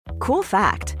Cool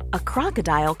fact, a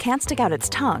crocodile can't stick out its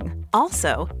tongue.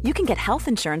 Also, you can get health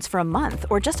insurance for a month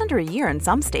or just under a year in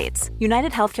some states.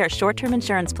 United Healthcare short-term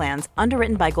insurance plans,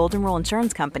 underwritten by Golden Rule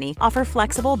Insurance Company, offer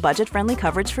flexible, budget-friendly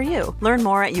coverage for you. Learn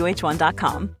more at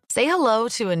uh1.com. Say hello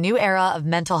to a new era of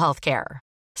mental health care.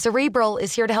 Cerebral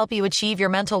is here to help you achieve your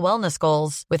mental wellness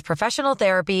goals with professional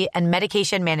therapy and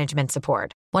medication management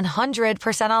support.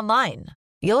 100% online.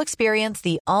 You'll experience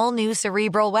the all-new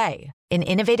Cerebral Way, an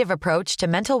innovative approach to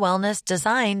mental wellness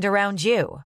designed around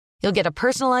you. You'll get a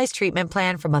personalized treatment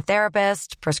plan from a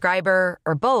therapist, prescriber,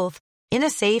 or both in a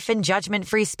safe and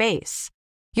judgment-free space.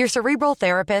 Your Cerebral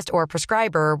therapist or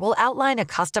prescriber will outline a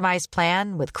customized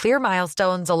plan with clear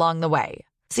milestones along the way,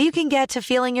 so you can get to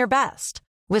feeling your best.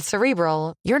 With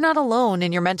Cerebral, you're not alone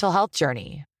in your mental health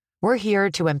journey. We're here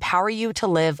to empower you to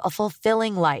live a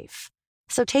fulfilling life.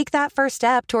 So take that first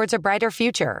step towards a brighter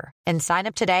future and sign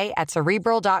up today at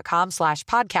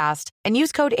Cerebral.com/podcast and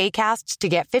use code ACAST to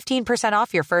get 15%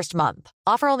 off your first month.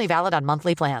 Offer only valid on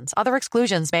monthly plans. Other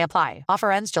exclusions may apply.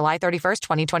 Offer ends July 31st,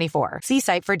 2024. See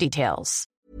site for details.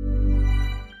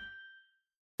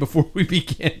 Before we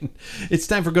begin, it's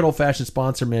time for good old-fashioned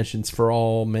sponsor mentions. For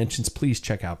all mentions, please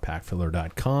check out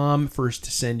packfiller.com first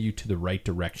to send you to the right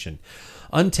direction.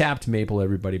 Untapped maple,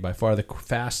 everybody, by far the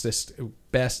fastest,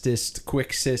 bestest,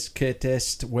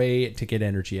 quickest way to get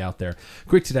energy out there.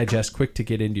 Quick to digest, quick to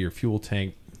get into your fuel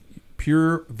tank.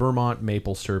 Pure Vermont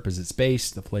maple syrup is its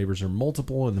base. The flavors are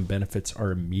multiple and the benefits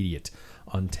are immediate.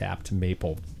 Untapped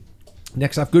maple.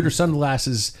 Next off, Goodr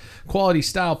sunglasses, quality,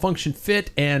 style, function,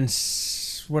 fit, and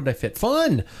what did I fit?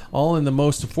 Fun! All in the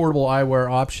most affordable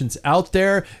eyewear options out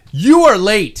there. You are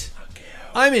late.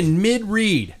 I'm in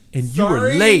mid-read, and you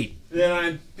are late. That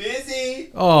I'm busy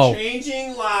Oh.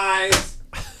 changing lives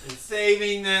and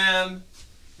saving them,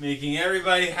 making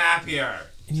everybody happier.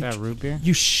 Is that root beer?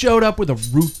 You showed up with a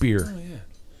root beer. Oh, yeah.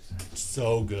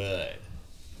 So good.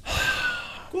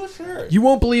 Good shirt. You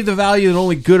won't believe the value that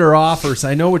only Goodr offers.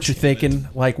 I know what you're thinking.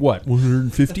 Like what?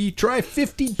 150? Try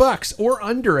 $50 or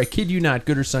under. I kid you not.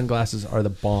 Goodr sunglasses are the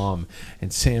bomb.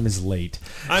 And Sam is late.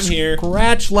 I'm here.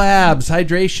 Scratch Labs.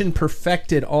 Hydration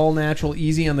perfected. All natural,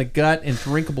 easy on the gut, and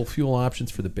drinkable fuel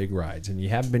options for the big rides. And you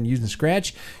haven't been using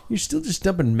Scratch, you're still just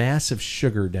dumping massive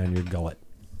sugar down your gullet.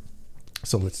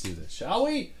 So let's do this, shall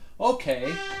we?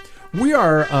 Okay. We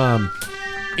are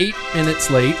 8 minutes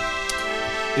late.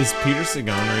 Is Peter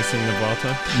Sagan racing the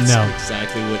Vuelta? No.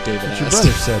 Exactly what David Your asked.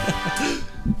 brother said.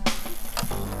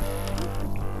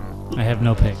 I have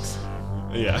no picks.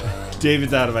 Yeah.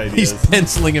 David's out of He's ideas.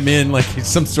 penciling him in like he's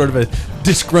some sort of a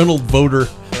disgruntled voter.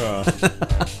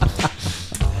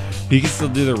 He can still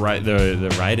do the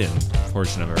write-in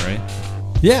portion of it, right?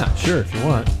 Yeah, sure, if you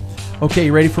want. Okay,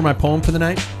 you ready for my poem for the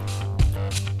night?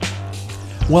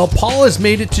 Well, Paul has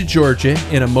made it to Georgia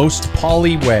in a most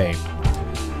Pauly way.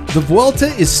 The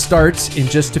Vuelta starts in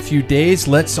just a few days.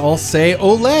 Let's all say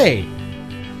ole.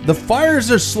 The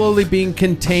fires are slowly being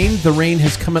contained. The rain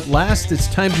has come at last. It's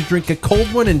time to drink a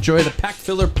cold one. Enjoy the Pack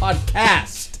Filler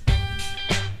podcast.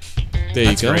 There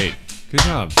That's you go. great. Good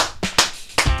job.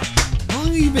 How long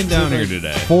have you been down here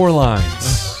today? 4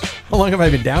 lines. How long have I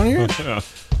been down here?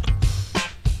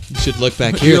 You should look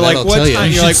back here. You're like, That'll what tell you. time-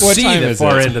 You You're should like, what see time the is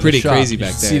far it? end of Pretty the shop. crazy You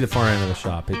back should there. see the far end of the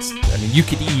shop. You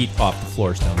could eat off the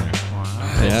floors down there.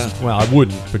 Yeah. Well, I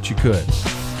wouldn't, but you could.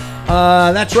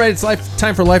 That's right. It's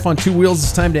time for Life on Two Wheels.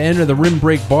 It's time to enter the Rim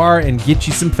Break Bar and get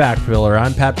you some Pack Filler.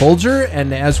 I'm Pat Bolger,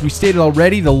 and as we stated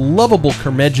already, the lovable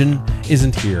Curmudgeon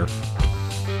isn't here.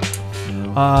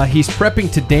 He's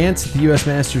prepping to dance at the U.S.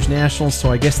 Masters Nationals, so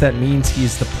I guess that means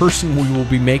he's the person we will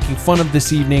be making fun of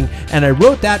this evening. And I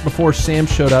wrote that before Sam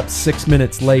showed up 6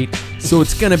 minutes late, so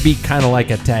it's going to be kind of like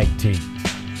a tag team.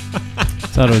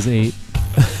 Thought it was 8.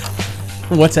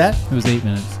 What's that? It was 8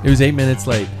 minutes. It was 8 minutes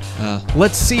late.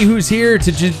 Let's see who's here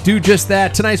to do just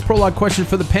that. Tonight's prologue question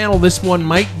for the panel. This one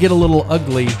might get a little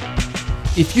ugly.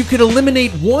 If you could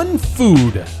eliminate one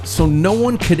food so no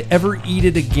one could ever eat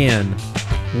it again,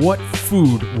 what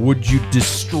food would you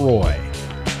destroy?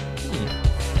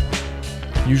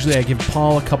 Usually I give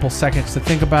Paul a couple seconds to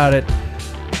think about it.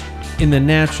 In the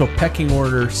natural pecking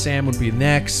order, Sam would be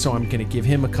next, so I'm going to give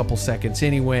him a couple seconds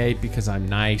anyway because I'm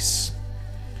nice.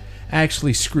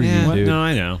 Actually, screw you, dude. No,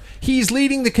 I know. He's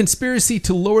leading the conspiracy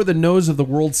to lower the nose of the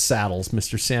world's saddles,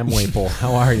 Mr. Sam Waple.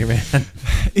 How are you, man?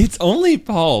 It's only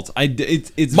Paul's.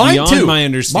 It's Mine beyond too. my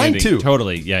understanding. Mine too.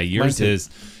 Totally. Yeah, yours Mine too. is.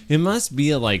 It must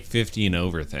be a like 50 and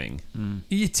over thing.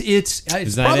 It's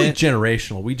that probably it?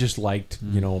 generational. We just liked,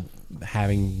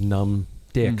 having numb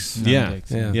dicks. Yeah.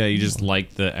 dicks. Yeah. You just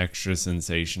like the extra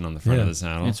sensation on the front Yeah. of the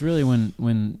saddle. It's really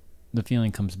when the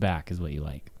feeling comes back is what you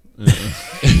like.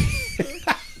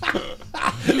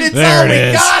 It's It's There all it we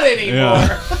is. got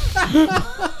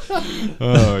anymore.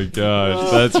 Oh my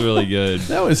gosh, that's really good.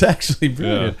 That was actually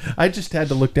brilliant. I just had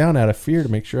to look down out of fear to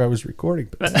make sure I was recording.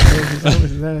 But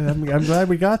I'm glad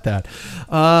we got that.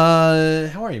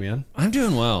 How are you, man? I'm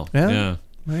doing well. Yeah? Yeah.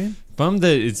 Right? Bummed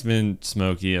that it's been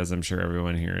smoky, as I'm sure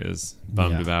everyone here is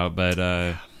bummed Yeah. about. But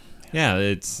yeah,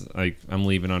 it's like I'm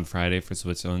leaving on Friday for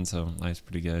Switzerland, so life's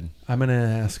pretty good. I'm going to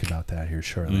ask about that here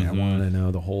shortly. I want to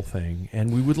know the whole thing.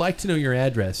 And we would like to know your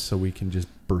address so we can just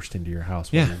burst into your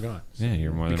house while Yeah. you're gone. Yeah,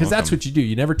 you're more than Because that's welcome. what you do.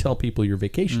 You never tell people you're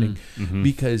vacationing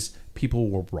because people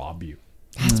will rob you.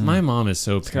 My mom is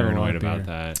so got a lot paranoid of about beer.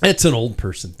 that. It's an old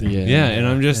person thing. Yeah. And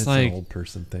I'm just It's like, an old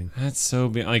person thing. that's so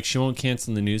big. Like, she won't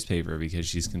cancel the newspaper because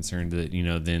she's concerned that,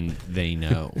 then they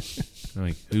know. I'm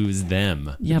like, who's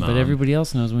them? Yeah, but Mom? everybody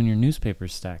else knows when your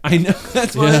newspaper's stacked. I know.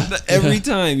 That's why every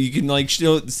time you can, like,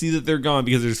 see that they're gone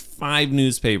because there's 5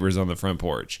 newspapers on the front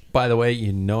porch. By the way,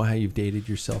 you know how you've dated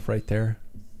yourself right there?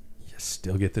 You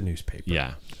still get the newspaper.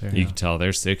 Yeah. Fair You enough. can tell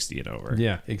they're 60 and over.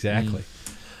 Yeah, exactly.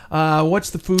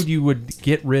 What's the food you would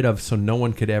get rid of so no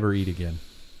one could ever eat again?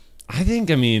 I think,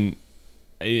 in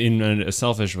a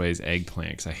selfish way, is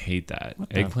eggplant, 'cause I hate that.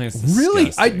 Eggplant's disgusting.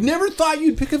 Really? I never thought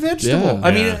you'd pick a vegetable. Yeah.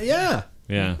 I mean, Yeah. yeah.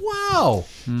 Yeah. Wow.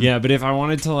 Yeah, but if I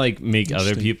wanted to, like, make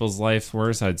other people's life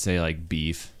worse, I'd say, like,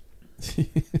 beef. You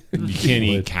can't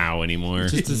eat cow anymore.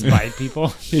 Just to spite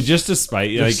people. Yeah, just to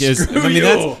spite. Like, Screw that's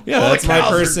you. All that's the my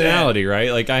cows are personality,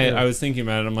 right? Like, I was thinking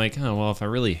about it. I'm like, oh, well, if I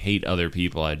really hate other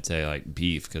people, I'd say like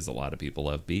beef because a lot of people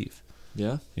love beef.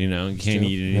 Yeah. You can't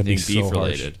eat That'd be anything so beef harsh.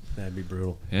 related. That'd be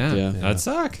brutal. Yeah, Yeah. that'd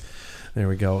suck. There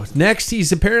we go. Next,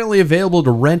 he's apparently available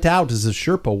to rent out as a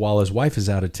Sherpa while his wife is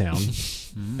out of town.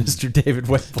 Mr. David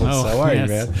Westples. Oh, How are yes.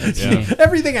 you, man? That's Yeah. me.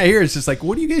 Everything I hear is just like,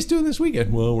 what are you guys doing this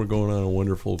weekend? Well, we're going on a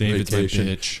wonderful David's my vacation.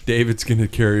 bitch. David's going to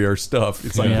carry our stuff.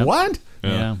 It's like, Yeah. what?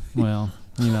 Yeah. Well,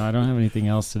 I don't have anything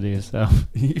else to do, so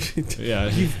Yeah,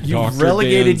 You've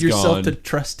relegated yourself to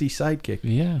trusty sidekick.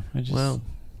 yeah, I just Wow.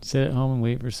 sit at home and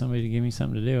wait for somebody to give me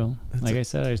something to do. Like I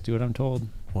said, I just do what I'm told.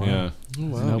 Wow. Yeah.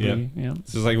 Nobody, yeah.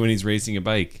 It's just like when he's racing a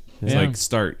bike. It's Yeah. like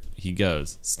start, he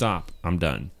goes. Stop, I'm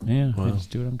done. Yeah, I Wow. just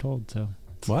do what I'm told. So,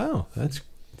 Wow. That's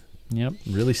yep.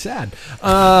 really sad.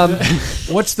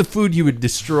 What's the food you would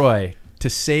destroy to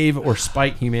save or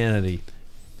spite humanity?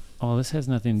 Oh, this has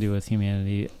nothing to do with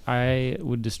humanity. I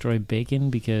would destroy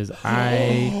bacon because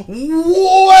I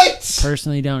What?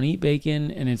 personally don't eat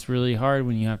bacon, and it's really hard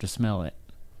when you have to smell it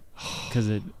because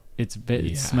it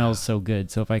smells so good.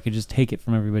 So if I could just take it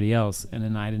from everybody else and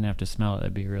then I didn't have to smell it,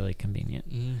 that'd be really convenient.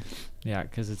 Yeah,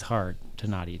 because it's hard to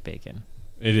not eat bacon.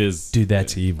 It is. Dude,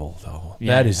 that's evil, though.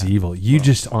 Yeah, that is yeah. evil. You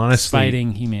just honestly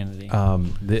Fighting humanity.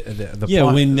 the Yeah,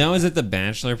 plot- when I was at the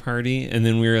bachelor party and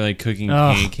then we were like cooking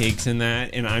Oh. pancakes and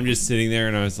that, and I'm just sitting there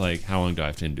and I was like, how long do I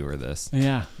have to endure this?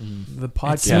 yeah. the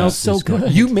podcast smells so is going-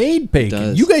 good. You made bacon.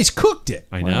 does. You guys cooked it.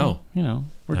 I Well, know.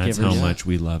 We're That's givers. how much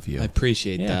we love you. I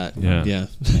appreciate Yeah. that. Yeah. Yeah.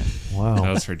 That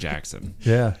Wow. was for Jackson.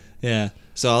 Yeah. Yeah.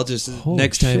 So I'll just Holy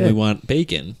next time shit. we want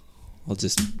bacon, I'll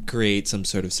just create some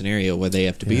sort of scenario where they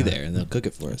have to be Yeah. there and they'll cook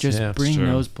it for us. Just Yeah. bring Sure.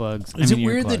 nose plugs. Is I it mean,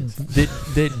 weird earplugs.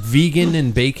 that vegan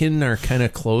and bacon are kind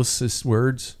of closest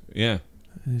words? Yeah.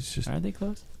 It's just Are they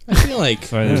close? I feel like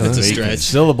why there's that's a bacon. stretch.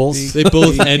 syllables. They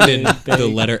both end in the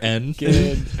Bacon. letter N.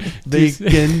 Good.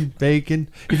 Bacon, bacon.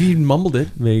 If you mumbled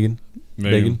it, bacon,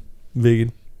 bacon,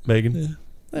 bacon, bacon.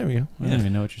 There we go. I don't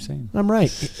even know what you're saying. I'm right.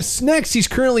 Next, he's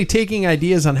currently taking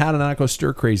ideas on how to not go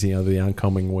stir crazy out of the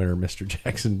oncoming winter, Mr.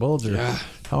 Jackson Bulger. Yeah.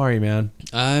 How are you, man?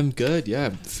 I'm good. Yeah,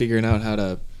 I'm figuring out how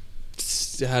to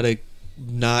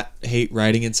not hate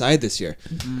riding inside this year.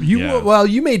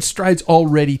 You made strides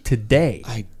already today.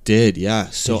 I did. Yeah.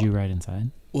 So Did you ride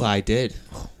inside? well, I did.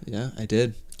 Yeah, I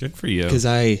did. Good for you. Because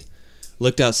I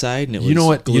looked outside and it was You know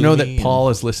what? You know that gloomy Paul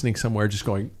is listening somewhere, just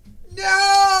going,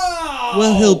 "No!"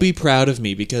 Well, he'll be proud of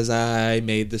me because I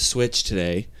made the switch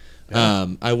today.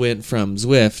 I went from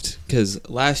Zwift because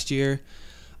last year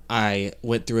I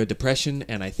went through a depression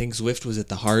and I think Zwift was at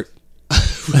the heart.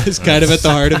 was kind of at the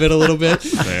heart of it a little bit.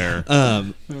 Fair.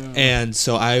 And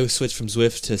so I switched from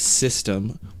Zwift to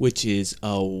System, which is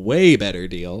a way better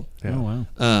deal. Yeah. Oh,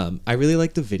 wow. I really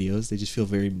like the videos. They just feel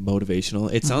very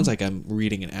motivational. It sounds like I'm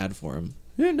reading an ad for them.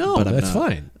 Yeah, no, But I'm that's not.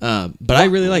 fine. But I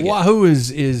really like it. Wahoo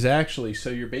is actually, so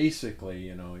you're basically,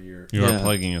 you're You are Yeah.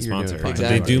 plugging a You're sponsor. doing it. But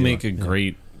they Exactly. do make a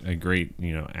great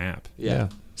app. Yeah.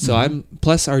 So I'm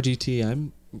plus RGT.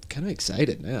 I'm kind of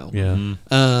excited now.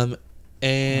 Yeah.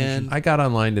 And I got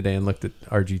online today and looked at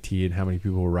RGT and how many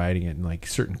people were riding it, and like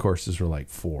certain courses were like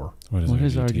 4, What is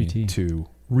RGT? 2.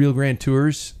 Real Grand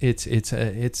Tours. It's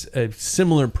a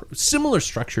similar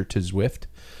structure to Zwift.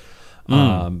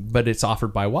 but it's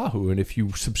offered by Wahoo. And if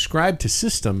you subscribe to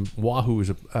System, Wahoo is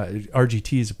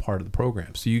RGT is a part of the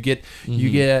program. So you get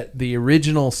the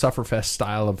original Sufferfest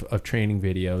style of training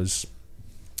videos.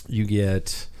 You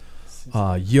get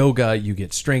yoga, you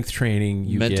get strength training,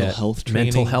 you Mental get health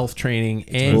training,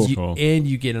 and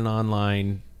you get an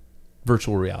online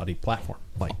virtual reality platform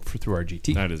like through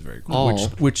RGT. That is very cool.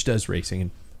 Which does racing.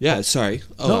 And, Yeah, sorry.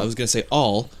 I was going to say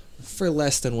all for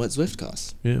less than what Zwift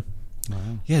costs. yeah.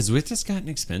 Yeah, Zwift has gotten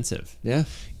expensive. Yeah.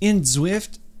 In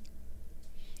Zwift,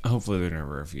 hopefully they're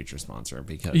never a future sponsor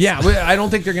because I don't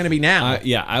think they're going to be now.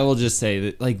 I will just say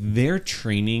that like their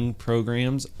training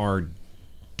programs are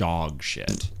dog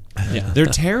shit. Yeah. They're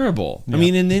terrible. I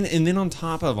mean, and then on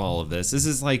top of all of this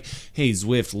is like, hey,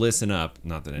 Zwift, listen up.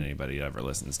 Not that anybody ever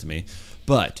listens to me,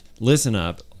 but listen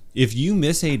up. If you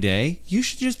miss a day, you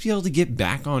should just be able to get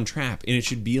back on track, and it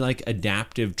should be like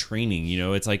adaptive training. You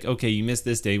know, it's like, okay, you missed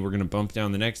this day, we're gonna bump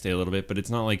down the next day a little bit, but it's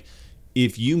not like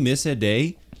if you miss a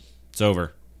day, it's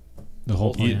over. The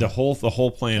whole plan. The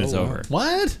whole plan is over.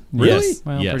 What? Really? Yes.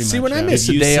 Well, yes. pretty See, much, when I yeah. miss If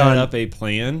a you day set on up a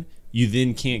plan, you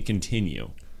then can't continue.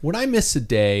 when I miss a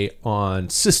day on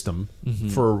System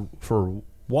for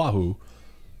Wahoo,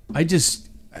 I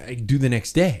do the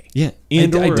next day. Yeah,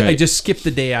 And and I just skip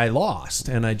the day I lost,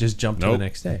 and I just jump to the Nope.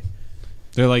 next day.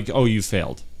 they're like, oh, you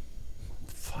failed.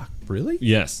 Fuck, really?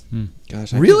 Yes.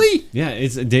 Gosh. Really? Yeah,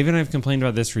 it's Dave and I have complained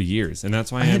about this for years, and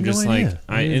that's why had I'm just no like,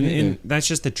 idea. and that's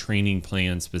just the training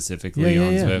plan specifically Yeah,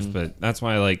 on yeah. Zwift, but that's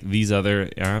why like these other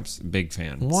apps, big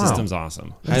fan. Wow. System's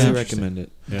awesome. Highly recommend it.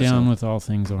 Down with all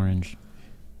things orange.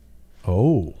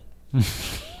 Oh. I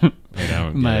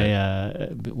don't get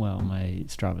it. My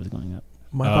Strava's going up.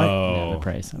 My Yeah, the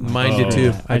price. Mine did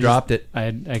too. I dropped it.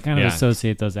 I kind of Yeah.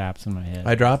 associate those apps in my head.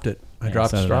 I dropped it. I Yeah,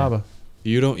 dropped so did I. Strava.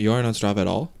 You aren't on Strava at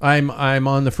all? I'm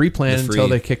on the free plan The until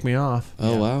free. they kick me off.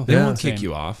 Oh, wow. They Yeah. won't kick Same.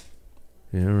 you off.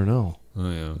 You never know. Oh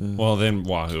yeah. Well, then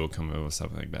Wahoo will come up with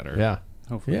something better. Yeah.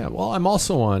 Hopefully. Yeah. Well, I'm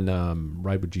also on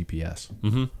Ride with GPS.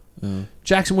 Mm-hmm.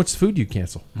 Jackson, what's the food you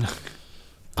cancel?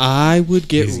 I would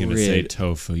get He's gonna rid. say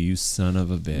tofu, you son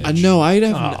of a bitch. No, I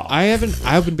haven't.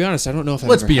 I would be honest. I don't know if I've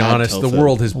Let's ever be had honest. The tofu.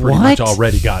 world has pretty What? much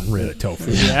already gotten rid of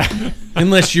tofu. Yeah.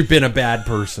 Unless you've been a bad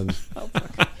person.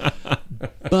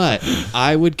 But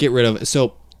I would get rid of it.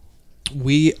 So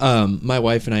we, my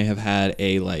wife and I have had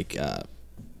a like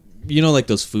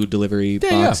those food delivery Yeah.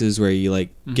 boxes where you like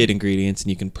get ingredients and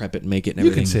you can prep it and make it and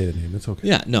You everything. can say the name. It's okay.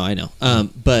 Yeah, no, I know.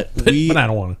 But we, But I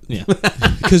don't want to. yeah,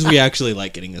 because we actually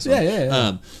like getting this one.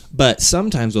 Yeah. But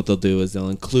sometimes what they'll do is they'll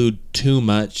include too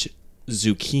much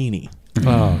zucchini.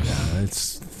 Oh, yeah.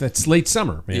 That's late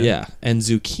summer, man. Yeah, and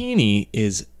zucchini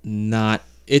is not.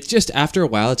 It's just after a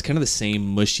while, it's kind of the same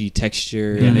mushy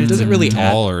texture, and it doesn't really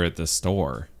add. taller at the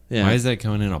store. Yeah. Why is that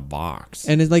coming in a box?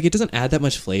 And it doesn't add that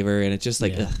much flavor, and it's just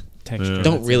like Yeah. ugh, Texture.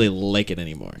 don't really like it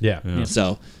anymore. Yeah.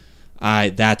 So,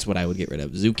 that's what I would get rid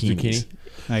of. Zucchinis. Zucchini.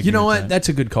 I You agree know with what? that. That's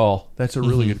a good call. That's a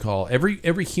really good call.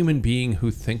 Every human being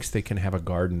who thinks they can have a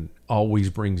garden always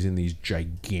brings in these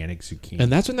gigantic zucchini.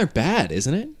 And that's when they're bad,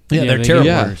 isn't it? yeah, they're they terrible.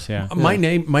 get worse, yeah.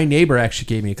 My neighbor actually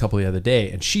gave me a couple the other day,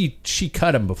 and she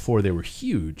cut them before they were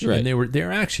huge, Right. and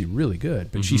they're actually really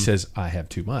good. But she says I have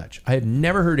too much. I have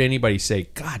never heard anybody say,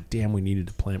 "God damn, we needed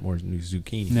to plant more new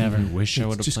zucchini." Never. I wish I It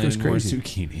would have just goes planted more crazy.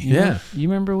 zucchini. Yeah. You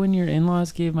remember when your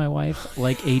in-laws gave my wife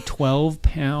like a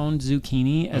 12-pound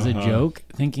zucchini as a joke,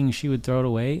 thinking she would throw it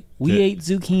away? We ate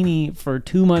zucchini for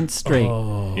 2 months straight.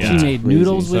 Yeah. She made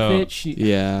noodles with So- it. She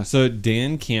Yeah. So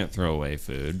Dan can't throw away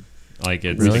food. Like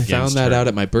it's Really? against Found that her. out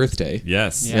at my birthday.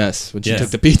 Yes. Yeah. Yes, when she Yes. took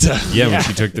the pizza. Yeah, when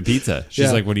she took the pizza. She's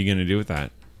Yeah. like, "What are you gonna do with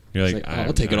that?" You're like, like, "I-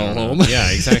 I'll take I it all don't know." home.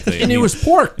 Yeah, exactly. And I it mean, was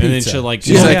pork pizza. And then she'll like,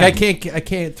 She's yeah. like, Yeah. I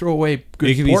can't throw away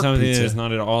good It could be pork something pizza. that's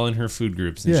not at all in her food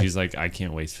groups, and Yeah. she's like, "I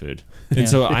can't waste food." And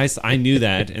so I knew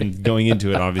that, and going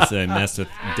into it, obviously, I messed with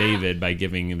David by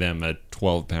giving them a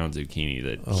 12-pound zucchini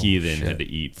that he then had to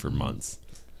eat for months.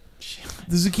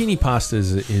 The zucchini pasta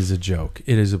is a joke.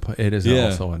 It is Yeah.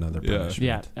 also another punishment.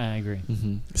 yeah, I agree.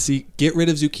 See, get rid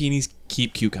of zucchinis,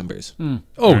 keep cucumbers.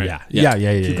 Oh Right. yeah.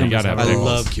 You gotta have I pickles.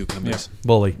 love cucumbers.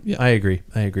 Bully. Yeah. I agree.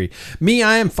 Me,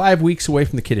 I am 5 weeks away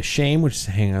from the Kid of Shame, which is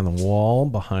hanging on the wall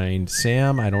behind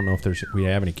Sam. I don't know if we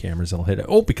have any cameras that'll hit it.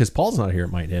 Oh, because Paul's not here,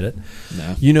 it might hit it.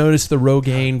 No. You notice the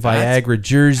Rogaine Viagra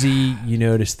jersey. You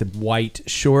notice the white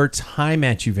shorts. Hi,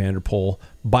 Matthew Vanderpool.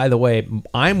 By the way,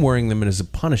 I'm wearing them as a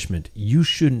punishment. You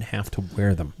shouldn't have to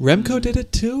wear them. Remco did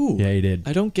it too. Yeah, he did.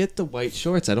 I don't get the white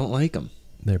shorts. I don't like them.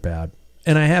 They're bad.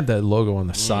 And I have that logo on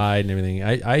the side and everything.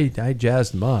 I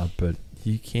jazzed them up, but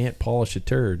you can't polish a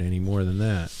turd any more than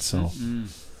that. So,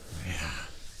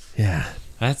 yeah.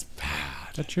 That's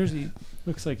bad. That jersey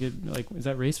Looks like it. Like, is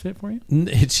that race fit for you?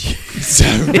 It's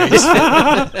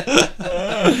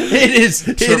it is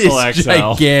Triple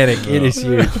XL. gigantic. It is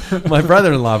huge. My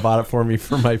brother-in-law bought it for me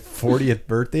for my 40th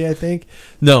birthday, I think.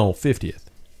 No, 50th.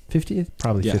 50th?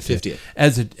 Probably 50th.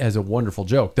 50th. As a wonderful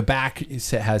joke. The back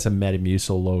has a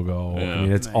Metamucil logo. Yeah. I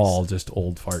mean, it's Nice. all just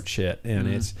old fart shit. And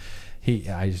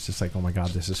I was just like, oh my God,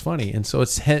 this is funny. And so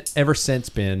it's ever since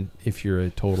been, if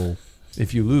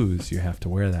you lose, you have to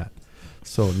wear that.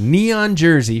 So neon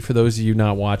jersey for those of you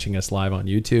not watching us live on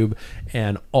YouTube,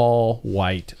 and all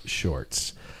white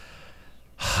shorts.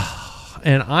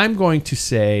 And I'm going to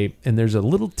say, and there's a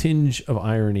little tinge of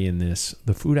irony in this,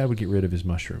 the food I would get rid of is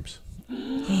mushrooms.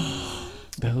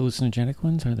 The hallucinogenic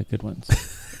ones or the good ones?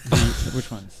 Which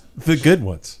ones? The good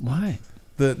ones. Why?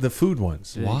 The food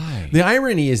ones. Why? The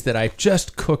irony is that I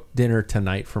just cooked dinner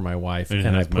tonight for my wife, And it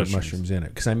and I has put mushrooms. mushrooms in it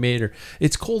because I made her.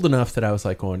 It's cold enough that I was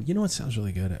like going, you know what sounds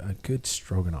really good? A good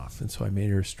stroganoff. And so I made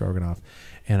her a stroganoff,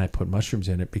 and I put mushrooms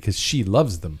in it because she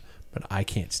loves them, but I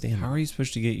can't stand How them. are you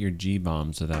supposed to get your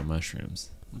G-bombs without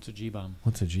mushrooms? What's a G-bomb?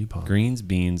 What's a G-pom? Greens,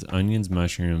 beans, onions,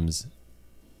 mushrooms.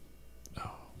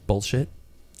 Bullshit.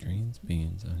 Greens,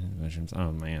 beans, onions, mushrooms.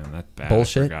 Oh man, that's bad.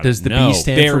 Bullshit? I forgot Does it. the No, B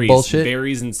stand for berries, bullshit?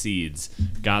 Berries and seeds.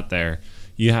 Got there.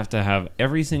 You have to have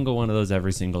every single one of those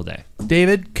every single day.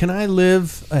 David, can I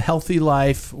live a healthy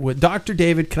life with Dr.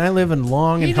 David? Can I live a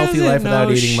long and He healthy doesn't life without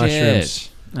know eating shit. mushrooms?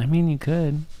 I mean, you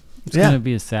could. It's Yeah. gonna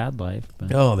be a sad life.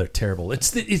 But Oh, they're terrible.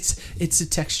 It's a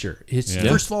texture. It's Yeah.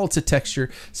 first of all, it's a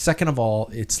texture. Second of all,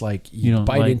 it's like You you don't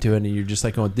bite like- into it and you're just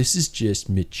like, oh, this is just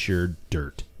mature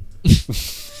dirt.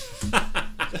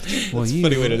 well, you,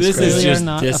 funny way to This describe is it. you're just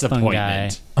not a fun guy.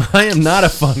 disappointment. I am not a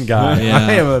fun guy. Yeah.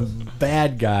 I am a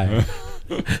bad guy.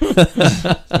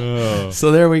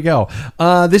 So there we go.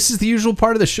 This is the usual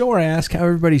part of the show where I ask how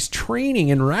everybody's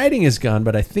training and riding has gone,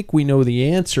 but I think we know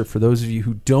the answer. For those of you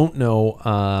who don't know,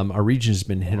 our region has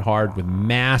been hit hard with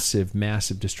massive,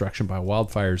 massive destruction by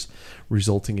wildfires,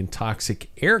 resulting in toxic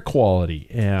air quality.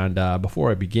 And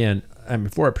before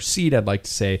I proceed, I'd like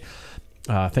to say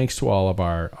thanks to all of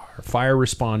our fire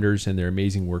responders and their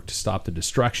amazing work to stop the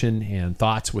destruction, and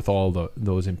thoughts with all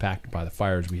those impacted by the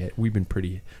fires. We've been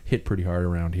hit pretty hard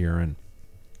around here, and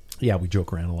yeah, we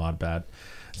joke around a lot about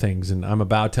things. And I'm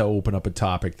about to open up a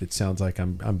topic that sounds like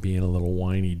I'm being a little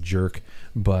whiny jerk,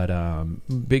 but all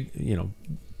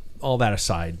that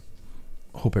aside,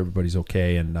 hope everybody's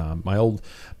okay. And my old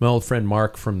friend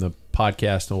Mark from the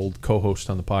podcast, old co-host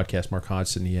on the podcast, Mark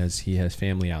Hodgson, he has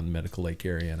family out in the Medical Lake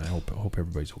area, and I hope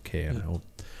everybody's okay, and I hope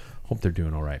they're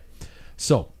doing all right.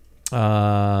 So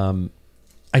I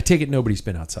take it nobody's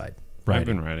been outside, right? I've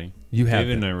been riding. You have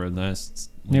David been. and I rode last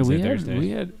Yeah, Wednesday, we Thursday.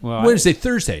 had. Well, Wednesday,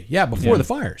 Thursday, yeah, before Yeah. the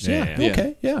fires. Yeah, Yeah, yeah.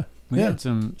 okay, yeah. we yeah. had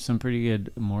some pretty good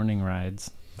morning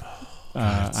rides. it's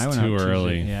I went too out Tuesday.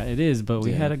 early. Yeah, it is, but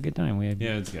we Yeah. had a good time. We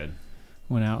Yeah, it's good.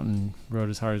 went out and rode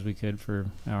as hard as we could for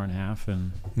an hour and a half,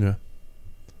 and Yeah. it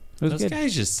was Those good.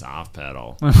 guys just soft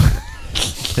pedal.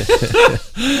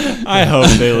 I hope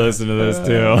they listen to this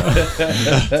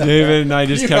too. David and I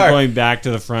just You kept are- going back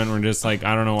to the front. We're just like,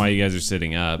 I don't know why you guys are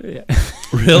sitting up.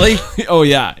 Really? Oh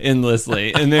yeah,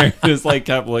 endlessly, and they're just like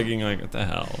kept looking like, what the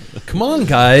hell? Come on,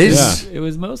 guys. It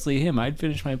was mostly him. I'd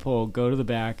finish my pole, go to the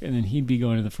back, and then he'd be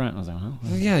going to the front. I was like, oh,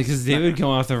 Well, yeah, because David would come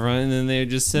off the front and then they would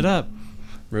just sit up.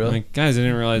 Really? Like, guys, I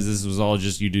didn't realize this was all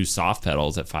just you do soft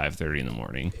pedals at 5:30 in the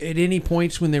morning. At any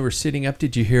points when they were sitting up,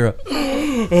 did you hear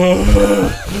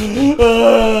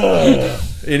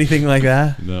anything like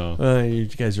that? No. You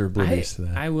guys are oblivious to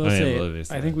that. I will I am say, oblivious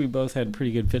to I think we both had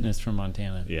pretty good fitness from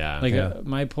Montana. Yeah. Like Yeah.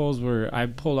 my poles I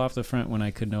pulled off the front when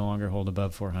I could no longer hold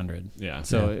above 400. Yeah.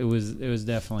 So Yeah. it was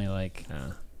definitely like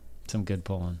Yeah. some good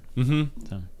pulling. Mm-hmm.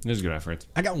 So It was good effort.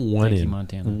 I got one Thank you, in,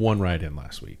 Montana. one ride in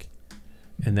last week,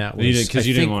 and that You was didn't- 'cause I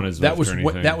you didn't think want his that Zwift was or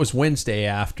anything. that was Wednesday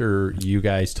after you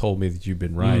guys told me that you've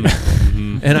been riding,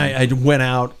 Mm-hmm. and I went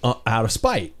out of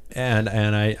spite, and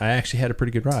I actually had a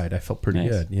pretty good ride. I felt pretty Nice.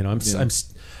 good. You know,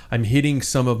 I'm hitting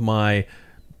some of my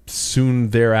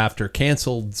soon thereafter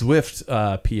canceled Zwift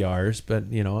PRs,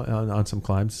 but you know, on some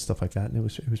climbs and stuff like that, and it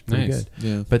was pretty Nice. good.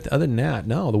 Yeah. But other than that,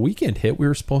 no, the weekend hit. We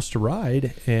were supposed to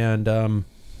ride, and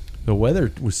the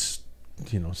weather was,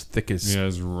 you know, as thick as Yeah, it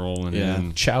was rolling Yeah.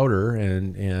 in. chowder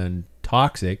and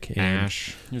toxic and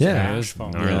Ash. Yeah. It was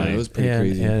Asphalt. gnarly. Yeah, it was pretty and,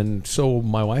 crazy. and so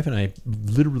my wife and I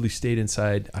literally stayed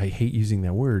inside. I hate using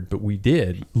that word, but we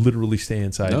did literally stay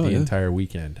inside Oh, the yeah. entire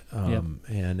weekend.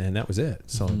 And that was it.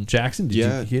 So Jackson, did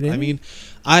you get in? I mean,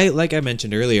 like I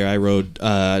mentioned earlier, I rode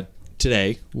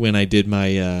today when I did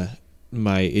my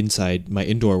my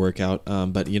indoor workout.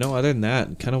 But you know, other than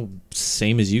that, kind of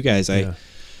same as you guys. Yeah.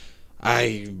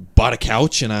 I bought a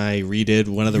couch and I redid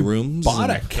one of the rooms. Bought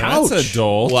a couch? That's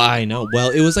adult. Well, I know. Well,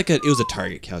 it was a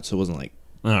Target couch, so it wasn't like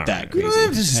All that right. crazy. You don't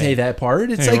have to say that part.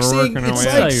 It's Hey, like we're saying, working our it's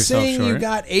way like out. Sell saying yourself you short.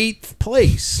 got 8th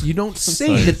place. You don't say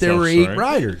sell that there were yourself 8 short.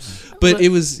 riders. But it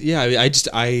was, yeah.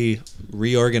 I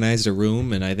reorganized a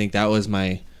room, and I think that was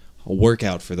my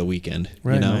workout for the weekend.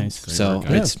 Right. You know, Nice. so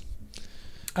workout. it's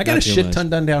I got Not a too shit much. ton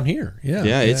done down here. Yeah,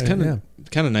 yeah, it's kind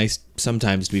yeah. of nice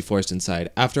sometimes to be forced inside.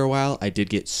 After a while, I did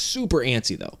get super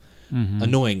antsy though,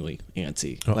 annoyingly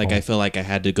antsy. Like Uh-oh. I felt like I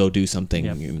had to go do something,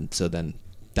 Yep. and so then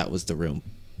that was the room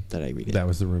that I redid. That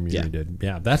was the room you Yeah. redid.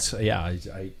 Yeah, that's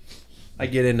I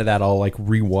get into that. I'll like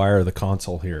rewire the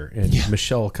console here, and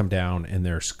Michelle will come down, and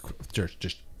there's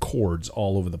just cords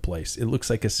all over the place. It looks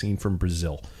like a scene from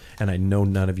Brazil, and I know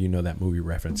none of you know that movie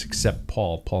reference except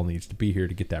Paul. Paul needs to be here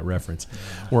to get that reference,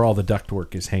 where all the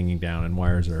ductwork is hanging down and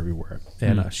wires are everywhere.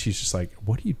 And she's just like,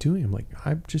 "What are you doing?" I'm like,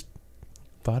 "I just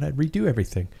thought I'd redo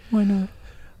everything." Why not?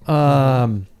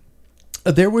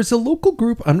 There was a local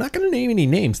group, I'm not going to name any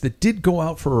names, that did go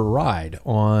out for a ride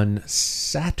on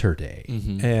Saturday.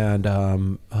 And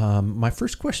my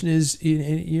first question is,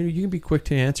 you can be quick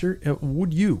to answer.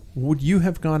 Would you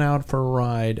have gone out for a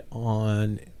ride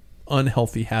on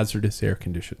unhealthy, hazardous air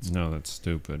conditions? No, that's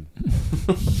stupid.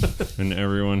 And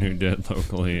everyone who did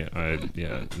locally,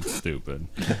 it's stupid.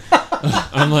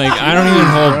 I'm like, I don't even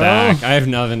hold back. I have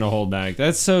nothing to hold back.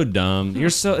 That's so dumb.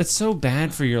 It's so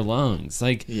bad for your lungs.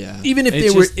 Like, yeah. Even if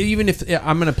It's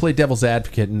I'm going to play devil's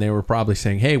advocate, and they were probably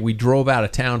saying, "Hey, we drove out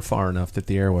of town far enough that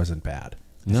the air wasn't bad."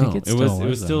 no, think it it was still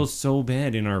is, still so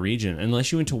bad in our region.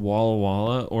 Unless you went to Walla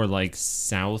Walla or like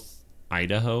South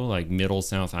Idaho, like middle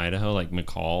South Idaho, like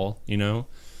McCall,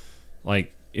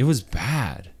 like it was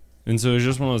bad. And so it was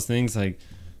just one of those things. Like,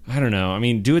 I don't know. I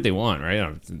mean, do what they want, right?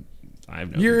 I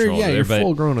have no control there, you're but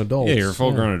full-grown adults. Yeah, you're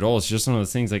full-grown adults. It's just one of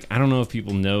those things. Like, I don't know if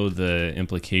people know the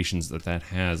implications that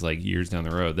has, like, years down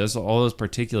the road. All those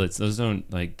particulates. Those don't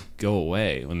like go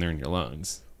away when they're in your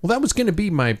lungs. Well, that was going to be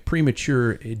my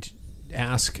premature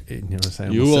ask. I almost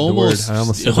said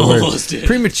the word. did.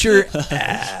 Premature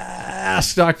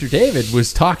ask. Dr. David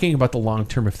was talking about the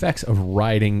long-term effects of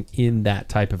riding in that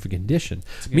type of a condition.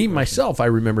 Myself, I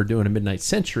remember doing a Midnight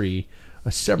Century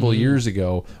several years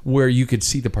ago where you could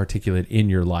see the particulate in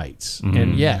your lights.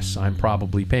 And yes, I'm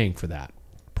probably paying for that.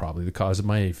 Probably the cause of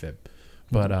my AFib.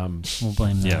 But We'll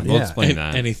blame that. Yeah, we'll explain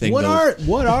that. Anything. what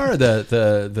though, are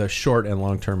the short and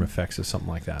long-term effects of something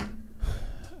like that?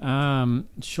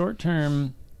 Short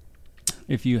term,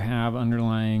 if you have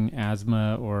underlying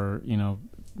asthma or,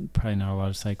 probably not a lot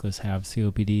of cyclists have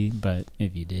COPD, but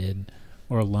if you did,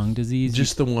 or lung disease.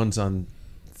 Just the ones on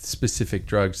specific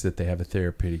drugs that they have a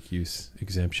therapeutic use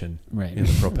exemption Right. in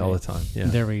the Propeloton. Yeah.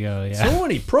 There we go, yeah. So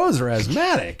many pros are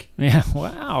asthmatic. Yeah,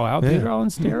 wow, albuterol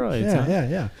and steroids.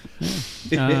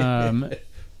 huh?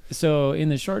 So in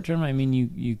the short term, I mean,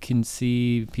 you can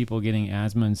see people getting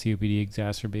asthma and COPD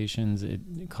exacerbations. It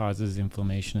causes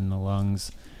inflammation in the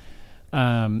lungs.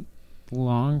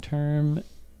 Long term,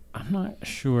 I'm not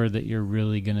sure that you're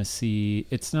really going to see.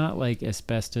 It's not like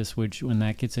asbestos, which when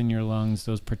that gets in your lungs,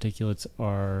 those particulates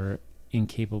are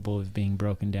incapable of being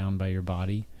broken down by your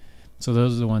body. So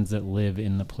those are the ones that live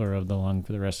in the pleura of the lung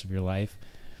for the rest of your life.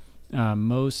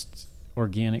 Most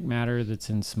organic matter that's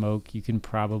in smoke you can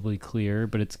probably clear,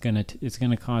 but it's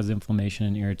gonna cause inflammation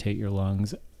and irritate your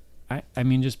lungs. I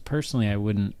mean, just personally, I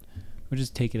would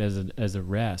just take it as a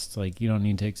rest. Like, you don't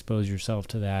need to expose yourself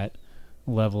to that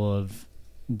level of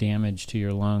damage to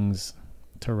your lungs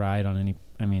to ride on any,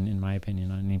 I mean, in my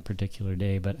opinion, on any particular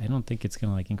day. But I don't think it's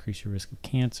gonna like increase your risk of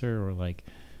cancer or like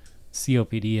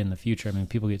COPD in the future. I mean,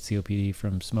 people get COPD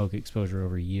from smoke exposure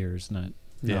over years, not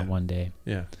one day.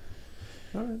 Yeah.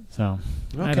 All right. So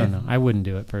I Okay. don't know. I wouldn't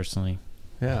do it personally.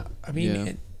 Yeah. I mean,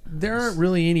 Yeah. there aren't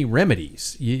really any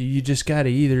remedies. You just got to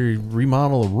either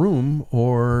remodel a room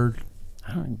or...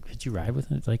 I don't. Could you ride with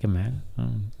it like a man?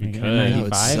 You Like could. a That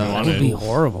would 95? suck. That would be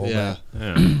horrible. yeah.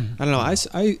 Yeah. I don't know.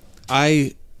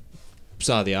 I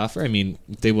saw the offer. I mean,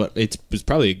 it was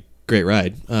probably a great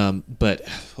ride. But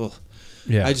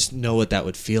Yeah. I just know what that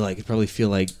would feel like. It'd probably feel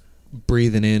like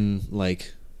breathing in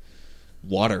like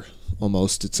water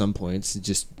almost at some points. It'd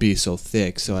just be so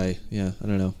thick. So I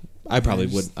don't know. I probably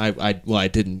wouldn't. I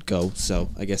didn't go. So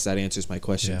I guess that answers my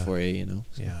question Yeah. for you.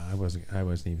 Yeah, I wasn't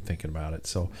even thinking about it.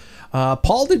 So,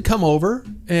 Paul did come over,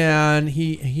 and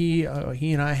he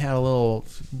and I had a little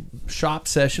shop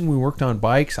session. We worked on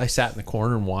bikes. I sat in the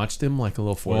corner and watched him like a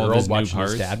little 4-year-old his new watching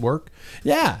his parts? dad work.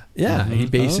 Yeah. He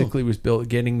basically was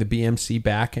getting the BMC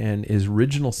back, and his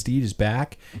original steed is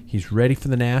back. He's ready for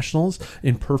the nationals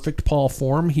in perfect Paul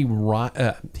form. He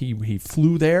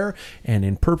flew there, and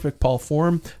in perfect Paul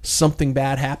form, something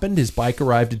bad happened. His bike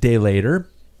arrived a day later.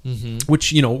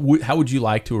 Which, you know, how would you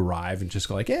like to arrive and just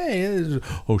go like, hey,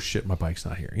 oh shit, my bike's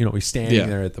not here. You know, he's standing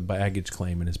there at the baggage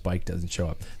claim and his bike doesn't show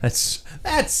up. That's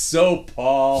so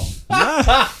Paul.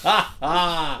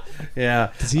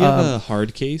 Yeah. Does he have a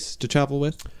hard case to travel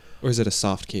with? Or is it a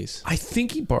soft case? I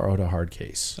think he borrowed a hard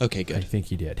case. Okay, good. I think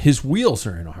he did. His wheels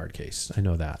are in a hard case. I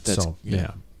know that.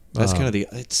 Yeah. That's kind of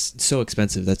it's so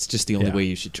expensive. That's just the only Yeah. way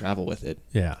you should travel with it.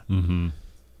 Yeah. Mm-hmm.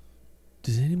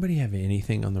 Does anybody have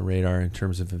anything on the radar in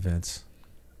terms of events?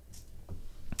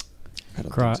 I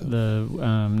don't think so.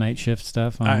 The night shift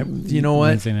stuff on you know what?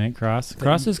 Wednesday night cross.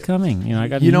 Cross is coming. You know, I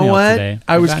got an You know email what? today.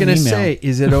 I was got an going to email. say,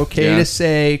 is it okay Yeah. to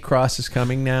say Cross is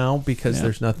coming now because Yeah.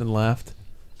 there's nothing left?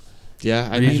 Yeah,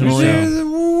 I Regional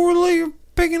mean, We're like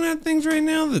picking at things right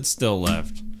now that's still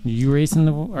left. You racing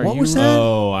the? Are What you, was that?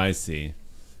 Oh, I see.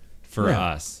 For Yeah.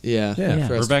 us. yeah. Yeah.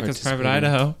 for us to Rebecca's Private participate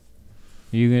in. Idaho.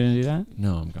 You gonna do that?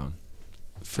 No, I'm gone.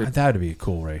 That would be a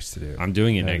cool race to do. I'm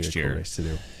doing it That'd next be a cool year. race to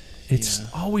do. It's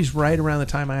always right around the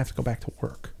time I have to go back to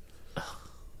work,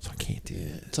 so I can't do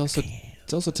it. It's also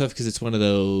tough because it's one of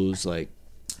those like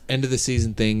end of the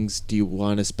season things. Do you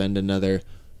want to spend another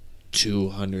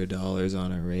 $200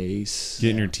 on a race?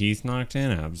 Getting your teeth knocked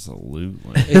in?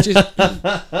 Absolutely. It just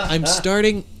I'm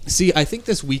starting. See, I think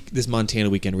this Montana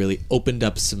weekend really opened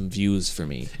up some views for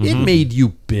me. It made you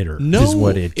bitter. No, is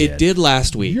what it did. it did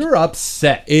last week. You're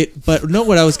upset. But no,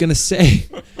 what I was gonna say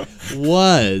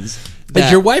was As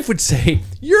that your wife would say,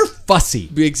 you're fussy.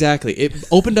 exactly. It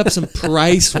opened up some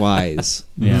price-wise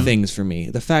things for me.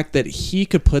 The fact that he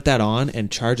could put that on and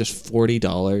charge us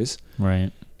 $40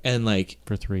 Right. and like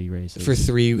For 3 races. for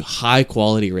 3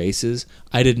 high-quality races.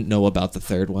 I didn't know about the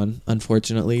third one,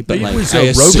 unfortunately. But It like, was I a road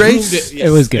assumed race? It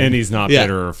was good. And he's not Yeah.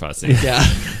 bitter or fussy. Yeah.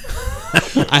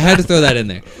 I had to throw that in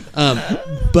there.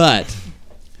 But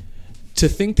to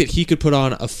think that he could put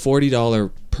on a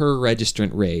 $40 per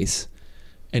registrant race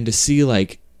and to see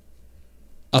like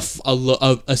a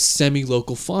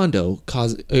semi-local Fondo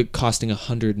costing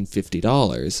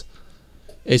 $150.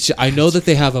 I know that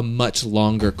they have a much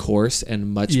longer course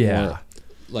and much more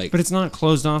like But it's not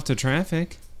closed off to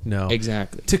traffic. No.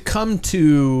 exactly. To come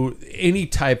to any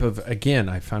type of, again,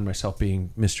 I found myself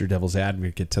being Mr. Devil's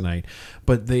Advocate tonight,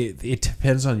 but it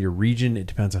depends on your region. It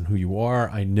depends on who you are.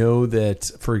 I know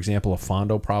that, for example, a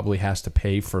Fondo probably has to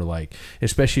pay for, like,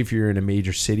 especially if you're in a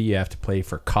major city, you have to pay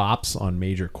for cops on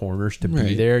major corners to be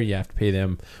Right. there. You have to pay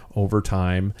them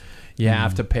overtime. You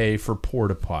have to pay for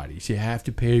porta potties. You have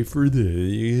to pay for And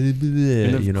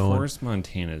the, of course,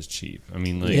 Montana's cheap. I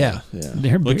mean, like, yeah.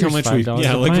 Their Look how beer's much we, $5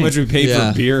 yeah, a look how pint. much we paid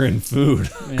Yeah. for beer and food.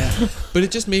 Yeah. But it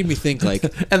just made me think like,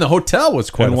 And the hotel was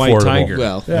quite And White affordable. Tiger.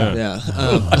 well, Yeah.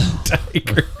 yeah.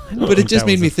 Tiger. But it just That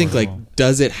made was me think like, affordable.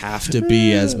 does it have to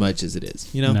be as much as it is?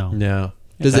 You know? No. No.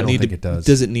 Does I it don't need think to? it does.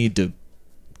 Does it need to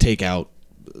take out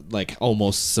like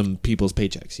almost some people's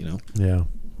paychecks? You know, Yeah.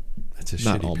 That's a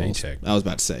not shitty almost. paycheck. I was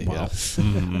about to say. Wow.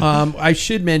 Yeah. I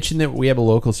should mention that we have a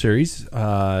local series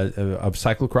of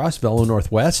cyclocross, Velo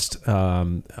Northwest, a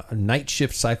night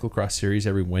shift cyclocross series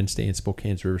every Wednesday in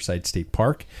Spokane's Riverside State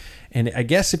Park. And I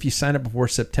guess if you sign up before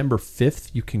September 5th,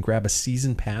 you can grab a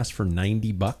season pass for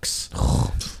 $90.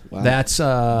 Wow. That's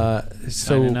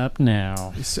Signing up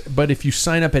now. But if you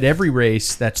sign up at every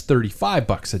race, that's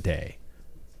 $35 a day.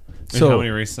 And how many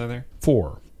races are there?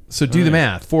 4. So do the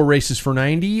math. 4 races for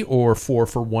 90 or 4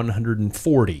 for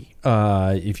 140.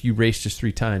 If you race just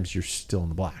 3 times, you're still in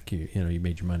the black. You know, you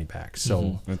made your money back.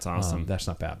 So That's awesome. that's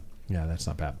not bad. Yeah, that's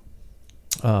not bad.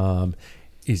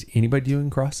 Is anybody doing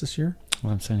cross this year?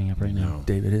 Well, I'm signing up right now.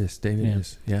 David is. David Yeah.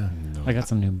 is. Yeah. I got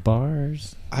some new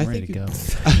bars. I I'm ready think to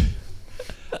go.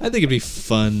 I think it'd be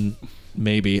fun.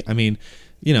 Maybe. I mean,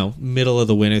 you know, middle of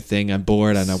the winter thing. I'm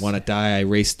bored and I want to die. I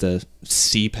race the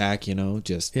CPAC. You know,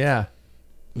 just Yeah.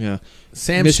 yeah.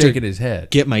 Sam's Mr. shaking his head.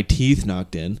 Get my teeth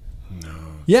knocked in.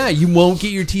 Yeah, you won't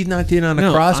get your teeth knocked in on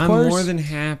a cross I'm course? more than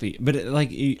happy. But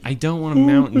I don't want to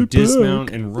mount and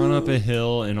dismount and run up a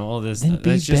hill and all this. Then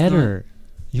be That's just better.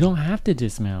 You don't have to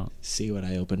dismount. See what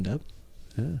I opened up?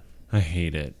 I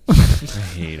hate it. I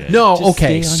hate it. No, Just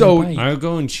okay. stay on So your bike. I'll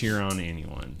go and cheer on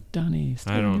anyone. Donnie,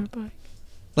 stay I on don't- your bike.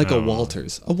 Like a Oh.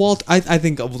 Walters. I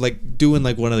think of like doing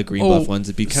like one of the green buff ones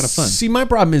would be kind of fun. See, my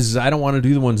problem is I don't want to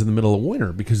do the ones in the middle of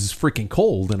winter because it's freaking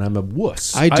cold and I'm a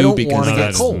wuss. I do don't because want to No, get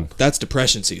that's- cold. That's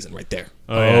depression season right there.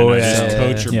 Oh, yeah. No, yeah, just yeah,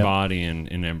 coat yeah. your Yep. body in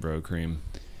Embro cream.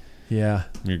 Yeah.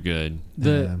 You're good.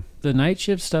 The night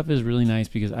shift stuff is really nice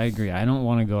because I agree. I don't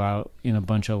want to go out in a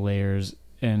bunch of layers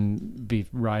and be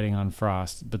riding on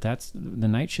frost. But that's the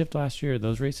night shift last year.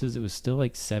 Those races, it was still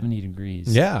like 70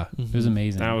 degrees. Yeah. It was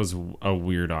amazing. That was a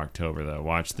weird October though.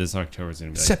 Watch, this October is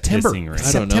going to be like September. pissing rain.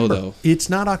 I don't know, though. It's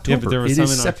not October. Yeah, but there was It some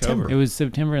is in September. October. It was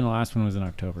September, and the last one was in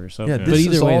October. So, Yeah, but this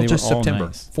either is way, all they just were all September.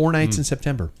 nice. 4 nights in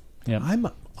September. Yeah.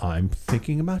 I'm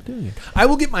thinking about doing it. I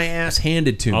will get my ass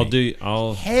handed to me.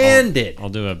 I'll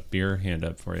do a beer hand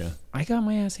up for you. I got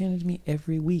my ass handed to me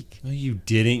every week. No, you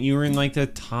didn't. You were in like the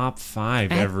top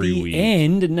 5 every At the week.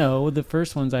 end, no, the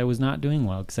first ones I was not doing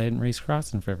well because I hadn't raced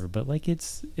cross in forever. But like,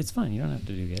 it's fun. You don't have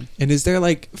to do good. And is there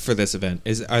like for this event?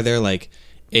 Are there like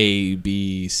A,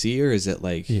 B, C, or is it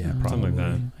like Yeah, Something like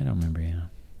that. I don't remember. Yeah.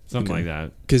 Something Okay.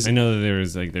 like that. 'Cause- I know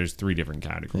that there's 3 different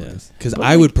categories. Because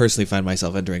I would personally find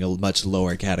myself entering a much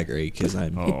lower category because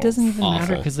I'm. Oh. It doesn't even matter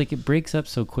awful. because like it breaks up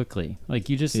so quickly. Like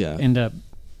you just Yeah. end up.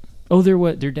 Oh, there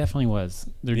definitely was.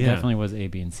 There Yeah. definitely was A,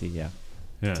 B, and C. Yeah.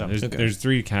 Yeah, So- there's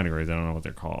 3 categories. I don't know what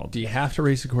they're called. Do you have to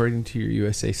race according to your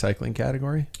USA cycling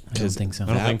category? I don't think so.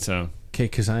 I don't think so. Okay,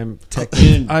 because I'm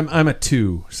technically I'm a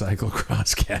 2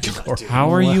 cyclocross category.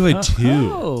 How are you a 2?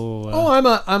 Oh,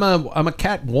 I'm a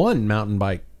Cat 1 mountain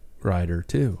bike rider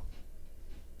too.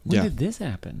 when Yeah. did this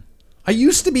happen? I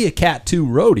used to be a Cat 2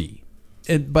 roadie,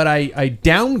 but I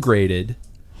downgraded.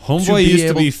 Homeboy be used to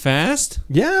able- be fast.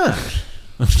 Yeah.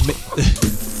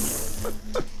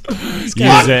 Use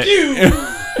it.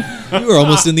 You were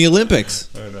almost in the Olympics.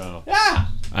 I know. Yeah.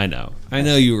 I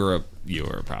know you were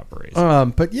a proper racer.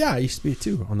 But yeah, I used to be a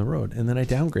 2 on the road, and then I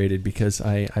downgraded because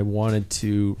I wanted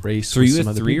to race. So are with you some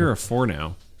a other 3 people. or a 4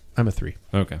 now? I'm a 3.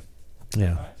 Okay.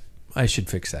 Yeah. I should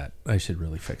fix that. I should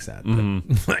really fix that.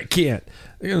 But I can't.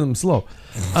 I'm slow.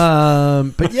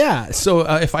 But yeah, so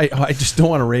if I just don't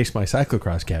want to race my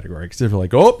cyclocross category because they're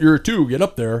like, oh, you're a 2, get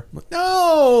up there. I'm like,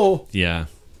 no, Yeah.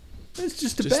 it's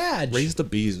just a badge. Raise the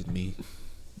bees with me.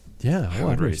 Yeah, I well,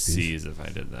 would I'd race these. C's if I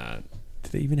did that. Do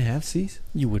they even have C's?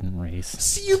 You wouldn't race.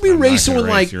 See, you'd be I'm not racing gonna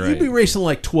with race, like you're you'd be right. racing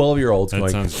like 12-year-olds. That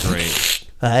Going, sounds great.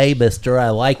 Hey, mister, I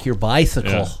like your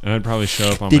bicycle. Yeah. And I'd probably show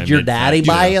up on my Did your mid-fat daddy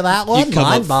buy too. you that one? come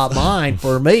Mine up- bought mine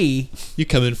for me. You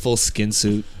come in full skin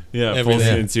suit. Yeah, full Everything.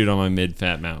 skin suit on my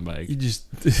mid-fat mountain bike. you just.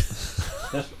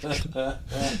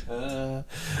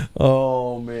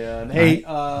 Oh man!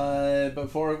 Hey,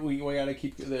 before we gotta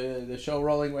keep the show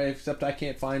rolling. Except I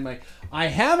can't find my. I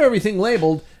have everything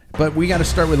labeled, but we got to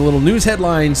start with a little news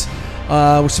headlines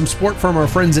with some support from our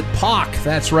friends at POC.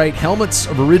 That's right, helmets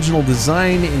of original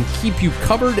design and keep you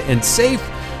covered and safe.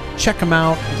 Check them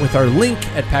out with our link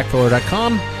at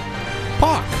packfiller.com.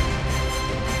 POC.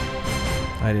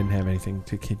 I didn't have anything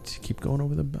to keep going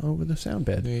over the sound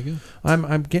bed. There you go.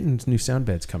 I'm getting new sound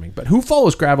beds coming. But who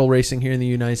follows gravel racing here in the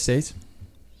United States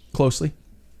closely?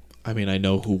 I mean, I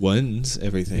know who wins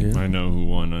everything. I know who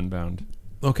won Unbound.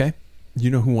 Okay,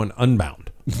 you know who won Unbound?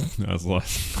 That's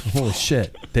less. Holy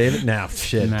shit, David! Now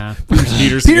shit. Nah, Peter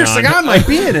Peter Sagan. Sagan might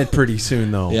be in it pretty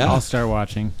soon though. Yeah. I'll start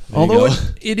watching. Although go.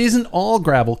 it isn't all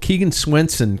gravel, Keegan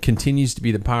Swenson continues to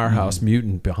be the powerhouse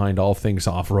mutant behind all things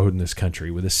off-road in this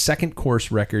country with a second course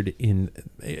record in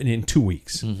 2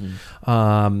 weeks.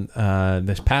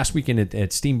 This past weekend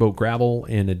at Steamboat Gravel,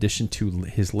 in addition to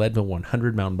his Leadville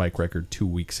 100 mountain bike record 2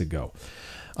 weeks ago.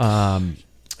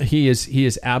 He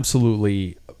is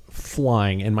absolutely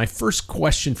flying. And my first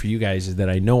question for you guys is that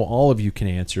I know all of you can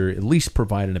answer, at least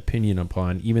provide an opinion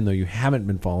upon, even though you haven't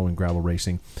been following gravel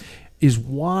racing, is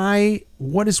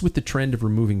what is with the trend of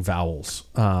removing vowels?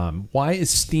 Why is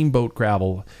Steamboat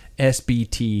Gravel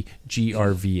SBT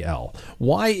GRVL?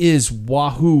 Why is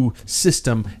Wahoo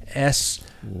System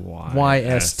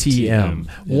SYSTM?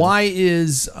 Why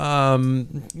is all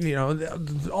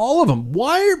of them?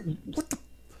 What the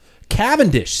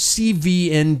Cavendish,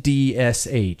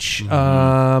 CVNDSH.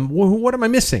 What am I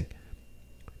missing?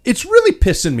 It's really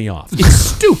pissing me off. It's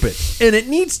stupid, and it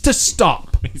needs to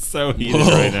stop. He's so heated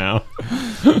right now.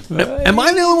 Am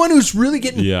I the only one who's really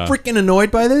getting Yeah. freaking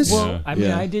annoyed by this? Well, I mean,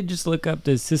 Yeah. I did just look up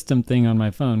the system thing on my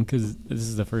phone because this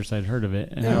is the first I'd heard of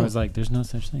it, and I was like, "There's no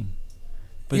such thing."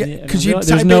 But Yeah, and I 'cause you realized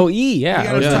type there's no in- E. Yeah, you gotta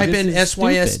I was like, type this in is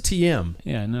stupid. SYSTM.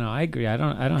 Yeah, no, I agree. I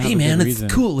don't have Hey, a man, good it's reason.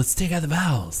 cool. Let's take out the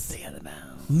vowels. Take out the vowels.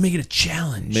 Make it a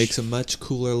challenge. Makes a much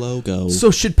cooler logo.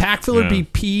 So should Packfiller Yeah. be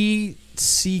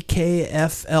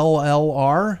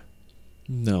PCKFLLR?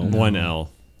 no. 1 L.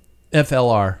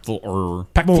 FLR. Flor.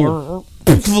 Packfiller.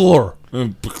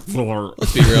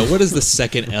 Let's be real. What does the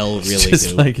second L really Just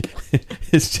do? like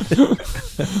it's just, Yeah,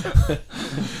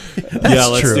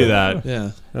 let's true. do that.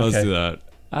 yeah. Let's Okay. do that.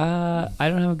 I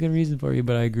don't have a good reason for you,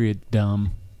 but I agree. It's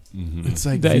dumb. it's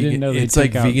like I didn't vegan, know they it's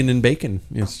like take out- vegan and bacon.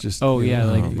 It's just Oh, yeah,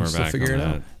 like- you We're still back figure on it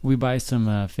that. out. We buy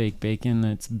some fake bacon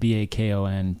that's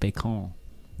BAKON, bacon.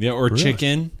 Yeah, or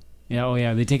chicken. Yeah, oh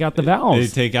yeah, they take out the vowels. They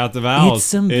take out the vowels. It's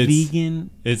some vegan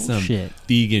It's some shit.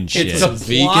 vegan shit. It's a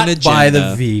vegan plot agenda. by the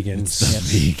vegans.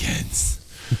 Vegans.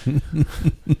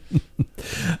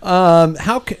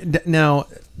 How can now?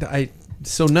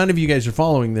 So none of you guys are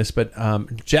following this, but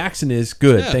Jackson is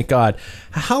good, Yeah. thank God.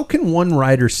 How can one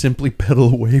rider simply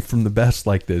pedal away from the best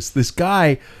like this? This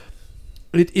guy,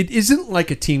 it isn't like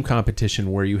a team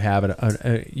competition where you have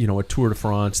a Tour de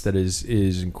France that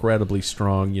is incredibly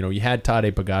strong. You know, you had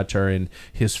Tadej Pogačar in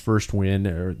his first win,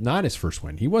 or not his first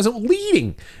win. He wasn't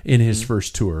leading in his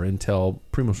first tour until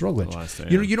Primož Roglič. last day,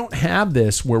 You don't have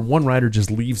this where one rider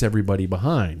just leaves everybody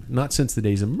behind. Not since the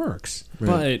days of Merckx.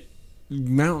 But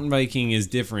mountain biking is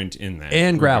different in that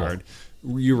And gravel. regard.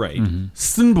 You're right.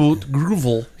 Sinboot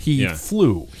Greuvel, he Yeah.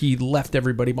 flew. He left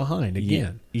everybody behind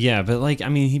again. Yeah, but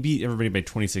he beat everybody by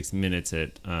 26 minutes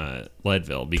at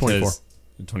Leadville because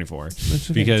 24. That's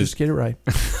okay. Because Just get it right.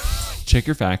 check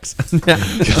your facts. But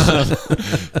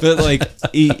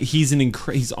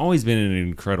he's always been an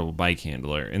incredible bike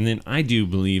handler. And then I do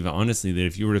believe honestly that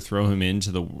if you were to throw him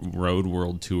into the Road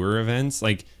World Tour events,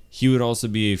 he would also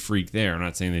be a freak there. I'm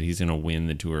not saying that he's going to win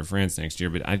the Tour of France next year,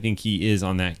 but I think he is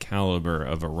on that caliber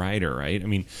of a rider, right? I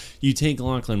mean, you take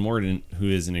Lachlan Morton, who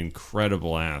is an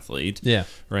incredible athlete, Yeah.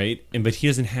 right? But he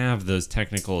doesn't have those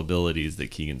technical abilities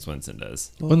that Keegan Swenson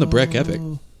does. Won the Breck Epic.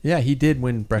 Yeah, he did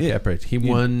win Breck Yeah. Epic. He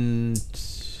won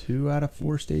 2 out of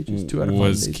 4 stages. 2 out of 5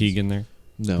 Was stages. Keegan there?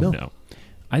 No. No.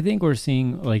 I think we're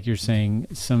seeing, like you're saying,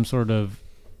 some sort of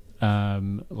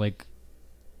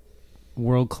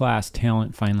world-class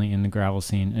talent finally in the gravel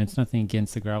scene. And it's nothing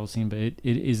against the gravel scene, but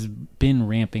it has been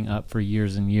ramping up for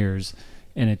years and years,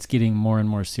 and it's getting more and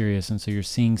more serious. And so you're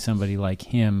seeing somebody like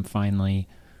him finally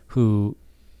who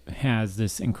has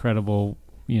this incredible,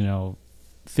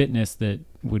 fitness that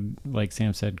would, like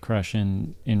Sam said, crush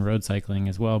in road cycling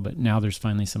as well. But now there's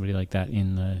finally somebody like that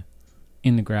in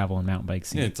the gravel and mountain bike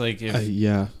scene. Yeah, it's like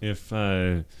if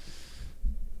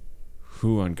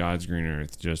who on God's green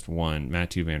earth just won?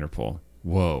 Mathieu van der Poel.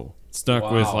 Whoa.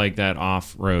 Stuck with that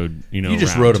off-road, You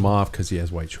just route. wrote him off because he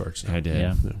has white shorts. I did.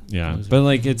 Yeah. Yeah. But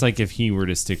it's like if he were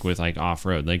to stick with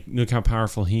off-road, look how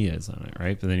powerful he is on it,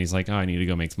 right? But then he's like, oh, I need to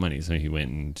go make some money. So he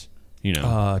went and,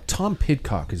 Tom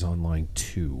Pidcock is online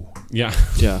too. yeah.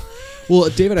 Yeah. Well,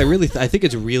 David, I think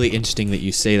it's really interesting that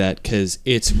you say that because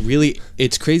it's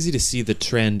crazy to see the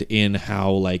trend in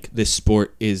how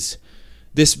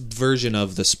this version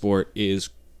of the sport is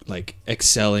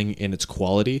excelling in its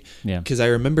quality. Yeah. Because I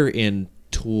remember in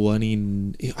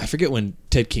I forget when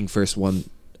Ted King first won,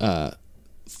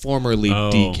 formerly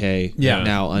DK, Yeah.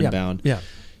 now Unbound. Yeah.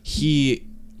 He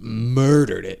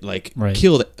murdered it, Right.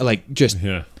 killed it, just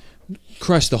Yeah.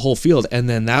 crushed the whole field, and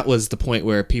then that was the point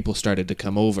where people started to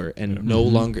come over, and no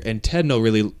longer, and Ted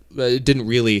didn't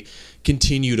really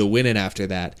continue to win it after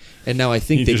that. And now I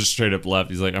think He they just straight up left.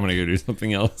 He's like, I'm going to go do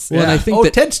something else. Well, and I think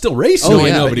that Ted's still racing. Oh, no,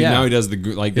 yeah, I know, but but now he does the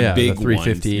big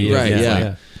 350. ones. right, Yeah.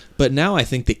 yeah. But now I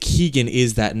think that Keegan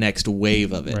is that next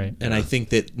wave of it, Right. and I think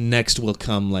that next will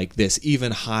come this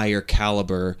even higher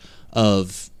caliber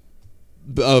of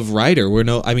rider.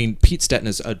 Pete Stetina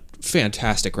is a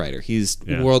fantastic rider. He's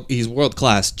Yeah. world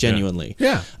class, genuinely.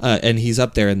 Yeah. And he's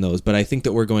up there in those. But I think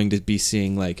that we're going to be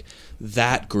seeing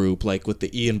that group, with the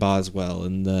Ian Boswell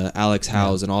and the Alex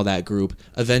Howes and all that group,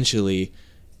 eventually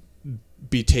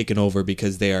be taken over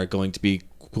because they are going to be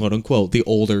quote unquote the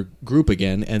older group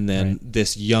again, and then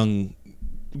this young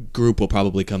group will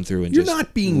probably come through and You're just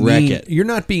not being wreck mean. it. You're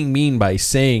not being mean by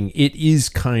saying it is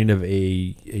kind of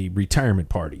a retirement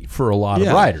party for a lot of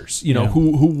Yeah. riders.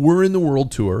 Who were in the World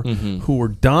Tour, Mm-hmm. who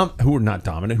were not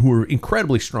dominant, who were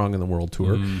incredibly strong in the World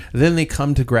Tour. Then they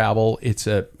come to gravel. It's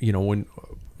when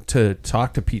to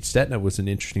talk to Pete Stetina was an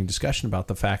interesting discussion about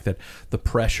the fact that the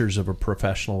pressures of a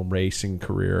professional racing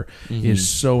career is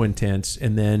so intense,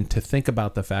 and then to think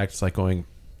about the fact it's like going,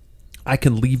 I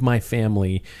can leave my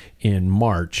family in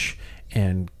March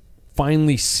and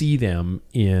finally see them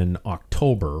in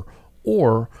October,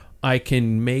 or I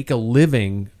can make a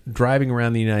living driving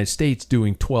around the United States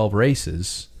doing 12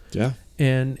 races Yeah.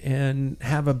 and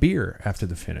have a beer after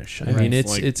the finish. I mean,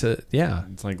 it's It's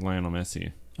like Lionel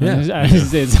Messi. Yeah.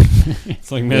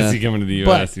 It's like Messi coming to the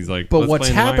U.S. He's like, but let's what's play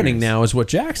in the happening minors. now is what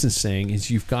Jackson's saying is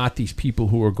you've got these people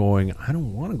who are going, I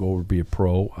don't want to go over and be a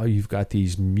pro. You've got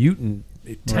these mutant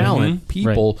talent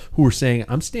people who are saying,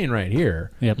 I'm staying right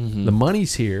here. Yep. The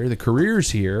money's here, the career's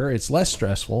here. It's less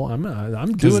stressful. I'm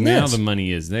Because doing now this. the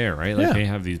money is there, right? Yeah. They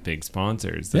have these big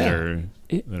sponsors that are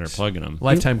plugging them.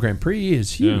 Lifetime Grand Prix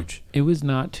is huge. It was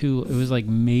like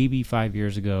maybe 5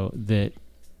 years ago that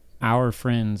our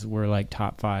friends were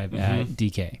top 5 at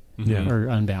DK Yeah. or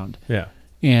Unbound. Yeah.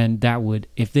 And that would,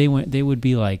 if they went, they would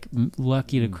be like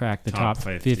lucky to crack the Top top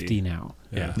 50. 50 now.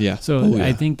 Yeah. Yeah. So Oh, yeah.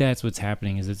 I think that's what's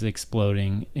happening is it's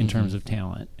exploding in terms of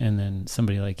talent, and then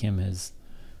somebody like him has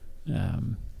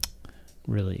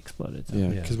really exploded. So. Yeah,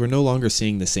 because we're no longer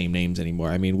seeing the same names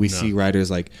anymore. I mean, we No. see riders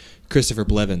like Christopher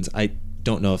Blevins. I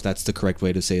don't know if that's the correct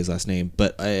way to say his last name,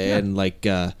 but and like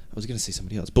I was going to say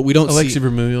somebody else, but we don't Alexi see.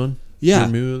 Vermeulen. Yeah.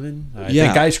 Vermeulen. I Yeah.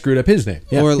 think I screwed up his name.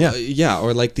 Yeah. or yeah.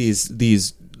 or like these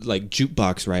like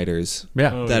jukebox riders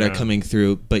Yeah. Oh, that yeah. are coming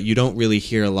through, but you don't really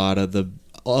hear a lot of the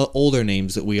older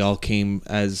names that we all came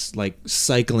as like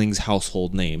cycling's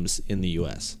household names in the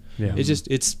U.S. Yeah. It's just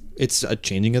it's a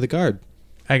changing of the guard.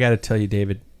 I got to tell you,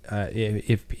 David,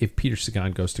 if Peter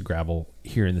Sagan goes to gravel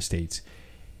here in the States,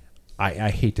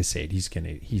 I hate to say it, he's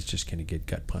just gonna get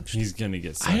gut punched. He's gonna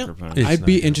get I sucker don't, punched. It's I'd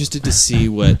be not- interested to see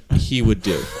what he would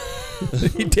do.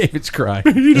 David's crying.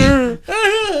 He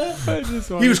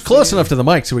was close enough to the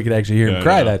mic so we could actually hear him Yeah,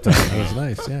 cry yeah. that time. That was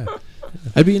nice. Yeah.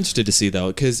 I'd be interested to see though,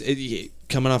 because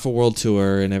coming off a world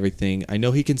tour and everything, I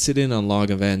know he can sit in on long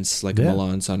events like a Yeah.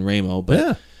 Milan San Remo,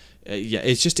 but Yeah.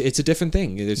 it's a different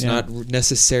thing. It's Yeah. not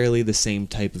necessarily the same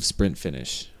type of sprint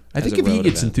finish. I as think a if he road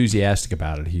gets event. enthusiastic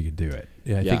about it, he could do it.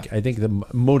 Yeah, I think the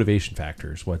motivation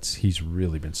factor is what he's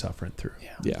really been suffering through.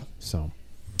 Yeah. So,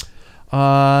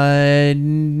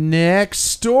 next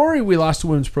story, we lost a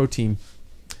women's pro team.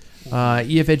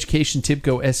 EF Education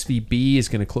Tibco SVB is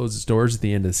going to close its doors at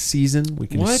the end of the season. We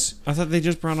can What? I thought they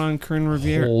just brought on Corinne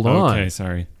Riviere. Hold on. Okay,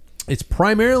 sorry. It's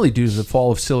primarily due to the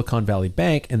fall of Silicon Valley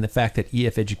Bank and the fact that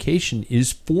EF Education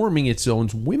is forming its own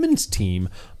women's team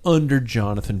under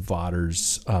Jonathan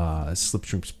Votter's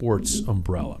Slipstream Sports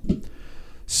umbrella.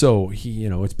 So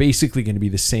it's basically going to be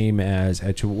the same as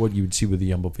what you would see with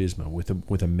the Jumbo Visma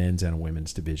with a men's and a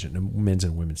women's division, a men's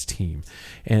and women's team,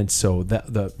 and so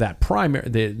that primary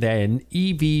the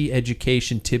EV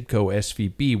Education Tibco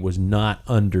SVB was not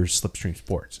under Slipstream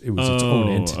Sports. It was its own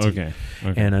entity. Okay.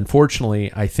 And unfortunately,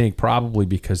 I think probably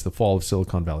because the fall of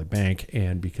Silicon Valley Bank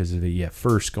and because of the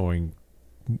first going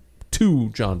to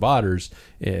John Botters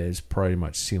is pretty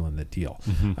much sealing the deal.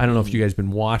 I don't know if you guys have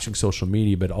been watching social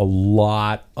media, but a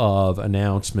lot of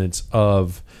announcements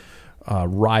of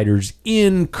riders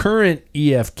in current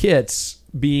EF kits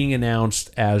being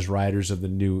announced as riders of the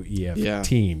new EF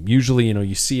team. Usually,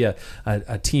 you see a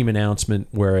team announcement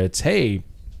where it's, hey,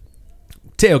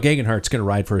 Theo Gegenhardt's going to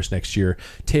ride for us next year.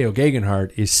 Theo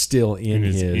Gegenhardt is still in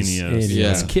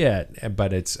his kit,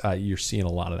 but it's you're seeing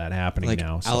a lot of that happening Like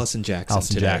now. So Allison Jackson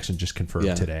Allison today. Jackson just confirmed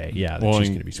Yeah. today. Yeah, that Well, she's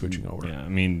and- going to be switching over. Yeah, I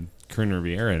mean Corinne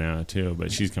Riviera now too,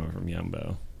 but she's coming from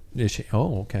Jumbo. Is she?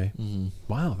 Oh, okay.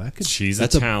 Wow, that could. She's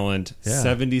That's a a- talent. Yeah.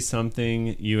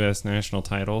 70-something U.S. national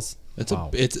titles. That's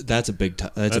Wow. that's a big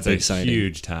that's a big signing.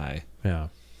 huge tie. Yeah.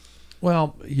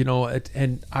 Well,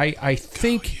 and I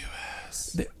think.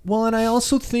 Well, and I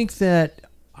also think that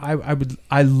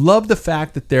I love the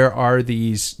fact that there are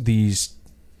these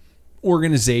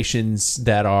organizations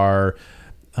that are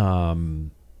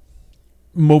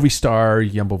Movistar,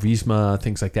 Jumbo Visma,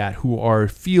 things like that, who are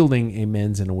fielding a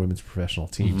men's and a women's professional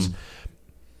teams.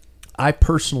 I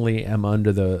personally am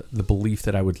under the belief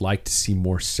that I would like to see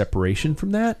more separation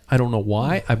from that. I don't know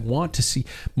why. I want to see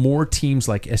more teams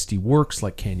like SD Works,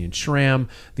 like Canyon SRAM,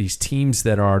 these teams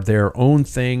that are their own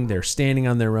thing. They're standing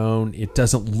on their own. It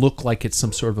doesn't look like it's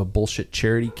some sort of a bullshit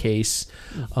charity case.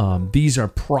 These are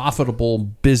profitable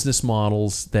business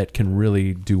models that can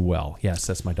really do well. Yes,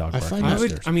 that's my dog. I barking find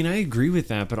upstairs. I agree with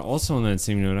that, but also on that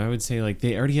same note, I would say like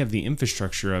they already have the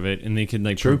infrastructure of it, and they could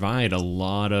provide a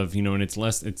lot of and it's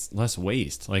less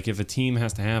waste. Like if a team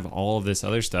has to have all of this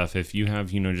other stuff, if you have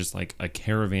just like a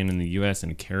caravan in the U.S.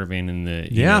 and a caravan in the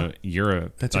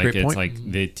Europe, That's a like great it's point.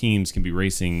 like the teams can be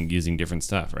racing using different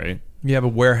stuff, right? You have a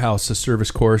warehouse, a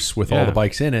service course with all Yeah. the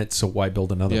bikes in it, so why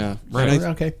build another Yeah. one? Right. Right.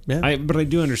 Okay. Yeah. But I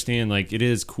do understand, like, it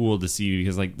is cool to see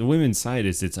because, like, the women's side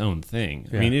is its own thing.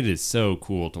 Yeah. I mean, it is so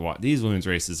cool to watch. These women's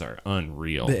races are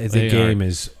unreal. The game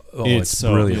is it's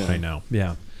so brilliant good. right now.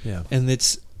 Yeah. Yeah. And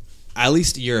it's at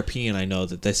least European. I know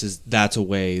that that's a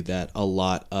way that a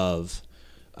lot of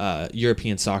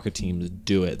European soccer teams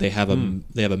do it. They have a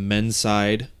men's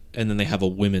side and then they have a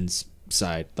women's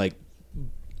side. Like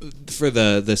for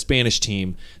the Spanish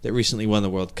team that recently won the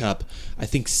World Cup, I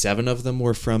think 7 of them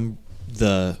were from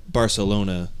the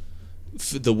Barcelona,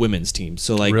 the women's team.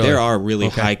 So like Really? there are really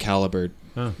Okay. high caliber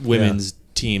women's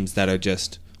teams that are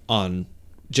just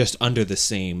under the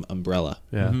same umbrella.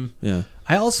 Yeah. Yeah.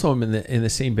 I also am in the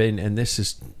same vein, and this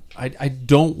is I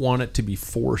don't want it to be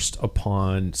forced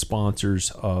upon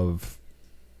sponsors of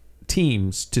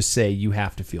teams to say you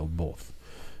have to field both.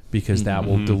 because that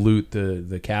will dilute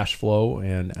the cash flow.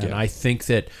 And I think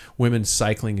that women's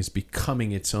cycling is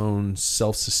becoming its own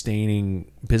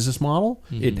self-sustaining business model.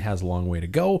 It has a long way to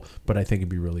go, but I think it'd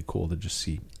be really cool to just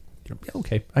see,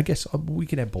 okay, I guess we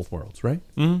can have both worlds, right?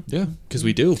 Yeah, because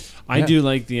we do. I do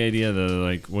like the idea that,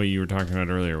 like what you were talking about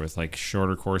earlier with like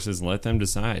shorter courses, let them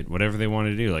decide whatever they want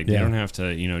to do. Like they don't have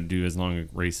to, do as long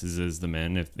races as the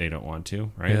men if they don't want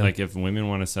to, right? Yeah. Like if women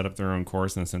want to set up their own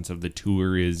course in the sense of the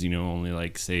tour is, only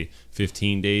like say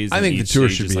 15 days. I and think the each tour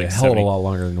stage should is, be like a hell of a 70. lot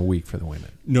longer than a week for the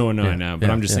women. No, but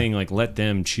I'm just yeah. saying, like, let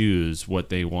them choose what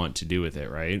they want to do with it,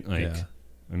 right? Like, Yeah.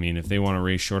 I mean, if they want to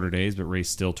race shorter days but race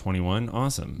still 21,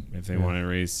 awesome. If they want to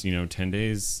race, 10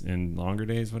 days and longer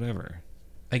days, whatever.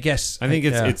 I guess I think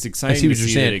it's I exciting see what to you're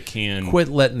see saying. that it can Quit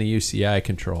letting the UCI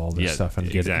control all this stuff and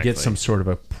get some sort of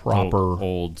a proper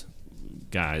old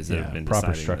guys that have been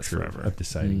proper deciding this structure forever. of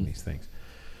deciding these things.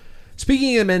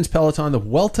 Speaking of the men's peloton, the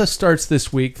Vuelta starts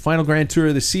this week. Final Grand Tour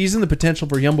of the season. The potential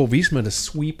for Jumbo-Visma to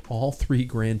sweep all 3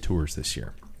 Grand Tours this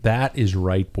year. That is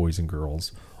right, boys and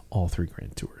girls. All 3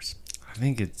 Grand Tours. I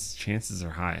think its chances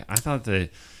are high. I thought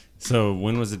so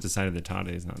when was it decided that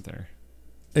Tade is not there?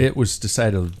 It was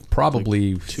decided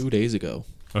probably 2 days ago.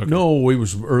 Okay. No, it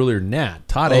was earlier than that.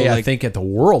 Tade, I like- think, at the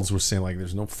Worlds was saying like,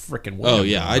 "There's no freaking way." Oh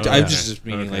yeah, I Okay. just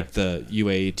meaning Okay. like the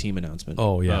UAE team announcement.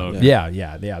 Oh yeah, Oh, okay.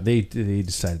 yeah. They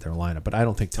decided their lineup, but I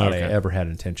don't think Tade Okay. ever had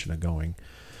intention of going.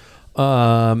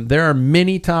 There are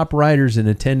many top riders in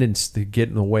attendance to get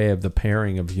in the way of the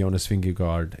pairing of Jonas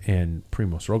Vingegaard and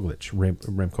Primoz Roglic.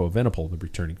 Remco Evenepoel, the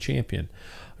returning champion.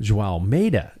 Joao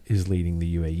Almeida is leading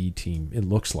the UAE team, it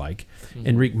looks like.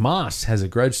 Enric Mas has a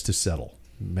grudge to settle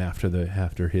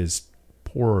after his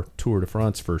poor Tour de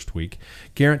France first week.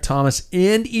 Geraint Thomas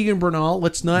and Egan Bernal.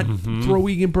 Let's not throw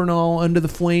Egan Bernal under the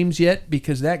flames yet,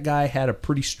 because that guy had a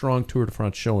pretty strong Tour de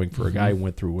France showing for a guy who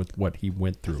went through with what he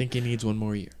went through. I think he needs one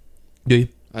more year. Do you?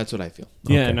 That's what I feel.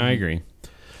 Yeah, Okay. and I agree.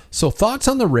 So thoughts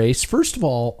on the race. First of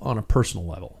all, on a personal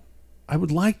level, I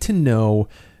would like to know,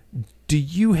 do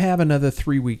you have another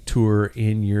 3-week tour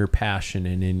in your passion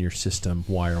and in your system?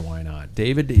 Why or why not?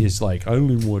 David is like, I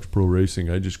don't even watch pro racing.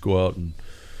 I just go out and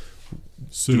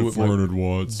Sit Do at it my- 400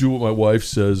 watts. do what my wife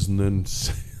says, and then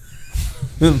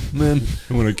and then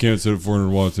When I can't sit at 400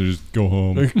 watts, I just go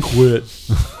home. I quit.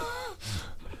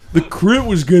 The crit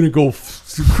was gonna go.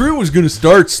 The crit was gonna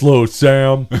start slow,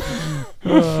 Sam.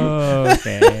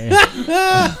 Okay.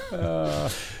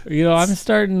 I'm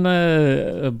starting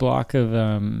a block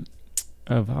of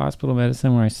hospital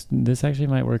medicine where this actually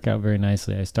might work out very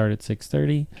nicely. I start at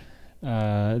 6:30.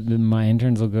 My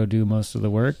interns will go do most of the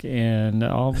work, and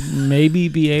I'll maybe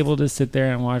be able to sit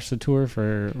there and watch the tour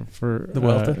for The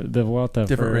Vuelta? The Vuelta.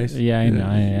 Different race? Yeah, I know.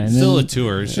 And Still a then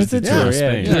tour. It's just It's a a tour tour, of yeah.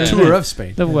 Spain. Yeah. The tour of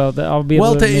Spain. the Vuelta. I'll be able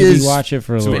Vuelta to maybe is watch it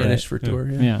for a little bit. Spanish for tour.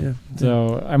 Yeah.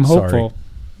 So I'm Sorry. hopeful.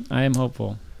 I am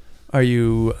hopeful. Are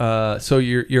you? So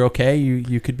you're okay?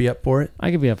 You could be up for it,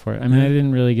 I could be up for it. I mean, I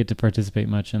didn't really get to participate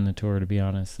much in the tour, to be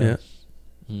honest. So.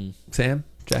 Yeah. Sam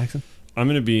Jackson. I'm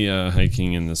going to be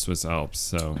hiking in the Swiss Alps,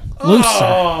 so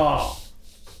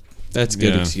That's a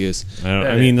good Yeah. excuse.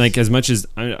 I mean, like, as much as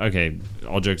okay,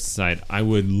 all jokes aside, I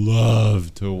would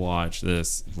love to watch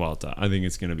this Vuelta. I think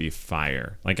it's going to be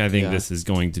fire. Like, I think this is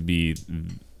going to be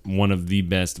one of the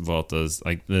best Vueltas.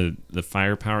 Like, the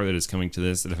firepower that is coming to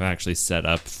this, that have actually set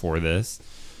up for this,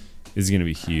 is going to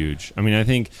be huge. I mean, I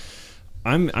think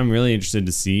I'm really interested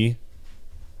to see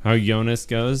how Jonas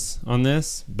goes on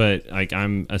this, but like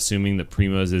I'm assuming that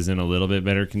Primoz is in a little bit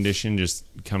better condition, just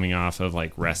coming off of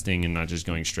like resting and not just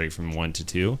going straight from 1 to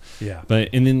 2. Yeah. But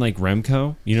and then like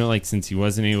Remco, like since he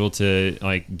wasn't able to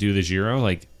like do the Giro,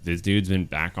 like this dude's been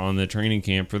back on the training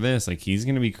camp for this. Like he's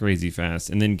gonna be crazy fast.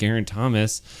 And then Geraint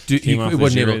Thomas came off the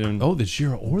Giro. the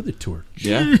Giro or the Tour.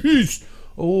 Yeah. Jeez.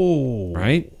 Oh.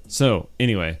 Right? So,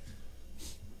 anyway,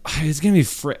 it's going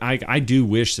to be... I do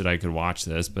wish that I could watch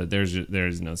this, but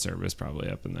there's no service probably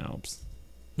up in the Alps.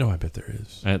 No, I bet there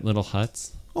is. At little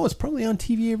huts? Oh, it's probably on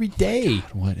TV every day.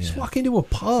 what Just if? walk into a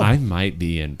pub. I might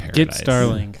be in paradise. Get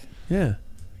Starlink. yeah.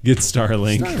 Get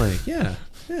Starlink. Starlink. Yeah.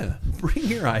 Yeah. Bring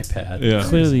your iPad. Yeah.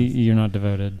 Clearly, you're not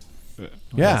devoted. Yeah.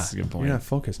 That's a good point. You're not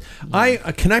focused.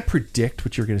 Can I predict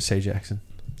what you're going to say, Jackson?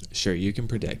 Sure, you can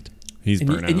predict. He's And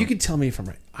you, burnt out. and you can tell me if I'm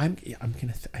right. I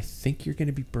think you're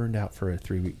gonna be burned out for a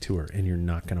 3-week tour, and you're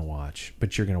not gonna watch,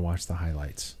 but you're gonna watch the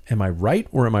highlights. Am I right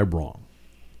or am I wrong?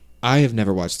 I have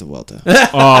never watched the Vuelta.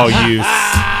 Oh, you...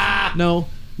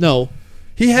 No.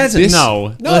 He hasn't. This-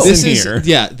 No. No. Listen This is here.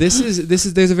 this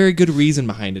is there's a very good reason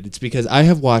behind it. It's because I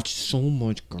have watched so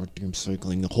much goddamn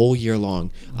cycling the whole year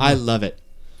long. I love it.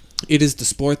 It is the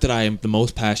sport that I am the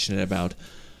most passionate about.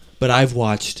 But I've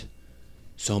watched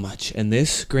so much. And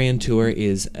this Grand Tour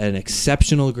is an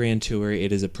exceptional Grand Tour.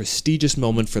 It is a prestigious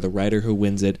moment for the rider who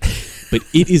wins it. But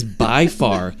it is by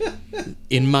far,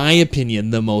 in my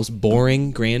opinion, the most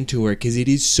boring Grand Tour because it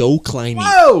is so climby.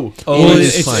 Whoa! Oh, it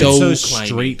is it's climbing. so It's so climby.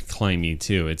 straight climby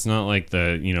too. It's not like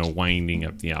the winding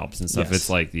up the Alps and stuff. Yes. It's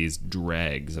like these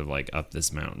drags of like up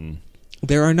this mountain.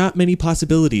 There are not many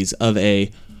possibilities of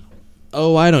a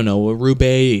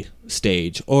Roubaix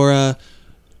stage or a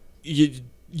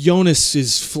Jonas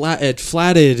is flatted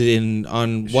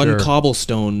on one Sure.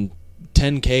 cobblestone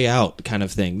 10K out kind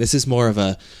of thing. This is more of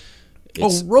a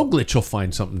Roglic will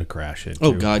find something to crash into.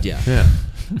 oh god, yeah. Yeah.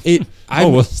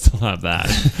 We'll still have that.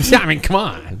 I mean, come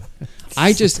on.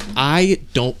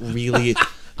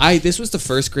 This was the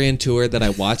first Grand Tour that I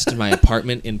watched in my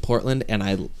apartment in Portland, and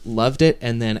I loved it.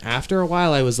 And then after a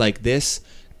while, I was like, this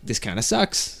kind of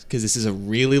sucks because this is a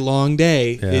really long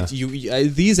day. Yeah.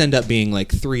 These end up being like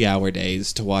 3-hour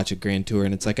days to watch a Grand Tour,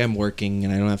 and it's like I'm working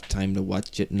and I don't have time to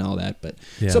watch it and all that. But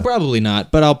Yeah. so probably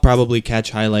not. But I'll probably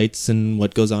catch highlights and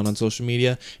what goes on social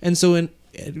media. And so in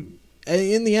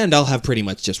the end, I'll have pretty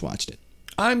much just watched it.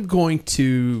 I'm going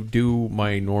to do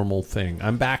my normal thing.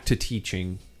 I'm back to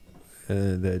teaching.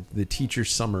 The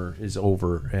teacher's summer is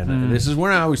over, and this is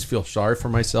when I always feel sorry for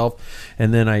myself,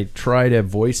 and then I try to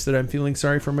voice that I'm feeling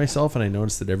sorry for myself, and I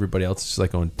notice that everybody else is just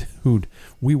like going, dude,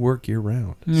 we work year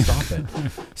round. Stop it.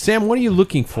 Sam, what are you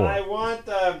looking for? I want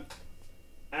the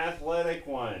athletic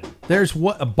one. There's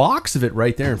a box of it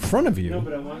right there in front of you. No,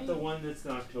 but I want the one that's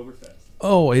an Oktoberfest.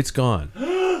 Oh, it's gone.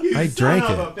 I drank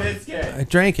son of it. a biscuit. I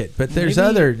drank it, but there's Maybe-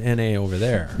 other NA over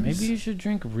there. Maybe you should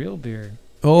drink real beer.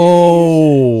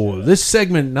 Oh, this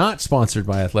segment not sponsored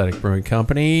by Athletic Brewing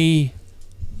Company.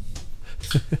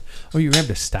 Oh, you grabbed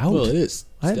a stout? Well, it is.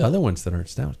 I have still. other ones that aren't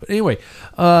stouts, but anyway,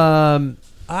 I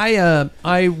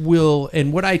will.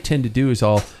 And what I tend to do is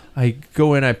I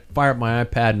go in, I fire up my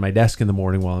iPad in my desk in the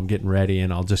morning while I'm getting ready,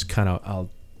 and I'll just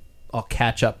I'll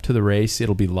catch up to the race.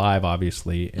 It'll be live,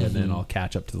 obviously, and then I'll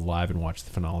catch up to the live and watch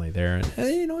the finale there. And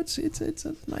it's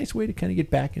a nice way to kind of get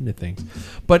back into things.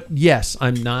 But yes,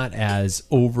 I'm not as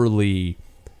overly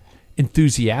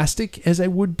enthusiastic as I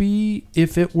would be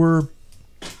if it were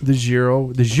the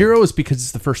Giro. The Giro is because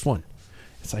it's the first one.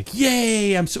 It's like,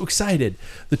 yay, I'm so excited.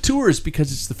 The Tour is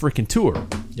because it's the freaking Tour.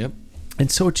 Yep. And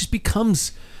so it just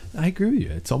becomes, I agree with you.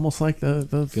 It's almost like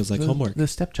the Feels like homework. The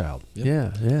stepchild.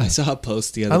 Yep. Yeah. I saw a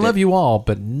post the other I day. love you all,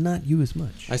 but not you as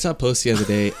much. I saw a post the other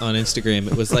day on Instagram.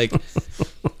 It was like,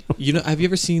 have you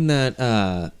ever seen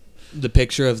that the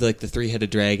picture of like the three-headed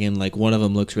dragon? Like one of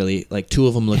them looks really, like two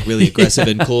of them look really aggressive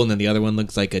and cool, and then the other one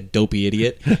looks like a dopey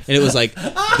idiot. And it was like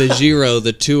the Giro,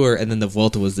 the Tour, and then the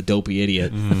Vuelta was the dopey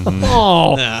idiot.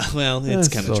 Oh, Well, it's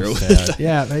kind of true. sad.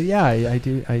 Yeah, I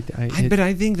do. But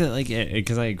I think that like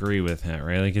because I agree with that,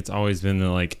 right? Like it's always been the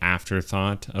like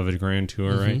afterthought of a Grand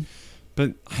Tour, right?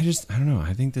 But I don't know.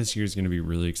 I think this year's going to be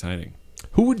really exciting.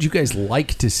 Who would you guys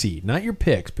like to see? Not your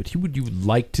picks, but who would you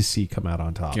like to see come out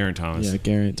on top? Geraint Thomas. Yeah,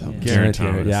 Geraint Thomas. Geraint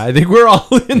Thomas. Thomas. Yeah, I think we're all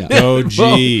in Yeah. there. Oh,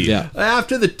 gee. Yeah.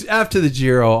 After the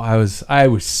Giro, I was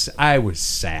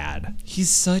sad.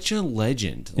 He's such a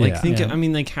legend. Like Yeah. Yeah. I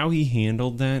mean, like how he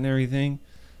handled that and everything.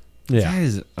 Yeah, That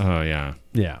is. Oh yeah.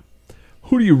 yeah.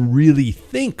 Who do you really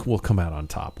think will come out on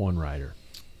top? One rider.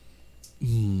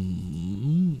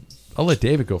 I'll let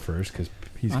David go first because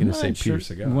he's going to say Peter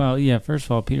Sagan. Well, yeah. First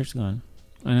of all, Peter Sagan.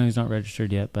 I know he's not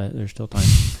registered yet, but there's still time.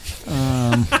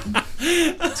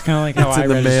 It's kind of like how It's I in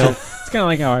the register. mail. It's kind of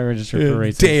like how I register for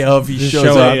races. Day of, he Just shows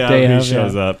show up. up. Day he of,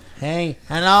 shows yeah. up. Hey,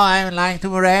 hello, I would like to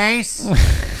race.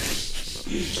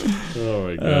 Oh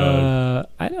my god.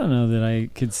 I don't know that I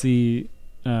could see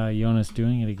Jonas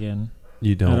doing it again.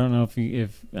 You I don't know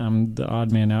if I'm the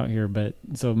odd man out here, but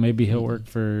so maybe he'll work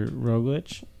for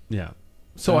Roglic. Yeah.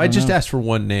 So I I don't just know. asked for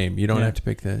one name. You don't Yeah. have to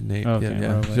pick the name. Okay,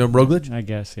 yeah. Roglic. So Roglic? I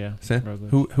guess, yeah. Sam?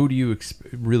 Roglic. Who do you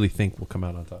really think will come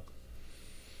out on top?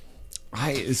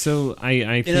 I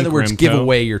think In other words, Remco. give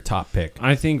away your top pick.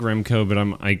 I think Remco, but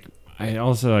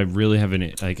I really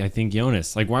haven't. Like I think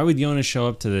Jonas. Like why would Jonas show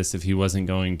up to this if he wasn't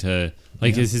going to?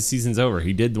 Like his season's over.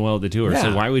 He did well at the Tour, Yeah.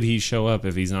 so why would he show up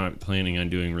if he's not planning on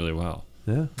doing really well?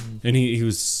 Yeah. And he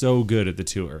was so good at the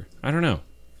Tour. I don't know.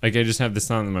 Like I just have this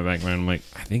thought in my back of my mind. I'm like,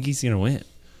 I think he's gonna win.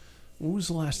 When was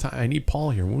the last time? I need Paul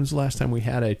here. When was the last time we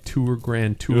had a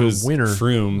Grand It Tour was winner?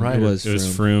 Froome. Right. It was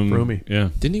Froome. Froomey. Yeah.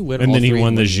 Didn't he win And all then he three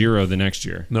won the when- Giro the next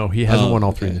year. No, he hasn't Oh, won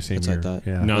all three in okay. the same That's what I year. thought.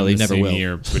 Yeah. Not Well, in he the never same will.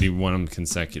 year, but he won them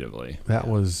consecutively. That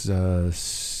was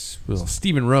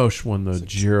Stephen Roche won the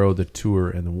Giro, the Tour,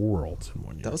 and the Worlds in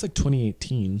 1 year. That was like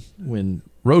 2018 when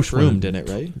Roche Froome won did it,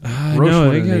 right? Roche no,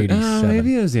 won I in think 87.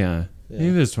 maybe it was Maybe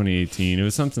it was 2018. It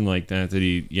was something like that.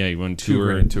 He won two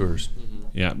Tour Grand Tours.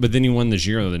 Yeah, but then he won the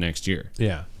Giro the next year.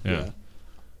 Yeah. Yeah.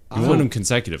 He won them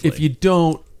consecutively. If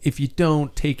you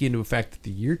don't take into effect that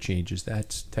the year changes,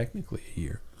 that's technically a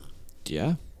year.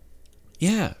 Yeah.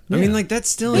 Yeah. I mean, like, that's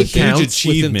still It a huge counts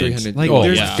within achievement. 300. Like, Oh,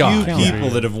 there's yeah. few God, people yeah.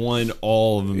 that have won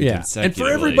all of them Yeah. And consecutively.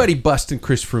 for everybody busting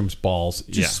Chris Froome's balls,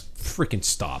 just freaking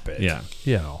stop it. Yeah.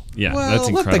 You know. Yeah, Well, that's let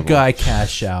incredible. the guy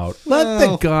cash out. Let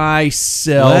the guy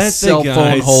sell Let the cell guy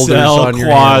phone holders sell on your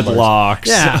quad handlebars. locks.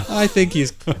 Yeah. I think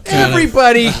he's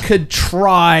Everybody could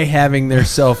try having their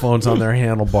cell phones on their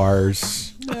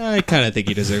handlebars. I kind of think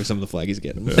he deserves some of the flag he's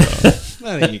getting. I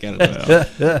think you got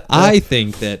I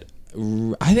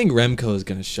think Remco is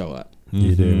going to show up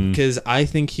You do. because I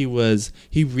think he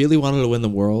really wanted to win the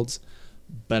Worlds,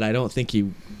 but I don't think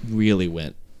he really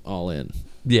went all in.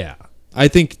 Yeah. I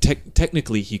think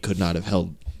technically he could not have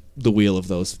held the wheel of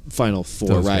those final four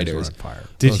Those guys were riders. on fire.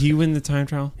 Did he win the time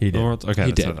trial? He did. The Worlds? Okay,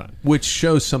 He that's did. what I thought. Which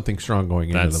shows something strong going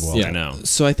into That's- the World. yeah. I know.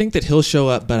 So I think that he'll show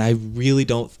up, but I really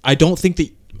don't. I don't think that.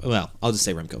 Well, I'll just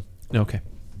say Remco, Okay.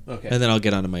 and then I'll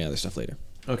get onto my other stuff later.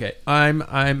 Okay.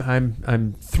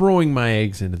 I'm throwing my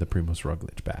eggs into the Primož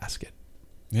Roglič basket,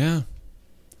 Yeah.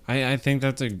 I think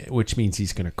that's a... which means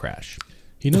he's going to crash.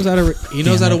 He knows how to. He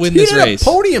knows how to win He this did race. a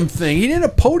podium thing. He did a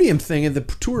podium thing at the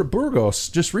Tour of Burgos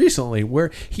just recently,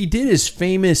 where he did his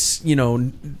famous,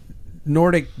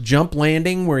 Nordic jump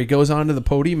landing, where he goes onto the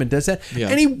podium and does that, Yeah.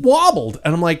 and he wobbled,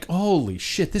 and I'm like, holy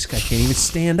shit, this guy can't even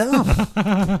stand up.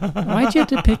 Why'd you have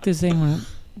to pick the same one?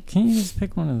 Can you just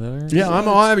pick one of those?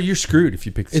 Yeah, you're screwed if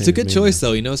you pick. The It's same a good as me. choice,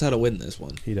 though. He knows how to win this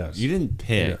one. He does. You didn't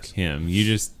pick does. him. You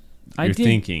just... I You're did-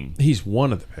 thinking. He's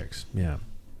one of the picks. Yeah.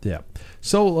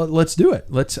 So let's do it.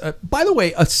 Let's. By the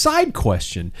way, a side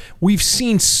question: we've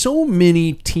seen so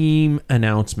many team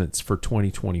announcements for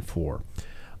 2024.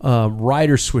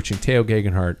 Riders switching. Theo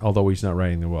Gegenhardt, although he's not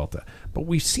riding the Vuelta, but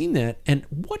we've seen that. And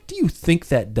what do you think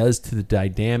that does to the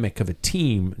dynamic of a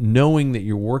team, knowing that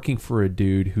you're working for a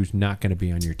dude who's not going to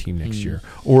be on your team next year,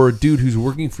 or a dude who's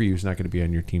working for you who's not going to be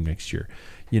on your team next year?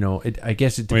 I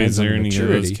guess it Wait, depends is on there the any of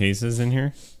maturity. those cases in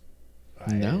here?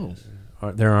 No,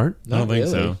 There aren't. I don't think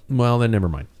really. so. Well, then never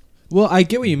mind. Well, I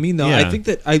get what you mean, though. Yeah. I think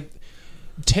that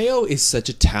Teo is such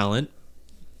a talent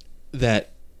that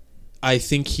I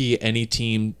think any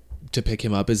team to pick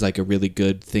him up is like a really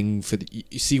good thing for the.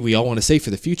 You see, we all want to say for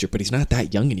the future, but he's not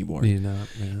that young anymore. He's not.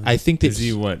 Yeah. I think that Is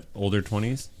he, what, older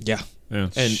 20s? yeah. Yeah.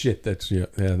 And Shit, that's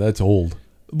old.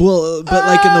 well, but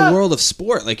like in the world of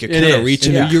sport, like you're kind is. of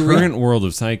reaching. In the You're current world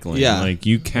of cycling, Yeah. like,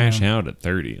 you cash out at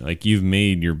 30. Like, you've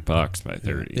made your bucks by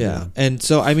 30. Yeah. And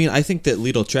so, I mean, I think that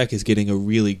Lidl Trek is getting a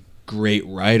really great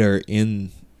rider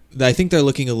in. I think they're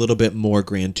looking a little bit more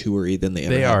Grand Toury than they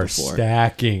ever They have are before.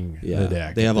 stacking Yeah. the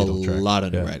deck. They have a Lidl Trek. lot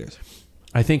of new Yeah. riders.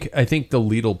 I think the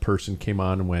Lidl person came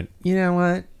on and went, you know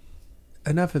what?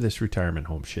 Enough of this retirement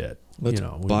home shit. Let's we-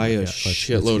 buy a let's shitload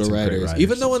get of some great riders.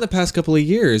 Even though in the past couple of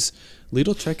years,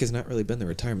 Lidl Trek has not really been the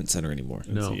retirement center anymore.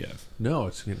 no, CF.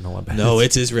 it's getting a lot better. No,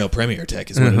 it's Israel Premier Tech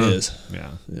is what it is.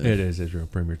 Yeah. It is Israel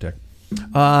Premier Tech.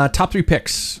 Top 3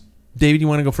 picks. David, you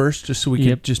want to go first, just so we can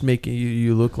Yep. just make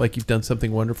you look like you've done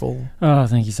something wonderful? Oh,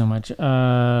 thank you so much.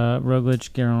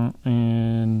 Roglic, Geraint,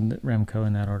 and Remco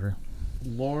in that order.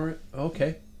 Lauren,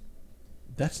 okay,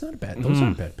 that's not bad. Those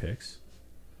aren't bad picks.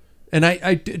 And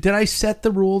did I set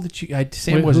the rule that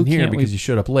Sam Wait, wasn't who here can't because we- you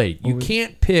showed up late. You we-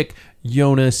 can't pick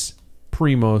Jonas,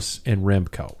 Primož, and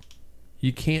Remco.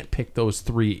 You can't pick those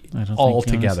three I don't think all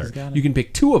Jonas together. has got it. You can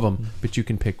pick 2 of them, but you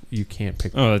can't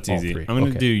pick. Oh, that's all easy. 3. I'm going to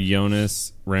Okay. do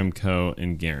Jonas, Remco,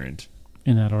 and Geraint.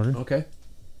 In that order. Okay.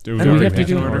 Do I we don't already have to pick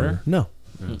do an an order? order. No,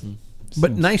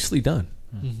 but nicely done.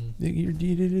 Mm-hmm. You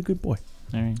did a good boy,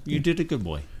 All right. You did a good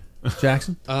boy.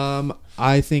 Jackson.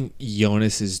 I think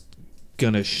Jonas is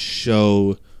gonna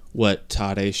show what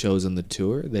Tade shows on the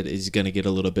tour. That is gonna get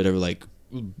a little bit of like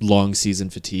long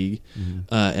season fatigue,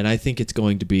 and I think it's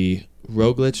going to be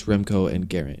Roglic, Remco, and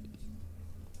Geraint.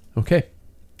 Okay,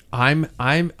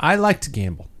 I like to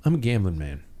gamble. I'm a gambling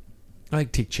man. I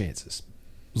like to take chances,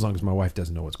 as long as my wife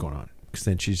doesn't know what's going on, because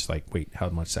then she's like, "Wait, how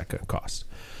much is that going to cost?"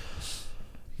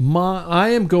 I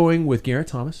am going with Geraint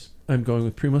Thomas. I'm going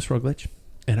with Primož Roglic,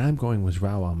 and I'm going with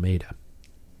Raul Almeida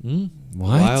What?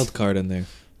 Wild card in there.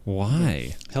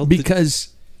 Why? Held because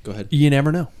go ahead. you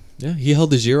never know. Yeah, he held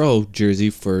the Giro jersey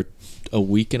for a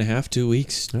week and a half, 2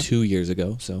 weeks, 2 years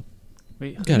ago. So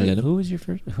Wait, Got it in him. who was your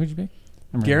first? Who'd you pick?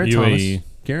 Geraint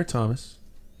UAE. Thomas,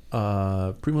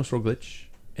 Primož Roglic,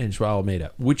 and Joao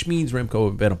Almeida, which means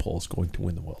Remco Evenepoel is going to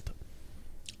win the World.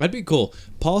 that'd be cool.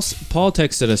 Paul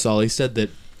texted us all. He said that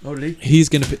Oh, did he?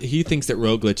 he thinks that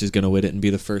Roglic is gonna win it and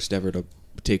be the first ever to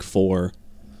take 4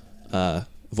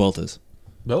 Vueltas.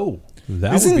 No.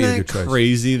 That Isn't would be a that good choice.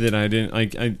 crazy that I didn't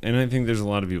like? And I think there's a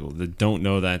lot of people that don't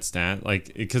know that stat,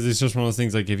 like because it's just one of those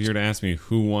things. Like if you were to ask me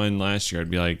who won last year, I'd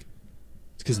be like,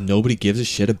 Because nobody gives a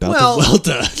shit about Well, the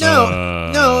Vuelta.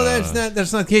 No,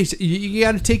 that's not the case. You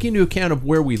got to take into account of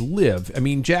where we live. I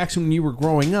mean, Jackson, when you were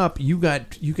growing up, you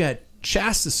got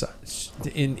chastised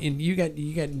and you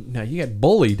got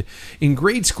bullied in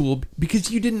grade school because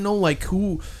you didn't know like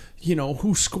who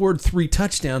scored 3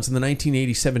 touchdowns in the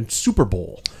 1987 Super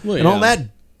Bowl and all that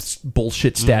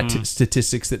bullshit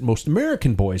statistics that most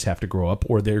American boys have to grow up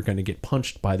or they're going to get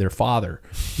punched by their father,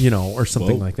 or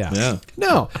something like that. Yeah.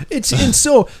 No, and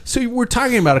so we're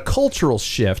talking about a cultural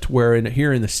shift where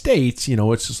here in the States,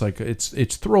 it's just like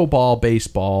it's throw ball,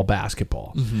 baseball,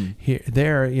 basketball.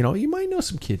 Here, you might know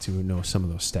some kids who know some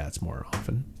of those stats more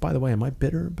often. By the way, am I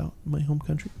bitter about my home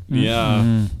country?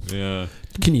 yeah.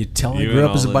 Can you tell I You grew and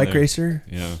up as a all in bike there. racer?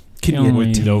 Yeah. Can Only- you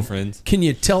With no friends. can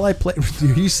you tell I play?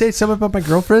 Did you say something about my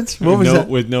girlfriends? What was that?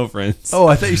 With no friends. Oh,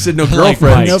 I thought you said no Like girlfriends.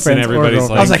 bikes No and friends or everybody's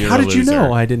girlfriends. I was like, you're how a did you loser.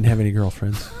 know I didn't have any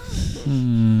girlfriends?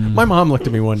 My mom looked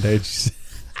at me one day. And she said,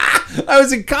 I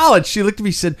was in college. She looked at me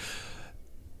and said,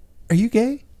 "Are you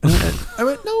gay?" I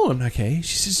went, "No, I'm not gay."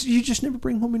 She says, "You just never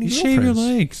bring home any You girlfriends." shave your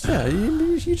legs. Yeah,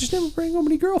 you just never bring home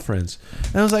any girlfriends.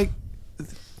 And I was like,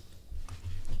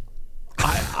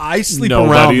 I sleep around,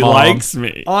 Nobody Mom. likes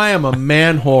me. I am a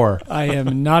man whore. I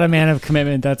am not a man of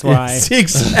commitment. That's why.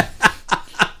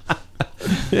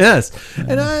 Yes.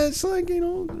 And I was like,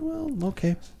 well,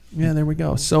 okay. Yeah, there we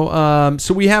go. So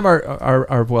we have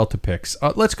our Vuelta picks.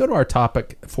 Let's go to our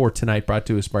topic for tonight, brought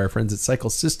to us by our friends at Cycle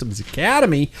Systems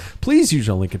Academy. Please use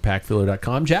our link at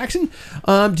packfiller.com. Jackson,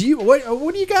 what do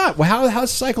you got?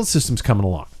 How's Cycle Systems coming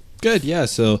along? Good, yeah.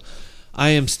 So I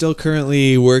am still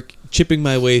currently chipping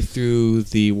my way through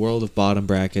the world of bottom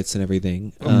brackets and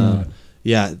everything.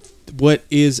 Yeah. What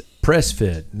is Press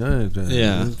fit,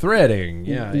 Yeah. threading,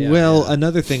 well,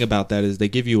 another thing about that is they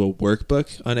give you a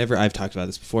workbook on every. I've talked about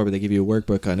this before, but they give you a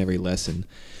workbook on every lesson,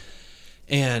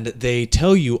 and they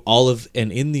tell you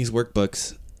and in these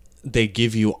workbooks, they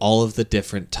give you all of the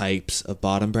different types of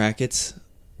bottom brackets,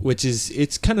 which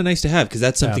it's kind of nice to have because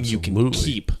that's something you can Absolutely.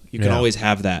 keep. You can Yeah. always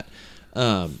have that,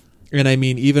 and I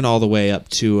mean even all the way up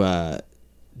to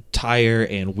tire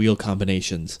and wheel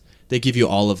combinations. They give you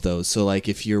all of those. So like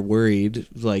if you're worried,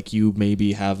 like you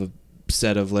maybe have a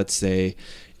set of, let's say,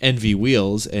 Envy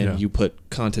wheels and you put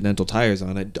Continental tires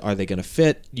on it, are they going to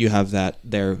fit? You have that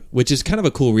there, which is kind of a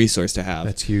cool resource to have.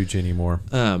 That's huge anymore.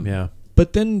 Yeah.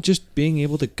 But then just being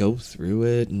able to go through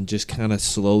it and just kind of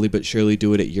slowly but surely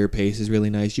do it at your pace is really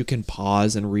nice. You can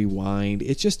pause and rewind.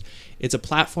 It's a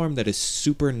platform that is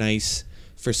super nice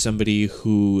for somebody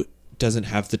who doesn't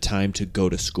have the time to go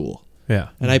to school. Yeah.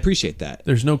 And I appreciate that.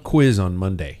 There's no quiz on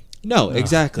Monday. No,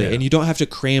 exactly. yeah. And you don't have to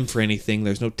cram for anything.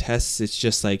 There's no tests. It's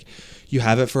just like you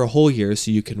have it for a whole year so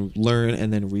you can learn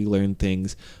and then relearn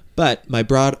things. But my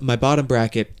bottom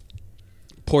bracket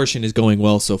portion is going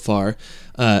well so far.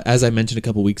 As I mentioned a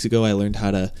couple weeks ago, I learned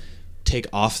how to take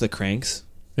off the cranks,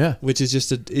 Yeah. which is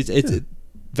just it's a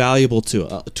valuable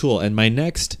tool. And my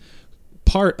next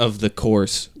part of the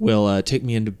course will take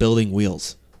me into building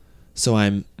wheels. So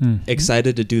I'm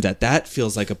excited to do that. That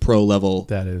feels like a pro level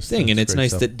That is- thing, and that's it's great nice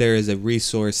stuff. that there is a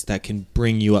resource that can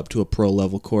bring you up to a pro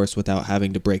level course without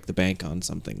having to break the bank on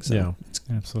something. So Yeah.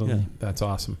 Absolutely. That's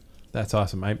awesome. That's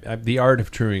awesome. The art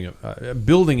of truing,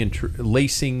 building and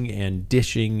lacing and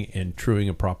dishing and truing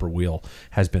a proper wheel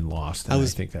has been lost. And I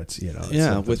think that's that's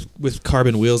yeah, something. with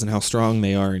carbon wheels and how strong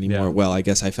they are anymore. Yeah. Well, I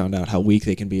guess I found out how weak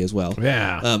they can be as well.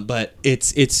 Yeah. But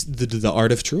it's the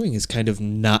art of truing is kind of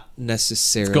not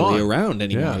necessarily gone. around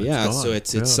anymore. Yeah, it's So gone.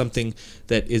 it's Yeah. something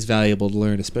that is valuable to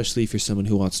learn, especially if you're someone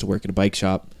who wants to work in a bike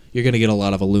shop. You're going to get a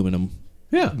lot of aluminum.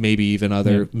 Yeah. Maybe even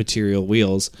other material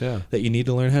wheels Yeah. that you need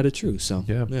to learn how to true. So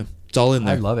Yeah. it's all in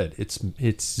there. I love it.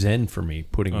 It's zen for me,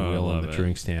 putting a Oh, I wheel on love the it.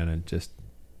 truing stand and just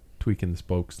tweaking the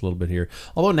spokes a little bit here.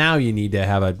 Although now you need to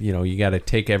have you got to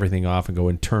take everything off and go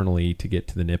internally to get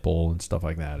to the nipple and stuff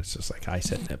like that. It's just like I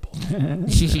said nipple.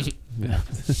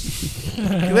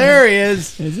 There he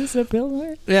is. Is this a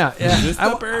pillar? Yeah, yeah. this the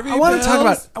Burby I want to talk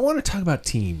Bells? about. I want to talk about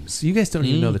teams. You guys don't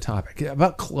even know the topic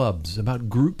about clubs, about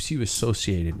groups you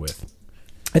associated with.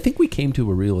 I think we came to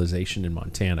a realization in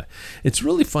Montana. It's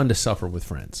really fun to suffer with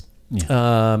friends.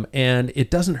 Yeah. And it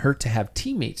doesn't hurt to have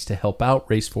teammates to help out,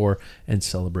 race for, and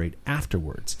celebrate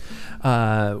afterwards.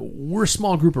 We're a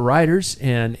small group of riders,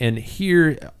 and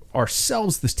here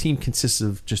ourselves, this team consists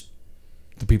of just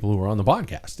the people who are on the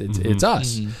podcast. It's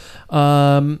us.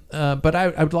 But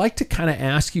I would like to kind of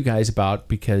ask you guys about,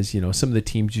 because, some of the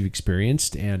teams you've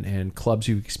experienced and clubs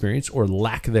you've experienced, or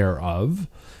lack thereof.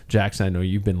 Jackson, I know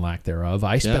you've been lack thereof.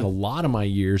 I spent a lot of my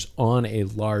years on a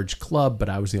large club, but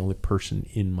I was the only person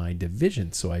in my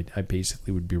division, so I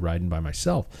basically would be riding by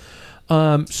myself.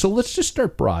 So let's just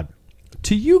start broad.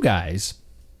 To you guys,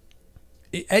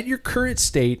 at your current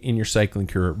state in your cycling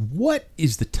career, what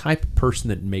is the type of person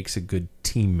that makes a good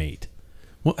teammate?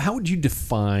 Well, how would you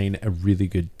define a really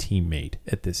good teammate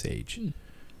at this age?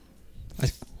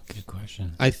 Good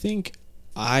question. I think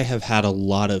I have had a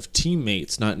lot of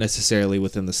teammates, not necessarily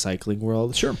within the cycling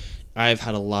world. Sure. I've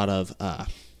had a lot of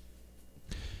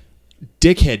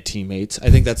dickhead teammates. I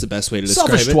think that's the best way to describe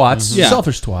Selfish it. twats. Yeah.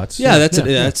 Selfish twats. Yeah,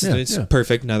 that's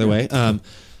perfect. Another way.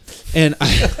 And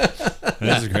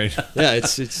That's great. yeah,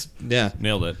 it's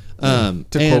Nailed it. To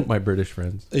quote my British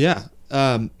friends. Yeah.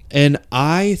 And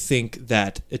I think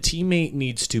that a teammate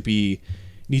needs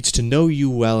to know you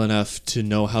well enough to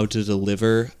know how to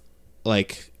deliver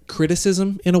like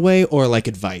criticism in a way, or like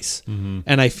advice.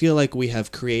 And I feel like we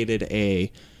have created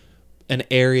an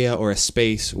area or a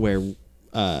space where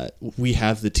we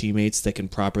have the teammates that can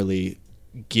properly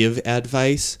give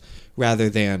advice rather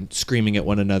than screaming at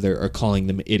one another or calling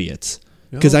them idiots.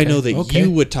 Because I know that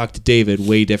you would talk to David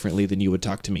way differently than you would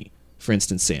talk to me. For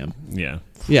instance, Sam. Yeah.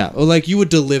 Yeah, or like you would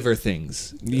deliver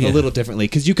things a little differently,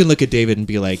 because you can look at David and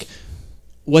be like,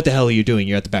 "What the hell are you doing?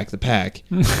 You're at the back of the pack."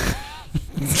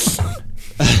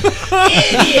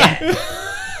 Idiot!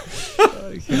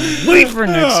 Wait for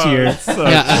next year. It's so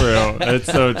true.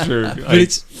 It's so true.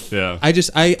 But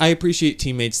I appreciate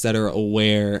teammates that are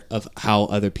aware of how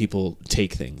other people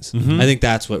take things. I think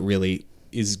that's what really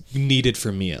is needed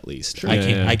for me, at least. Sure.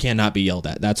 I cannot be yelled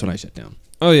at. That's when I shut down.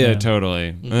 Oh yeah,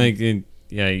 totally. I think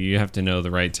you have to know the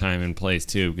right time and place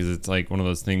too, because it's like one of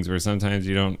those things where sometimes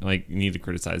you don't need to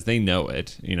criticize. They know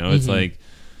it. It's like,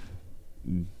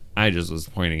 I just was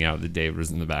pointing out that David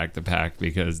was in the back of the pack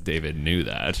because David knew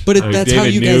that. But that's how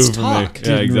you guys talk.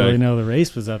 Didn't really know the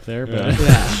race was up there, but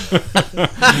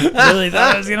really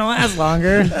thought it was gonna last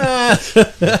longer.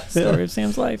 Story of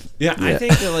Sam's life. Yeah, I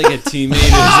think that like a teammate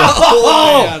is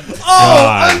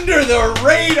Under the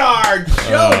radar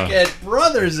joke at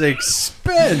brother's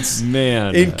expense.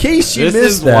 Man, in case you this missed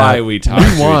is that, why we talk to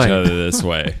each other this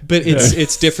way. But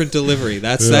it's different delivery.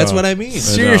 That's what I mean.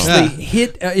 Seriously,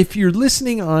 hit if you're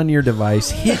listening on your device,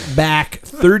 hit back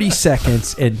 30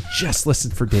 seconds and just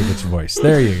listen for David's voice.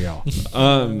 There you go.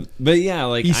 But yeah,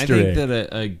 like Easter I think egg.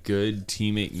 that a good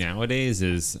teammate nowadays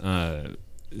is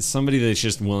somebody that's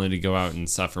just willing to go out and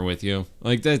suffer with you.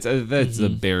 Like that's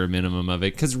the bare minimum of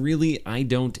it. Because really, I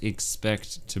don't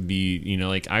expect to be,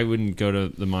 like I wouldn't go to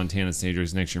the Montana Stage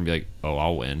Race next year and be like, oh,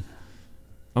 I'll win.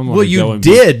 Well, you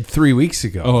did 3 weeks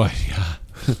ago. Oh yeah.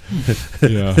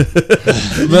 Yeah. But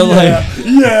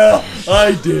yeah,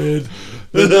 I did.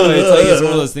 But no, it's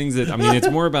one of those things that, it's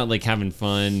more about like having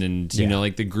fun and,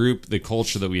 like the group, the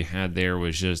culture that we had there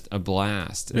was just a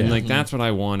blast. And like, that's what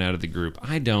I want out of the group.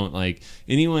 I don't like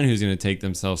anyone who's going to take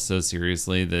themselves so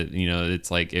seriously that, it's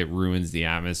like it ruins the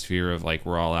atmosphere of like,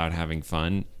 we're all out having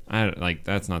fun.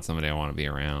 That's not somebody I want to be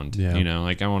around. Yeah.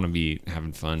 I want to be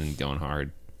having fun and going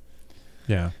hard.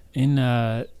 Yeah. In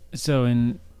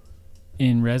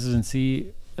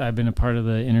residency, I've been a part of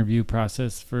the interview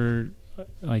process for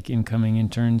like incoming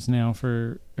interns now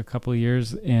for a couple of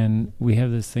years, and we have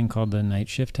this thing called the night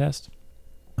shift test.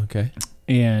 Okay.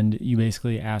 And you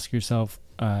basically ask yourself,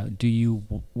 did you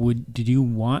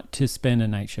want to spend a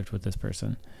night shift with this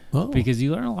person? Oh. Because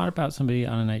you learn a lot about somebody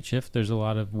on a night shift. There's a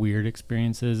lot of weird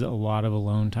experiences, a lot of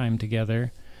alone time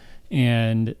together.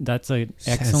 And that's an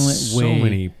excellent way. So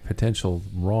many potential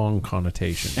wrong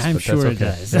connotations. I'm but sure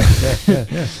that's it okay.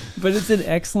 does. But it's an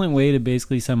excellent way to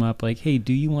basically sum up like, hey,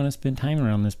 do you want to spend time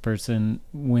around this person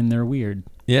when they're weird?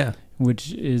 Yeah.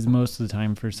 Which is most of the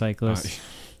time for cyclists.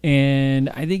 And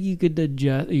I think you could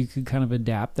kind of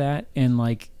adapt that, and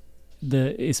like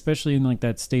especially in like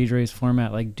that stage race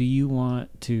format, like, do you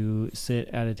want to sit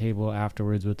at a table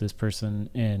afterwards with this person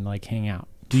and like hang out?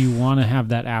 Do you want to have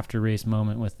that after race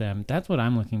moment with them? That's what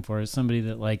I'm looking for, is somebody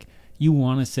that like you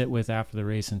want to sit with after the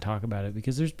race and talk about it,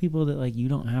 because there's people that like you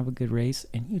don't have a good race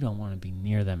and you don't want to be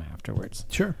near them afterwards.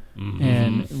 Sure. Mm-hmm.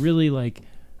 And really, like,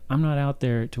 I'm not out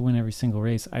there to win every single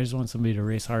race. I just want somebody to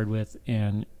race hard with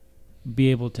and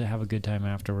be able to have a good time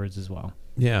afterwards as well.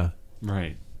 Yeah.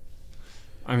 Right.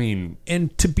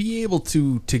 And to be able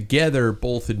to together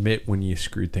both admit when you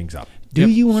screwed things up. Do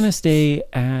you want to stay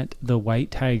at the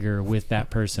White Tiger with that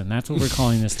person? That's what we're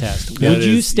calling this test. That Would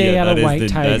you is- stay yeah, at that a is White the-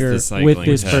 that's Tiger the cycling with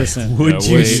this test. person? Would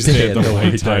you stay at the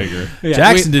White Tiger? Yeah.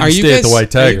 Jackson Are didn't you stay at the guys-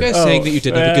 White Are you Tiger. guys saying that you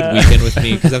didn't have a good weekend with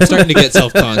me? Because I'm starting to get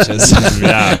self-conscious.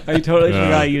 Yeah. I totally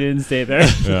forgot you didn't stay there.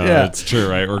 Yeah, that's true,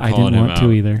 right? We're I calling didn't him want out.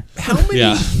 to either.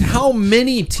 How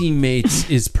many teammates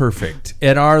is perfect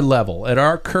at our level, at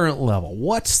our current level?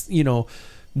 What's,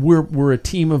 we're a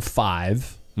team of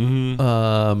 5.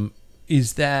 Mm-hmm.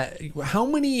 Is that, how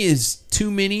many is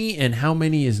too many and how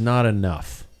many is not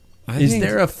enough? I Is think-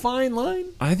 there a fine line?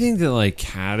 I think that like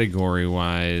category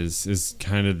wise is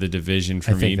kind of the division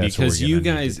for I me think that's what because we're you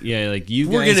gonna need guys, like you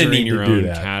We're guys gonna are need in your to do own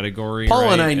that. category. Paul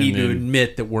right? and I need to then-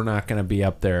 admit that we're not going to be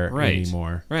up there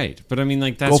anymore. Right. But I mean,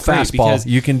 like that's Go great fast, Paul. because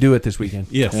You can do it this weekend.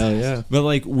 yes, Hell yeah. But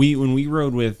like when we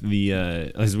rode with the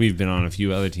as we've been on a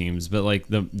few other teams, but like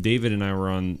the David and I were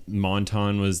on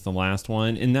Monton was the last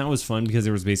one, and that was fun because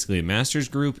there was basically a masters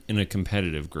group and a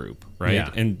competitive group, right?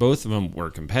 Yeah. And both of them were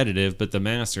competitive, but the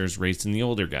masters raced in the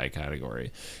older guy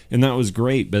category, and that was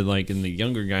great. But like in the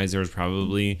younger guys, there was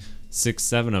probably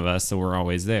 6-7 of us, so we're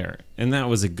always there, and that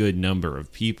was a good number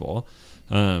of people.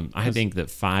 I think that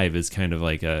 5 is kind of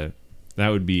like that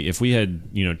would be if we had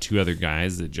 2 other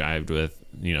guys that jived with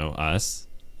us.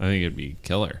 I think it'd be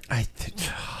killer.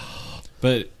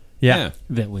 But Yeah.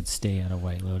 That would stay at a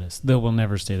White Lotus. They will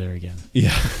never stay there again.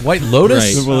 yeah. White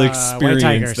Lotus? Right. We'll White experience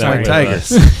Tiger, that sorry. with White Tiger.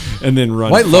 us, and then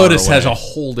run. White far Lotus has away. a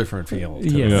whole different feel. to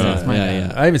Yes, it. that's my Yeah,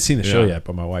 bad. yeah. I haven't seen the show Yeah. yet,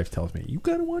 but my wife tells me, you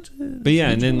got to watch it. But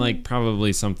yeah, and then like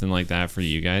probably something like that for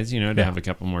you guys, to have a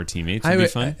couple more teammates would be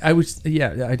fun. I was,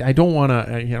 I don't want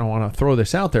to, throw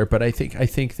this out there, but I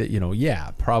think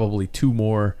that, probably 2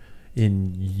 more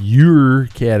in your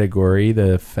category,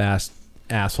 the fast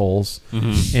assholes,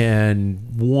 and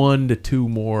 1 to 2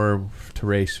 more to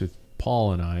race with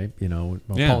Paul and I.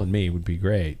 Paul and me would be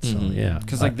great. So yeah,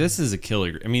 Because like this is a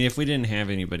killer. I mean, if we didn't have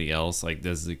anybody else, like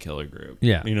this is a killer group.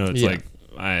 Yeah. It's Yeah.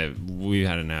 like we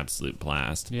had an absolute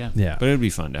blast. Yeah. yeah. But it'd be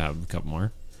fun to have a couple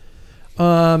more.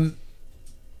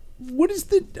 What's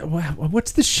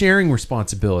the sharing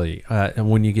responsibility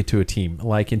when you get to a team?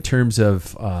 Like in terms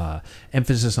of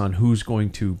emphasis on who's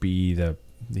going to be the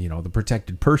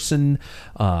protected person,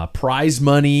 prize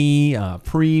money,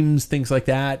 preems, things like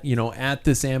that. At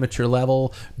this amateur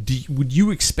level, would you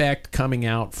expect coming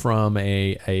out from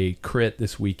a crit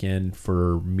this weekend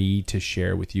for me to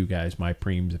share with you guys my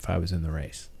preems if I was in the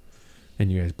race,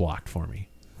 and you guys blocked for me?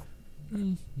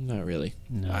 Not really.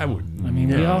 No, I wouldn't. I mean,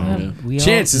 we all have.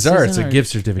 Chances are it's a gift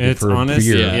certificate It's for honest,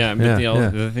 a beer. yeah. But yeah.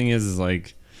 the thing is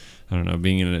like, I don't know.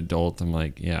 Being an adult, I'm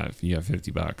like, yeah, if you have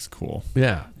 $50, cool,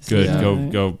 Yeah. good. Yeah.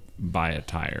 Go buy a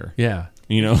tire. Yeah.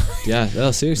 Yeah.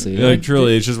 Oh, seriously. Like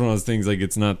truly, it's just one of those things. Like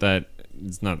it's not that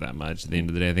much. At the end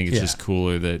of the day, I think it's Yeah. just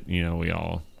cooler that we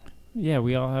all. Yeah,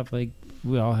 we all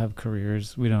have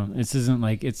careers. We don't. This isn't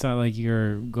like it's not like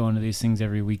you're going to these things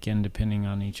every weekend, depending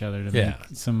on each other to Yeah. make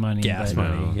some money. Gas but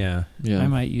money. Yeah. Yeah. I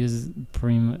might use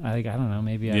Preem. I don't know.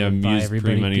 Maybe I would buy use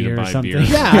everybody Preem money to beer or buy something. beer.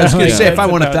 Yeah, I was going to Yeah. say if I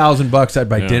won That's $1,000, I'd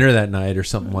buy Yeah. dinner that night or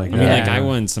something like I that. mean, Yeah. like I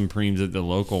won some preems at the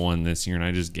local one this year, and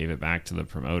I just gave it back to the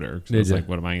promoter. 'Cause I Did was ya? like,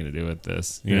 "What am I going to do with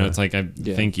this?" Yeah. It's like,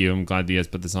 Yeah. thank you. I'm glad you guys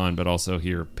put this on, but also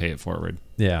here, pay it forward.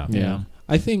 Yeah. Yeah.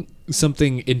 I think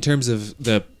something in terms of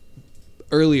the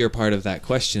earlier part of that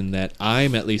question that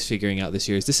I'm at least figuring out this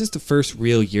year is this is the first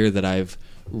real year that I've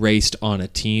raced on a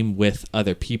team with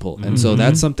other people. And so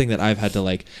that's something that I've had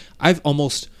to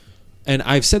and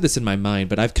I've said this in my mind,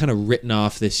 but I've kind of written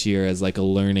off this year as like a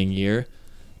learning year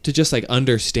to just like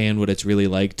understand what it's really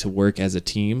like to work as a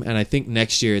team. And I think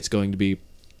next year it's going to be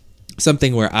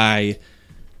something where I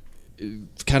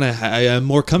am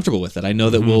more comfortable with it. I know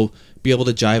that we'll be able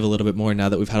to jive a little bit more now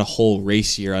that we've had a whole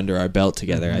race year under our belt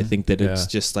together. I think that it's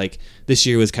just like this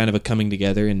year was kind of a coming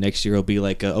together, and next year will be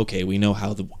like, okay, we know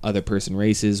how the other person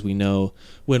races. We know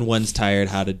when one's tired,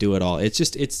 how to do it all. It's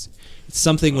just it's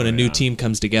something when a new team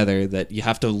comes together that you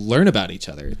have to learn about each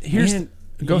other.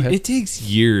 Go ahead. It takes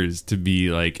years to be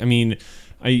like. I mean,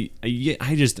 I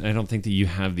don't think that you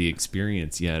have the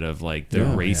experience yet of like the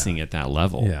racing at that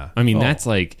level. Yeah. I mean, Oh. that's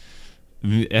like.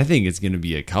 I think it's going to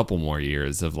be a couple more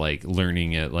years of like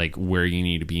learning at like where you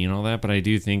need to be and all that. But I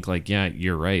do think like, yeah,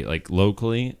 you're right. Like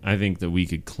locally, I think that we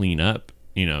could clean up,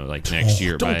 like next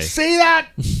year by. Don't say that.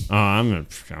 Oh, I'm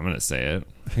gonna say it.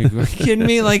 Are you kidding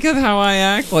me? Like of how I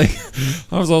act. Like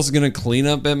I was also gonna clean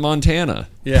up at Montana.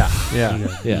 Yeah.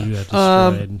 Yeah. Yeah. You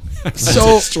got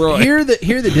destroyed. So here are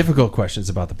the difficult questions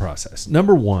about the process.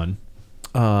 Number one,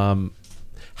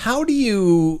 how do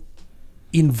you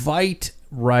invite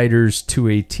riders to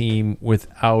a team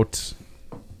without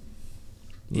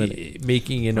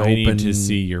making an I open need to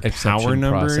see your exception power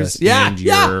numbers process. and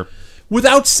your...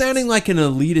 Without sounding like an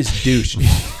elitist douche.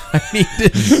 I need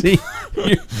to see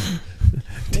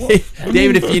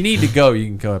David, if you need to go, you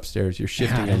can go upstairs. You're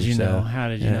shifting How on did you know? yourself. How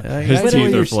did you know? His I know teeth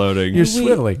you're- are floating. You're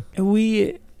swiveling.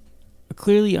 We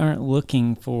clearly aren't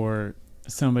looking for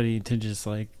somebody to just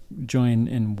like join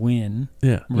and win.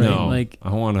 Yeah. Right. No, Like, I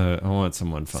want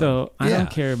someone fun. so I Yeah. don't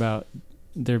care about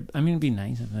their. I mean, it'd be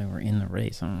nice if they were in the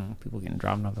race. I don't know, people getting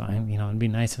dropped off. It'd be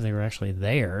nice if they were actually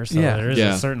there. So Yeah. there is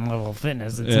Yeah. a certain level of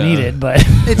fitness that's Yeah. needed. But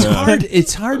It's hard.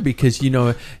 It's hard because I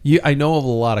know of a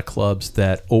lot of clubs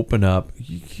that open up.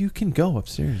 You can go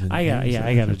upstairs. And I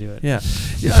got to do it. Yeah.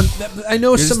 I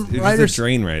know some There's riders. a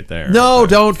drain right there. No,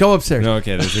 don't go upstairs. No,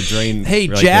 okay, there's a drain. Hey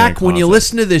like, Jack, in a when you closet.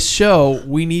 listen to this show,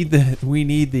 we need the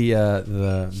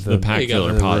pack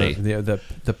filler potty.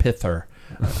 the pither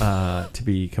to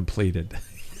be completed.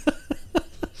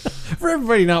 For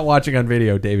everybody not watching on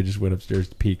video, David just went upstairs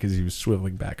to pee because he was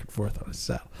swiveling back and forth on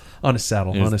his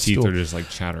saddle, And on a his teeth stool. are just like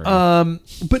chattering.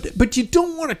 But you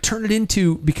don't want to turn it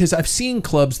into, because I've seen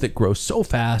clubs that grow so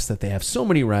fast that they have so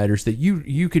many riders that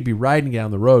you could be riding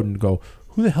down the road and go,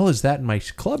 who the hell is that in my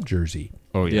club jersey?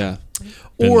 oh Yeah.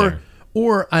 Been there.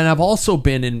 And I've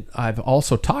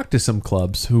also talked to some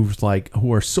clubs who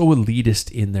are so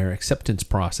elitist in their acceptance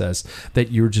process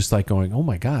that you're just like going, oh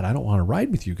my God, I don't want to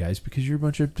ride with you guys because you're a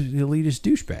bunch of elitist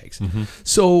douchebags. Mm-hmm.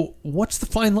 So what's the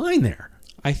fine line there?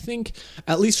 I think,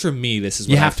 at least for me, this is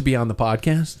You what have to be on the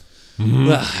podcast.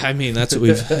 Well, I mean, that's what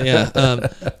we've. Yeah.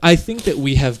 I think that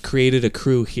we have created a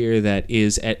crew here that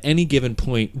is at any given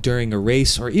point during a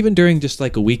race or even during just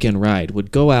like a weekend ride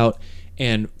would go out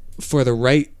and for the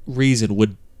right reason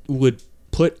would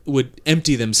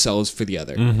empty themselves for the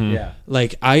other. Yeah.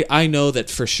 Like I know that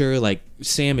for sure. Like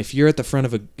Sam, if you're at the front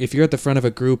of a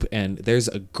group and there's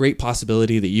a great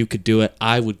possibility that you could do it,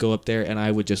 I would go up there and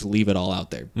I would just leave it all out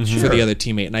there for the other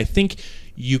teammate. And I think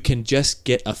you can just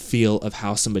get a feel of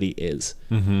how somebody is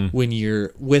when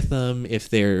you're with them. If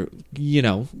they're, you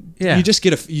just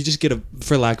get a,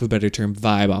 for lack of a better term,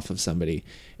 vibe off of somebody.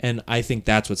 And I think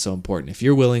that's what's so important. If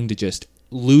you're willing to just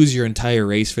lose your entire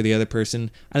race for the other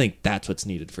person, I think that's what's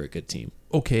needed for a good team.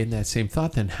 Okay, in that same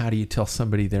thought, then how do you tell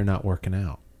somebody they're not working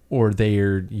out or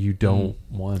you don't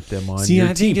want them on See, your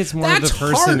I team? think it's more That's of the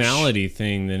personality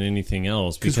thing than anything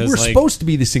else. because Because we're like, supposed to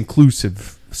be this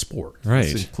inclusive sport, Right.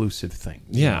 This inclusive thing.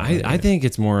 Yeah, I think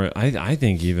it's more. I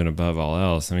think even above all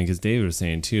else. I mean, because David was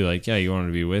saying too, like, yeah, you want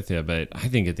to be with you, but I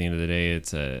think at the end of the day,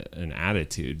 it's an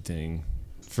attitude thing.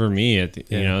 For me,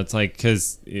 it's like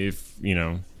because if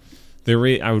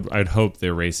I'd hope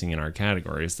they're racing in our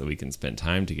categories so we can spend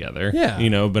time together. Yeah.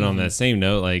 But on that same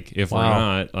note, like if we're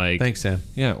not, like, Thanks, Sam.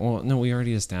 Yeah, well, no, we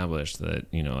already established that.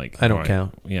 Like I don't what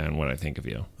count. Yeah, and what I think of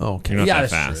you. Oh, okay. You're not Yeah, that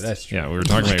that's true, fast. that's true. Yeah, we were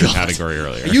talking about your category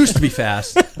earlier. I used to be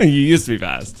fast. You used to be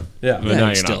fast. Yeah. But Yeah, now you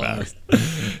you're still not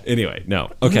fast. Anyway,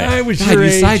 no. Okay. I was God, your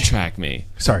you age. sidetrack me.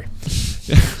 Sorry.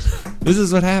 This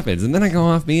is what happens. And then I go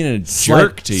off being a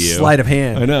jerk to you. Sleight of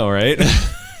hand. I know, right?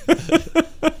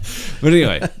 But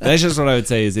anyway, that's just what I would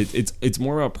say is it's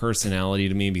more about personality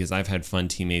to me because I've had fun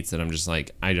teammates that I'm just like,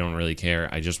 I don't really care.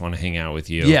 I just want to hang out with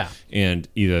you. Yeah. And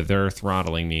either they're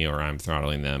throttling me or I'm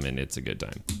throttling them and it's a good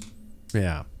time.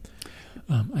 Yeah.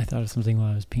 I thought of something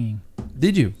while I was peeing.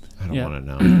 Did you? I don't Yeah. want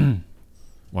to know.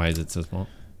 Why is it so small?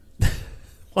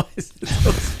 Why is it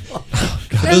so small?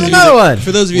 For There's another one.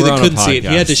 For those of you We're that on a couldn't see it,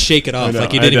 he had to podcast. shake it off know,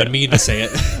 like he I didn't did. even mean to say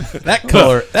it. That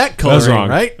color. That coloring, wrong.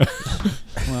 right?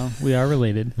 Well, we are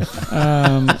related.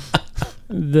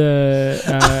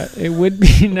 It would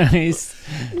be nice.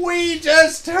 We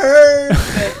just heard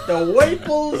that the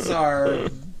Waples are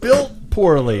built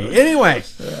poorly. Anyway,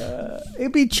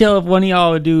 It'd be chill if one of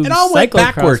y'all would do it all went cyclocross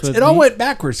backwards. with It all me. went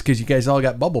backwards because you guys all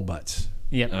got bubble butts.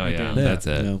 Yep. Oh, I yeah. did. That's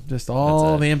it. No. Just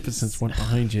all That's it. the emphasis went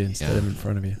behind you instead of in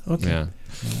front of you. Okay. Yeah.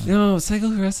 No,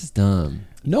 cyclocross is dumb.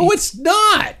 No, it's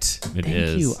not. It Thank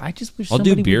is. you. I just wish I'll do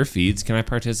somebody beer would- feeds. Can I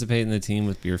participate in the team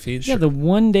with beer feeds? Yeah, the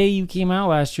one day you came out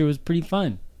last year was pretty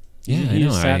fun. Yeah, You I know.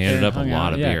 just I sat there handed and up a hung lot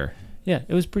out. of Yeah. beer. Yeah,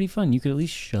 it was pretty fun. You could at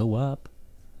least show up.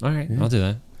 All right, I'll do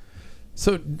that.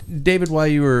 So, David, while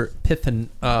you were pithing,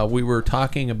 we were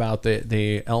talking about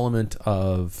the element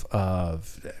of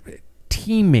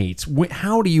teammates.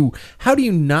 How do you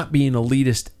not be an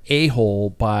elitist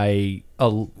a-hole by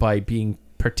being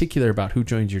particular about who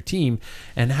joins your team,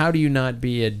 and how do you not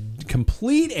be a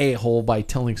complete a-hole by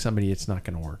telling somebody it's not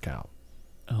going to work out?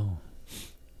 Oh,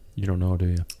 You don't know, do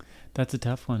you? that's a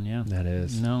tough one. Yeah. That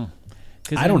is. No.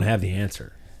 'Cause I don't have the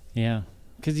answer. Yeah.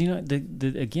 Because,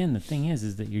 the thing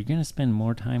is that you're going to spend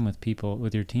more time with people,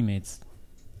 with your teammates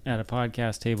at a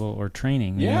podcast table or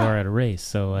training than you Yeah. are at a race.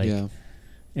 So, like, Yeah.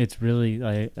 It's really,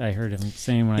 I heard him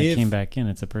saying when I came back in,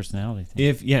 it's a personality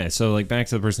thing. So like back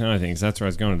to the personality things, that's where I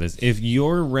was going with this. If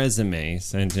your resume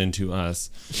sent in to us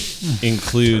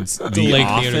includes The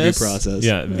lengthy interview Office, process.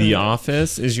 The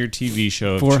Office is your TV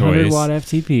show of 400 choice. watt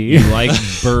FTP. You like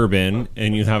bourbon,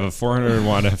 and you have a 400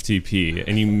 watt FTP,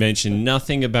 and you mention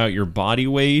nothing about your body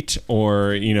weight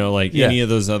or any of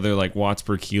those other like watts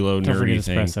per kilo Don't nerdy forget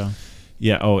things. espresso.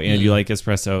 Yeah. Oh, and you like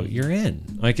espresso? You're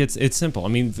in. Like it's simple. I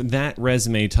mean, that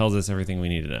resume tells us everything we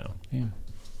need to know. Yeah.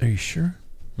 Are you sure?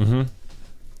 Mm-hmm.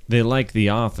 They like The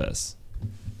Office.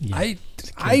 I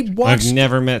watched. I've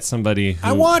never met somebody.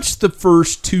 I watched the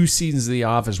first 2 seasons of The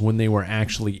Office when they were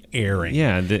actually airing.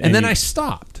 Yeah, and then I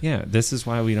stopped. Yeah, this is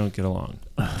why we don't get along.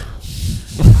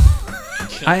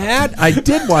 I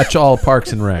did watch all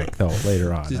Parks and Rec though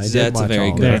later on. That's a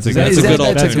very good. That's a That's a good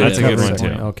alternative. alternative. That's a good one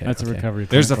too. Okay, That's a okay. recovery.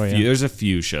 There's a point few. for you. There's a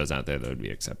few shows out there that would be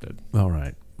accepted. All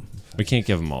right. We can't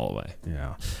give them all away.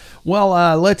 Yeah.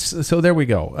 Well, let's. So there we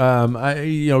go.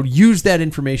 Use that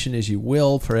information as you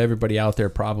will for everybody out there,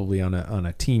 probably on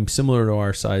a team similar to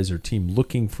our size or team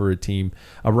looking for a team,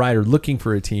 a rider looking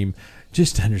for a team.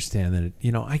 Just understand that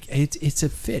it's a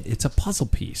fit. It's a puzzle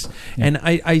piece, and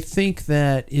I think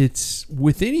that it's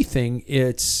with anything.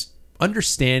 It's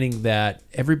understanding that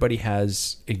everybody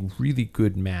has a really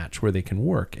good match where they can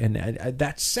work. And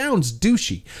that sounds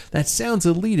douchey. That sounds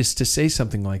elitist to say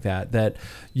something like that. That,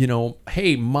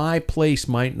 hey, my place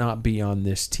might not be on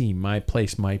this team. My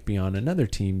place might be on another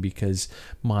team because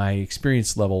my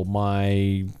experience level,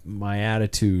 my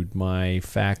attitude, my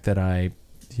fact that I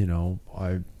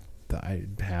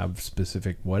have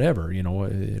specific whatever,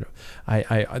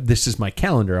 I this is my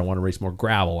calendar. I want to race more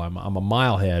gravel. I'm a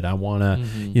mile head. I want to,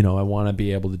 I want to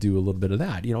be able to do a little bit of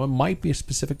that. It might be a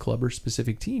specific club or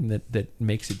specific team that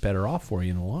makes it better off for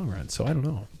you in the long run. So I don't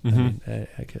know. I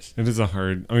guess it is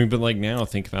but like now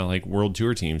think about like world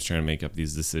tour teams trying to make up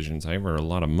these decisions. However, a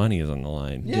lot of money is on the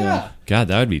line. Yeah. God,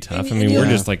 that would be tough. And we're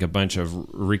just like a bunch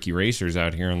of Ricky racers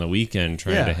out here on the weekend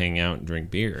trying to hang out and drink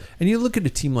beer. And you look at a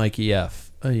team like EF,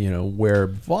 where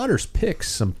Vaughters picks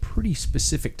some pretty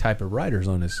specific type of riders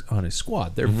on his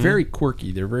squad. They're very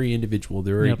quirky. They're very individual.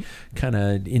 They're very kind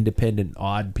of independent,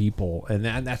 odd people, and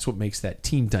that's what makes that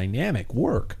team dynamic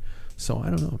work. So I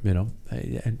don't know.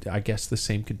 I guess the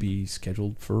same could be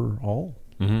scheduled for all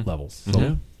levels.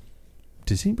 So,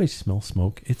 does anybody smell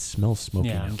smoke? It smells smoky.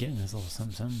 Yeah, now. I'm getting this little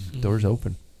something. Doors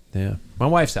open. Yeah, my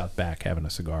wife's out back having a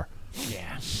cigar.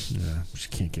 Yeah. Yeah, she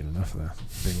can't get enough of that.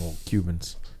 Big old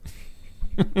Cubans.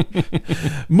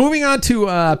 Moving on to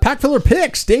pack filler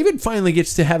picks. David finally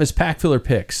gets to have his pack filler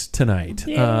picks tonight,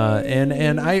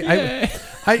 and I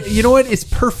you know what? It's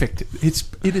perfect.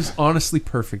 It is honestly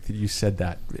perfect that you said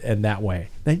that and that way.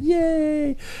 That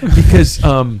yay, because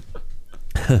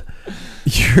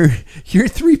your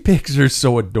 3 picks are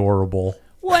so adorable.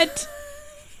 What?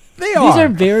 They These are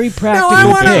very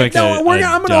practical picks. I'm going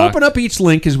to open up each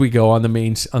link as we go on the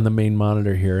main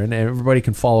monitor here, and everybody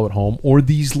can follow at home. Or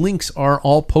these links are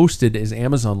all posted as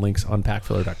Amazon links on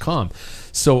packfiller.com.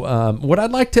 So what I'd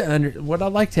like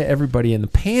to everybody in the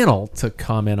panel to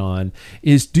comment on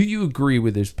is: do you agree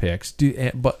with his picks?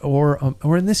 Or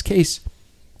in this case,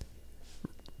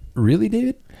 really,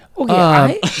 David? Okay,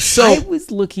 I was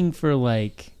looking for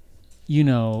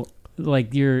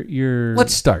your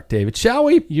let's start, David, shall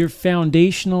we? Your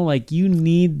foundational, you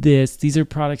need this. These are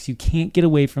products you can't get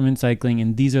away from in cycling,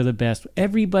 and these are the best.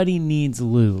 Everybody needs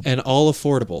lube. And all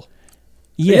affordable.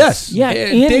 Yes. Yeah,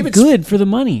 and David's good for the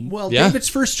money. Well, David's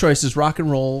first choice is Rock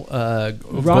and Roll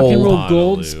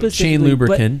Gold specifically. Chain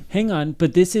lubricant. But hang on,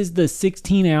 but this is the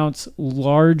 16-ounce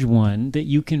large one that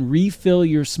you can refill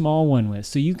your small one with.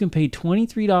 So you can pay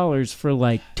 $23 for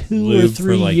 2 lube or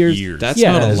 3 for years. That's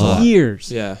not a lot.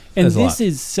 Years. Yeah. And this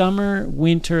is summer,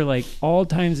 winter, all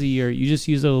times of year. You just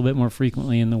use it a little bit more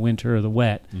frequently in the winter or the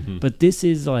wet. Mm-hmm. But this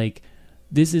is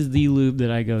this is the lube that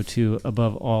I go to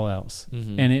above all else.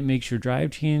 Mm-hmm. And it makes your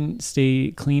drive chain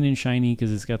stay clean and shiny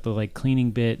because it's got the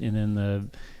cleaning bit and then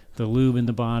the lube in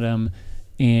the bottom.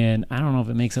 And I don't know if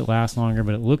it makes it last longer,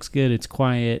 but it looks good. It's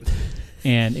quiet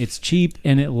and it's cheap.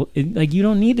 And it you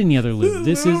don't need any other lube.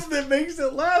 This is that makes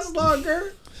it last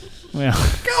longer. Well,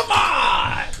 come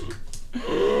on.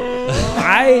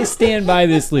 I stand by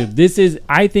this lube. This is,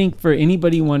 I think, for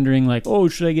anybody wondering,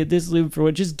 should I get this lube for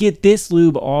what? Just get this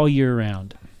lube all year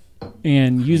round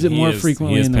and use it more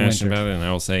frequently in the winter. He is passionate about it, and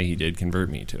I will say he did convert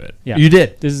me to it. Yeah, you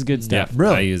did. This is good stuff. Yeah,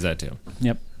 really? I use that too.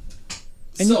 Yep.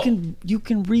 And you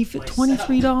can refill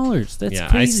 $23.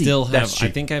 That's crazy. I still have. I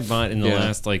think I bought in the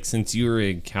last since you were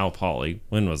in Cal Poly.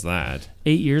 When was that?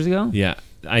 8 years ago. Yeah,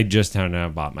 I just now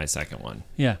bought my second one.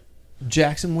 Yeah.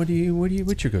 Jackson, what's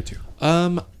your go-to?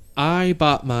 I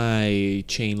bought my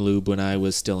chain lube when I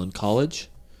was still in college,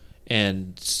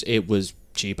 and it was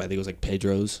cheap. I think it was like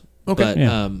Pedro's. Okay. But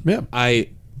Yeah.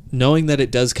 knowing that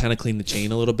it does kind of clean the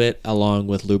chain a little bit, along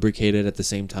with lubricate it at the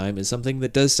same time, is something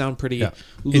that does sound pretty Yeah.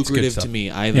 It's good lucrative stuff. to me.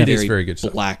 I have It a is very, very good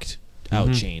stuff. blacked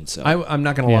out chain, so I'm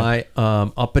not gonna lie.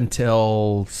 Up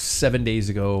until 7 days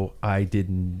ago, I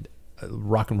didn't.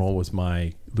 Rock and Roll was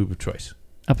my lube of choice.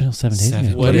 Up until 7 days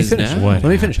ago. What Let me is finish. now? Let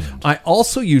me finish. I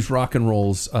also use Rock and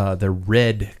Roll's the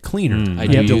red cleaner. I I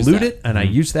do use dilute that. it, and I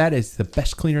use that. It's the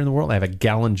best cleaner in the world. I have a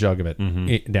gallon jug of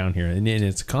it down here, and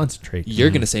it's a concentrate. you're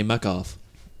gonna say muck off.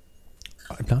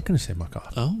 I'm not going to say muck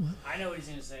off. Oh, I know what he's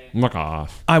going to say. Muck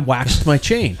off. I waxed my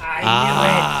chain.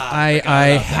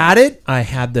 I had it. I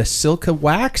had the Silka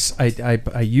wax.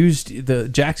 I used the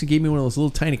Jackson gave me one of those little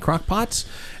tiny crock pots,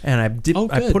 and I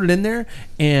good. put it in there,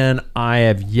 and I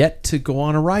have yet to go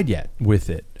on a ride yet with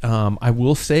it. I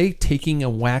will say, taking a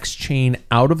wax chain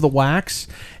out of the wax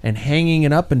and hanging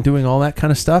it up and doing all that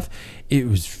kind of stuff, it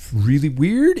was really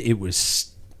weird. It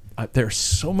was there are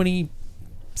so many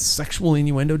sexual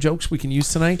innuendo jokes we can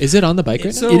use tonight. is it on the bike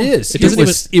right now? It is. It It doesn't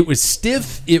was. It was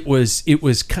stiff. It was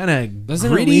kind of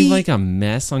Doesn't gritty. it leave like a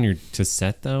mess on your to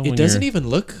set though? It doesn't even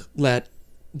look that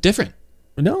different.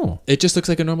 No. It just looks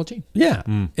like a normal chain. Yeah.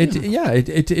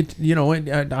 It you know,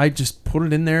 I just put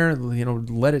it in there, you know,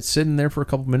 let it sit in there for a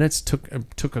couple minutes,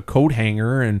 took a coat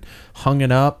hanger and hung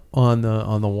it up on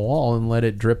the wall and let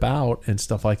it drip out and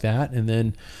stuff like that. And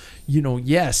then, you know,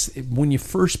 yes, when you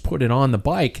first put it on the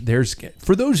bike,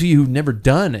 for those of you who've never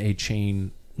done a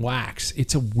chain wax,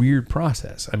 it's a weird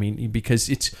process. I mean, because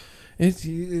it's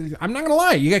I'm not gonna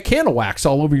lie, you got candle wax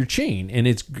all over your chain, and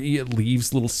it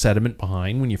leaves little sediment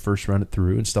behind when you first run it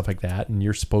through and stuff like that. And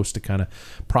you're supposed to kind of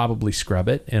probably scrub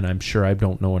it. And I'm sure I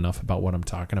don't know enough about what I'm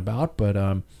talking about, but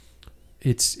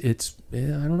it's I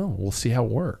don't know. We'll see how it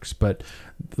works. But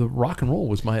the Rock and Roll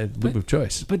was my lube of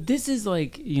choice. But this is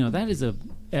like, you know, that is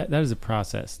a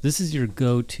process. This is your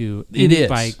go-to. It is.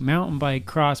 Bike, mountain bike,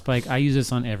 cross bike. I use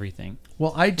this on everything.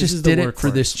 Well, I is just the did it for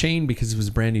workhorse. this chain because it was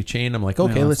a brand new chain. I'm like,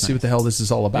 okay, Well, let's that's see what the nice. hell this is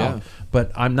all about. Yeah.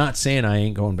 But I'm not saying I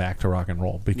ain't going back to Rock and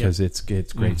Roll because it's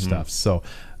great stuff. So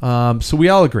so we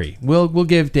all agree. We'll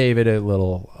give David a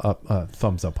little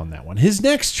thumbs up on that one. His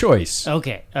next choice.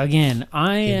 Okay, again,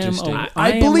 I am. Interesting.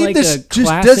 I am believe like this a just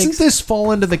classic- doesn't this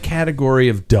fall into the category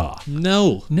of duh.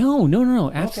 No.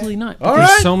 No, absolutely not. All There's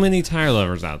right. so many tire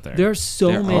lovers out there. There are so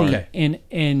There many, are.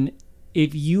 and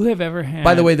if you have ever had,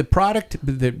 By the way, the product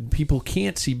that people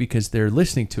can't see because they're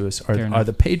listening to us Fair are enough.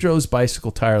 the Pedro's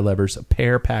bicycle tire levers, a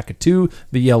pack of two,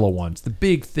 the yellow ones, the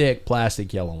big, thick,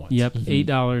 plastic yellow ones. yep,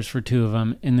 $8 for two of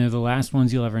them, and they're the last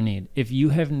ones you'll ever need. If you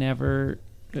have ever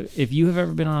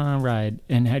been on a ride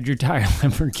and had your tire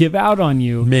lever give out on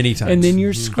you Many times. and then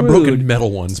you're I've screwed. broken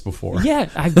metal ones before. Yeah,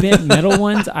 I've bent metal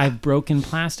ones. I've broken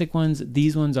plastic ones.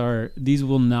 These will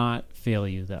not fail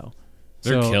you though.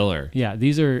 They're killer. Yeah,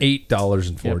 these are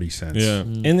 $8.40. Yeah,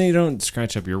 and they don't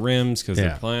scratch up your rims because Yeah.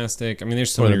 they're plastic. I mean,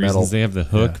 there's so Or many the metal. reasons. They have the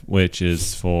hook, Yeah. which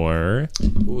is for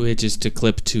Which is to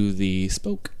clip to the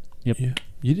spoke. Yep. Yeah.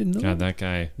 You didn't know God. That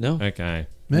guy. No. That guy.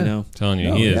 Yeah. You know. I'm telling you,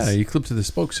 No, he is. yeah, you clip to the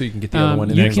spoke so you can get the other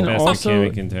one in you there. can Best also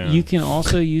mechanic in town. you can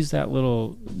also use that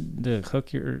the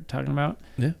hook you're talking about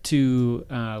Yeah. to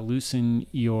loosen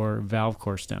your valve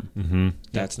core stem, Mm-hmm.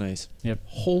 That's nice.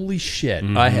 Holy shit.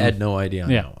 I had no idea on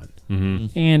Yeah. that one.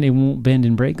 and it won't bend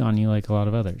and break on you like a lot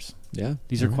of others. Yeah.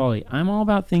 These are quality. I'm all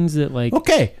about things that like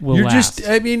Okay. will You're last. just,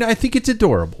 I mean, I think it's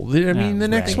adorable. I mean, the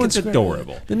next right. one's It's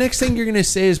adorable. The next thing you're going to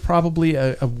say is probably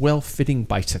a well-fitting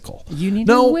bicycle. You need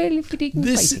No, a well-fitting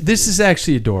bicycle. This is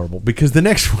actually adorable because the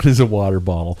next one is a water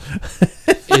bottle.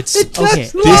 It's Okay.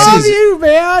 Love you,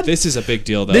 man. This is a big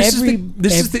deal though. This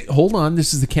is the hold on.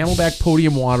 This is the Camelback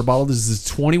Podium water bottle. This is a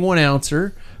 21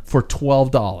 ouncer for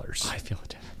 $12. I feel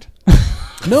attacked.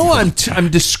 No, I'm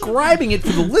describing it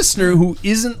for the listener who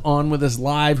isn't on with us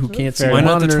live, who can't see. Fair the Why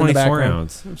not the monitor in 24 background.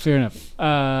 ounce? Fair enough.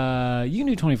 You can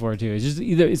do 24 too. It's just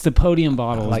it's the podium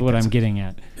bottle like is what that. I'm getting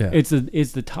at. Yeah. It's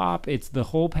the top. It's the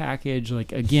whole package.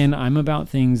 Like again, I'm about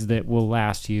things that will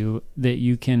last you. That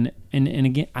you can and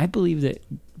again, I believe that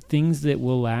things that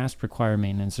will last require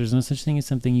maintenance. There's no such thing as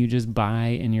something you just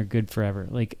buy and you're good forever.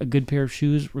 Like a good pair of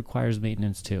shoes requires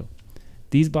maintenance too.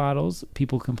 These bottles,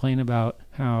 people complain about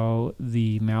how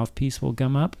the mouthpiece will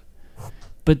gum up,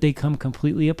 but they come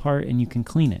completely apart and you can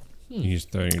clean it. You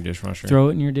just throw it in your dishwasher. Throw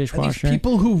it in your Are these dishwasher.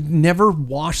 people who never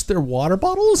wash their water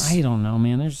bottles? I don't know,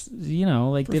 man. There's,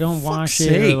 like they don't wash fuck's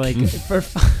it or sake.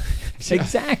 like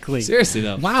Exactly. Seriously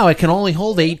though. Wow, it can only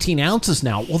hold 18 ounces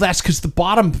now. Well, that's because the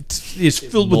bottom is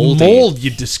filled with moldy. mold,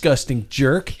 you disgusting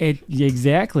jerk.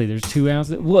 Exactly. There's 2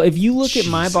 ounces. Well, if you look at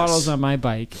my bottles on my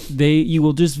bike, you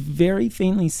will just very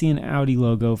faintly see an Audi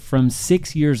logo from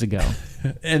 6 years ago.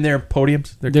 And they're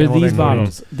podiums? They're Camel these Deck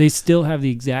bottles. They still have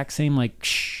the exact same, like,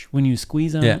 when you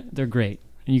squeeze on Yeah. it, they're great.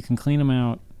 And you can clean them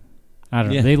out. I don't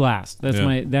know. Yeah. They last. That's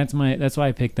Yeah. that's why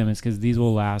I picked them, is because these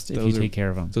will last if you take care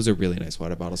of them. Those are really nice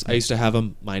water bottles. I used to have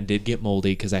them. Mine did get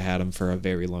moldy because I had them for a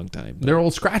very long time. but- They're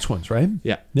old scratch ones, right?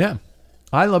 Yeah. Yeah.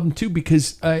 I love them too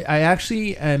because I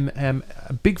actually am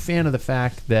a big fan of the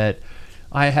fact that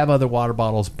I have other water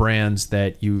bottles brands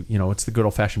that it's the good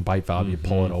old fashioned bite valve. You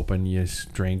pull it open, you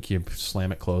drink, you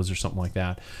slam it closed or something like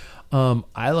that.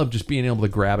 I love just being able to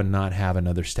grab and not have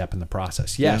another step in the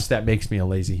process. Yes, that makes me a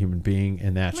lazy human being,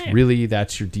 and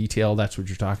that's your detail. That's what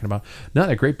you're talking about. No,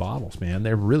 they're great bottles, man.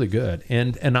 They're really good.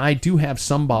 And I do have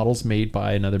some bottles made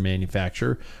by another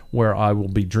manufacturer where I will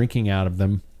be drinking out of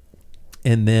them.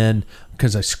 And then,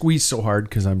 because I squeeze so hard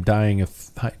because I'm dying of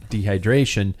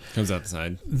dehydration, Comes out the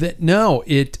side.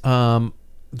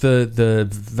 the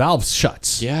valve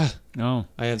shuts. Yeah. Oh.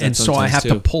 I have that And so I sometimes, have too.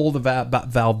 to pull the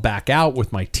valve back out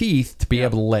with my teeth to be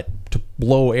able to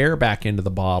blow air back into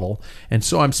the bottle. And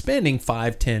so I'm spending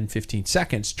 5, 10, 15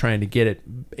 seconds trying to get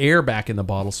air back in the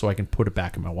bottle so I can put it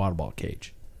back in my water bottle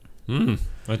cage.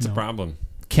 That's a problem.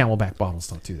 Camelback bottles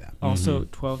don't do that. Also,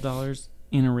 $12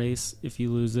 in a race, if you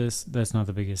lose this, that's not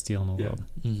the biggest deal in the world.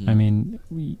 I mean,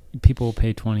 people will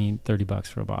pay $20, $30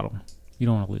 for a bottle. You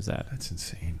don't want to lose that. That's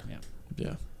insane.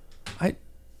 Yeah. I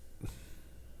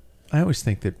always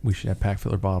think that we should have pack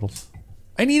filler bottles.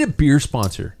 I need a beer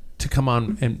sponsor to come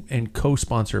on and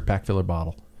co-sponsor a pack filler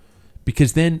bottle.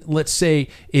 Because then, let's say,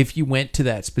 if you went to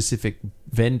that specific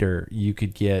vendor, you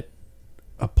could get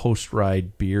a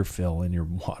post-ride beer fill in your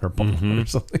water bottle or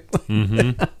something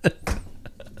like that.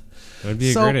 That'd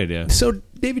be a great idea. So,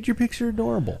 David, your picks are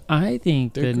adorable. I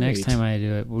think They're the next great. time I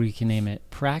do it, we can name it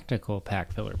Practical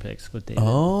Pack Filler Picks with David.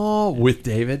 Oh, with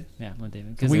David? Yeah, with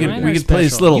David. 'Cause We mine can are play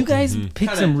this special. little- You guys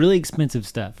picked some really expensive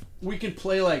stuff. We could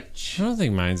play like I don't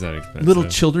think mine's that expensive. little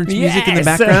children's music in the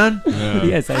Yes! background.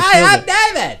 Yes, I Hi, I'm killed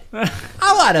it. David.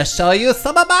 I want to show you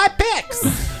some of my picks.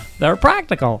 They're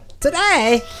practical.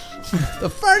 Today,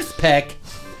 the first pick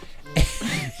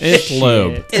It's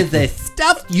lobe. is a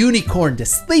stuffed unicorn to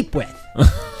sleep with.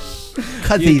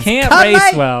 Because You he's can't cuddly.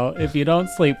 race well if you don't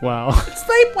sleep well.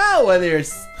 Sleep well with your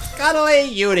cuddly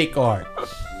unicorn.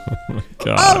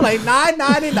 God. Only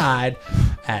 $9.99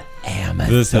 at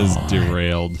Amazon. This has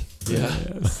derailed.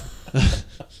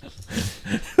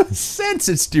 Since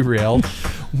it's derailed,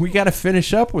 we got to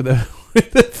finish up with a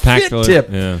Pack fit filler, tip.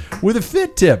 yeah. With a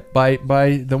fit tip by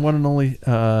the one and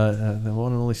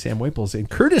only Sam Waples, and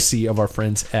courtesy of our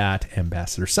friends at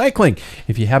Ambassador Cycling.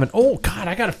 If you haven't, oh God,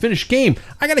 I got to finish game.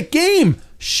 I got a game.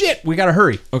 Shit, we got to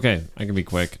hurry. Okay, I can be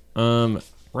quick.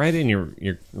 Write in your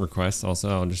requests. Also,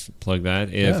 I'll just plug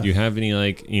that. If you have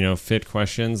any fit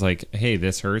questions, like, hey,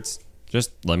 this hurts,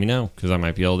 just let me know because I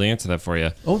might be able to answer that for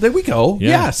you. Oh, there we go.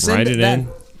 Yeah, send write it that. in.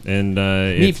 And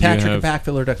Meet if you Patrick have, at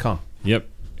packfiller.com. Yep,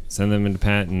 send them into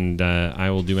Pat, and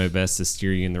I will do my best to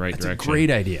steer you in the right That's a direction.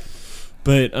 great idea.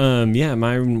 But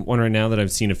my one right now that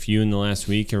I've seen a few in the last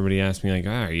week, everybody asked me like,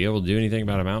 are you able to do anything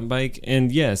about a mountain bike?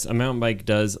 And yes, a mountain bike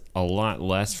does a lot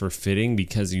less for fitting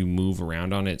because you move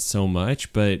around on it so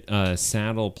much, but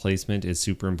saddle placement is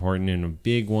super important, and a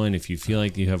big one. If you feel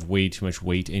like you have way too much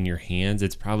weight in your hands,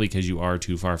 it's probably because you are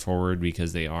too far forward,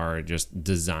 because they are just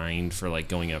designed for like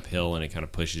going uphill, and it kind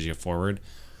of pushes you forward.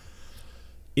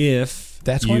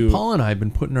 That's why Paul and I have been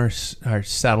putting our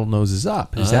saddle noses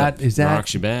up. Is that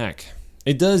rocks you back?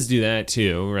 It does do that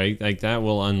too, right? Like that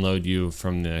will unload you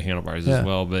from the handlebars as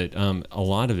well. But a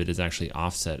lot of it is actually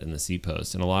offset in the seat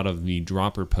post, and a lot of the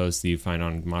dropper posts that you find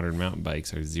on modern mountain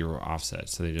bikes are zero offset,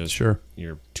 so they just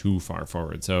you're too far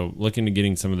forward. So look into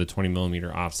getting some of the 20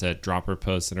 millimeter offset dropper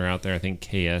posts that are out there. I think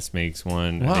KS makes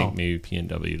one. Wow. I think maybe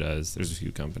PNW does. There's a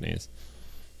few companies,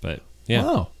 but yeah.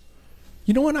 Wow.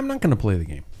 You know what? I'm not going to play the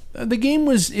game. The game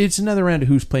it's another round of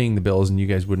who's paying the bills, and you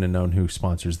guys wouldn't have known who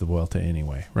sponsors the Vuelta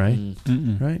anyway, right?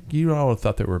 Right? You all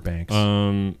thought they were banks.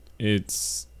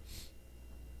 It's,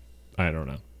 I don't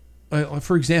know.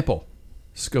 For example,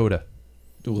 Skoda.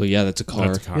 Well, yeah, that's a car.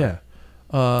 That's a car. Yeah.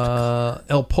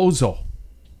 El Pozo.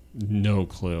 No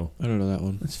clue. I don't know that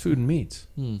one. That's food and meats.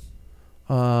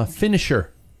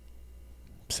 Finisher.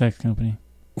 Sex company.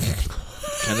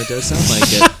 Kind of does sound like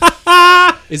it.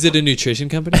 Is it a nutrition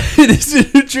company? It is a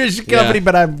nutrition company, Yeah.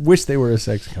 but I wish they were a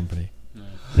sex company.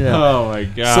 Yeah. Oh my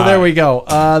god. So there we go.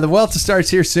 The Welta starts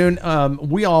here soon.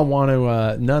 We all want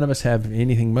to. None of us have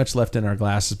anything much left in our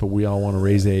glasses, but we all want to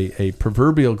raise a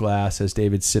proverbial glass as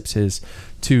David sips his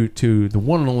to the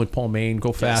one and only Paul Main.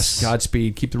 Go fast,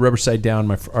 Godspeed. Keep the rubber side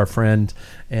down, our friend.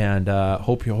 And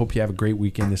hope you have a great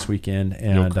weekend this weekend.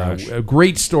 And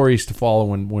great stories to follow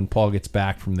when Paul gets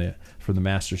back from the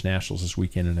Masters Nationals this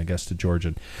weekend in Augusta,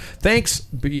 Georgia. Thanks,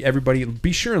 everybody.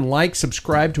 Be sure and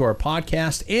subscribe to our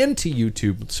podcast and to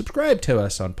YouTube. Subscribe to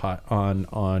us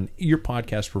on your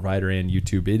podcast provider and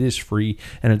YouTube. It is free,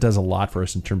 and it does a lot for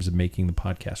us in terms of making the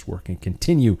podcast work and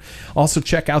continue. Also,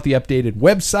 check out the updated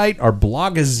website, our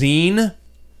blogazine.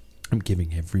 I'm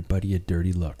giving everybody a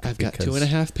dirty look. I've got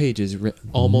 2.5 pages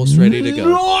almost ready to go.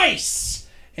 Nice!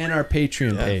 And our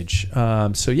Patreon page.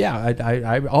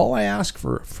 I all I ask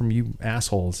from you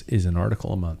assholes is an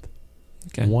article a month.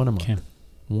 Okay. One a month. Okay.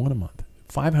 One a month.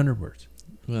 500 words.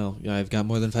 Well, yeah, I've got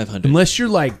more than 500. Unless you're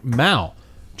like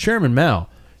Chairman Mao,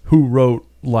 who wrote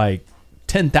like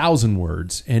 10,000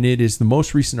 words, and it is the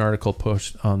most recent article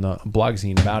posted on the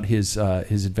blogzine about his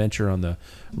adventure on the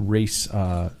race,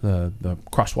 the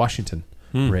Cross Washington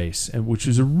race, and which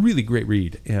was a really great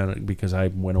read, and because I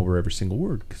went over every single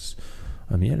word because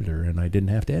I'm the editor and I didn't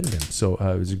have to edit him. So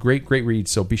it was a great read.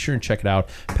 So be sure and check it out.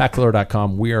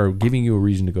 PatFiller.com. We are giving you a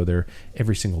reason to go there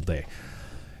every single day.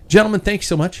 Gentlemen, thanks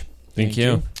so much. Thank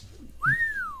you.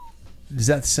 Is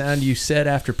that the sound you said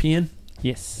after peeing?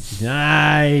 Yes.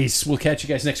 Nice. We'll catch you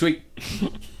guys next week.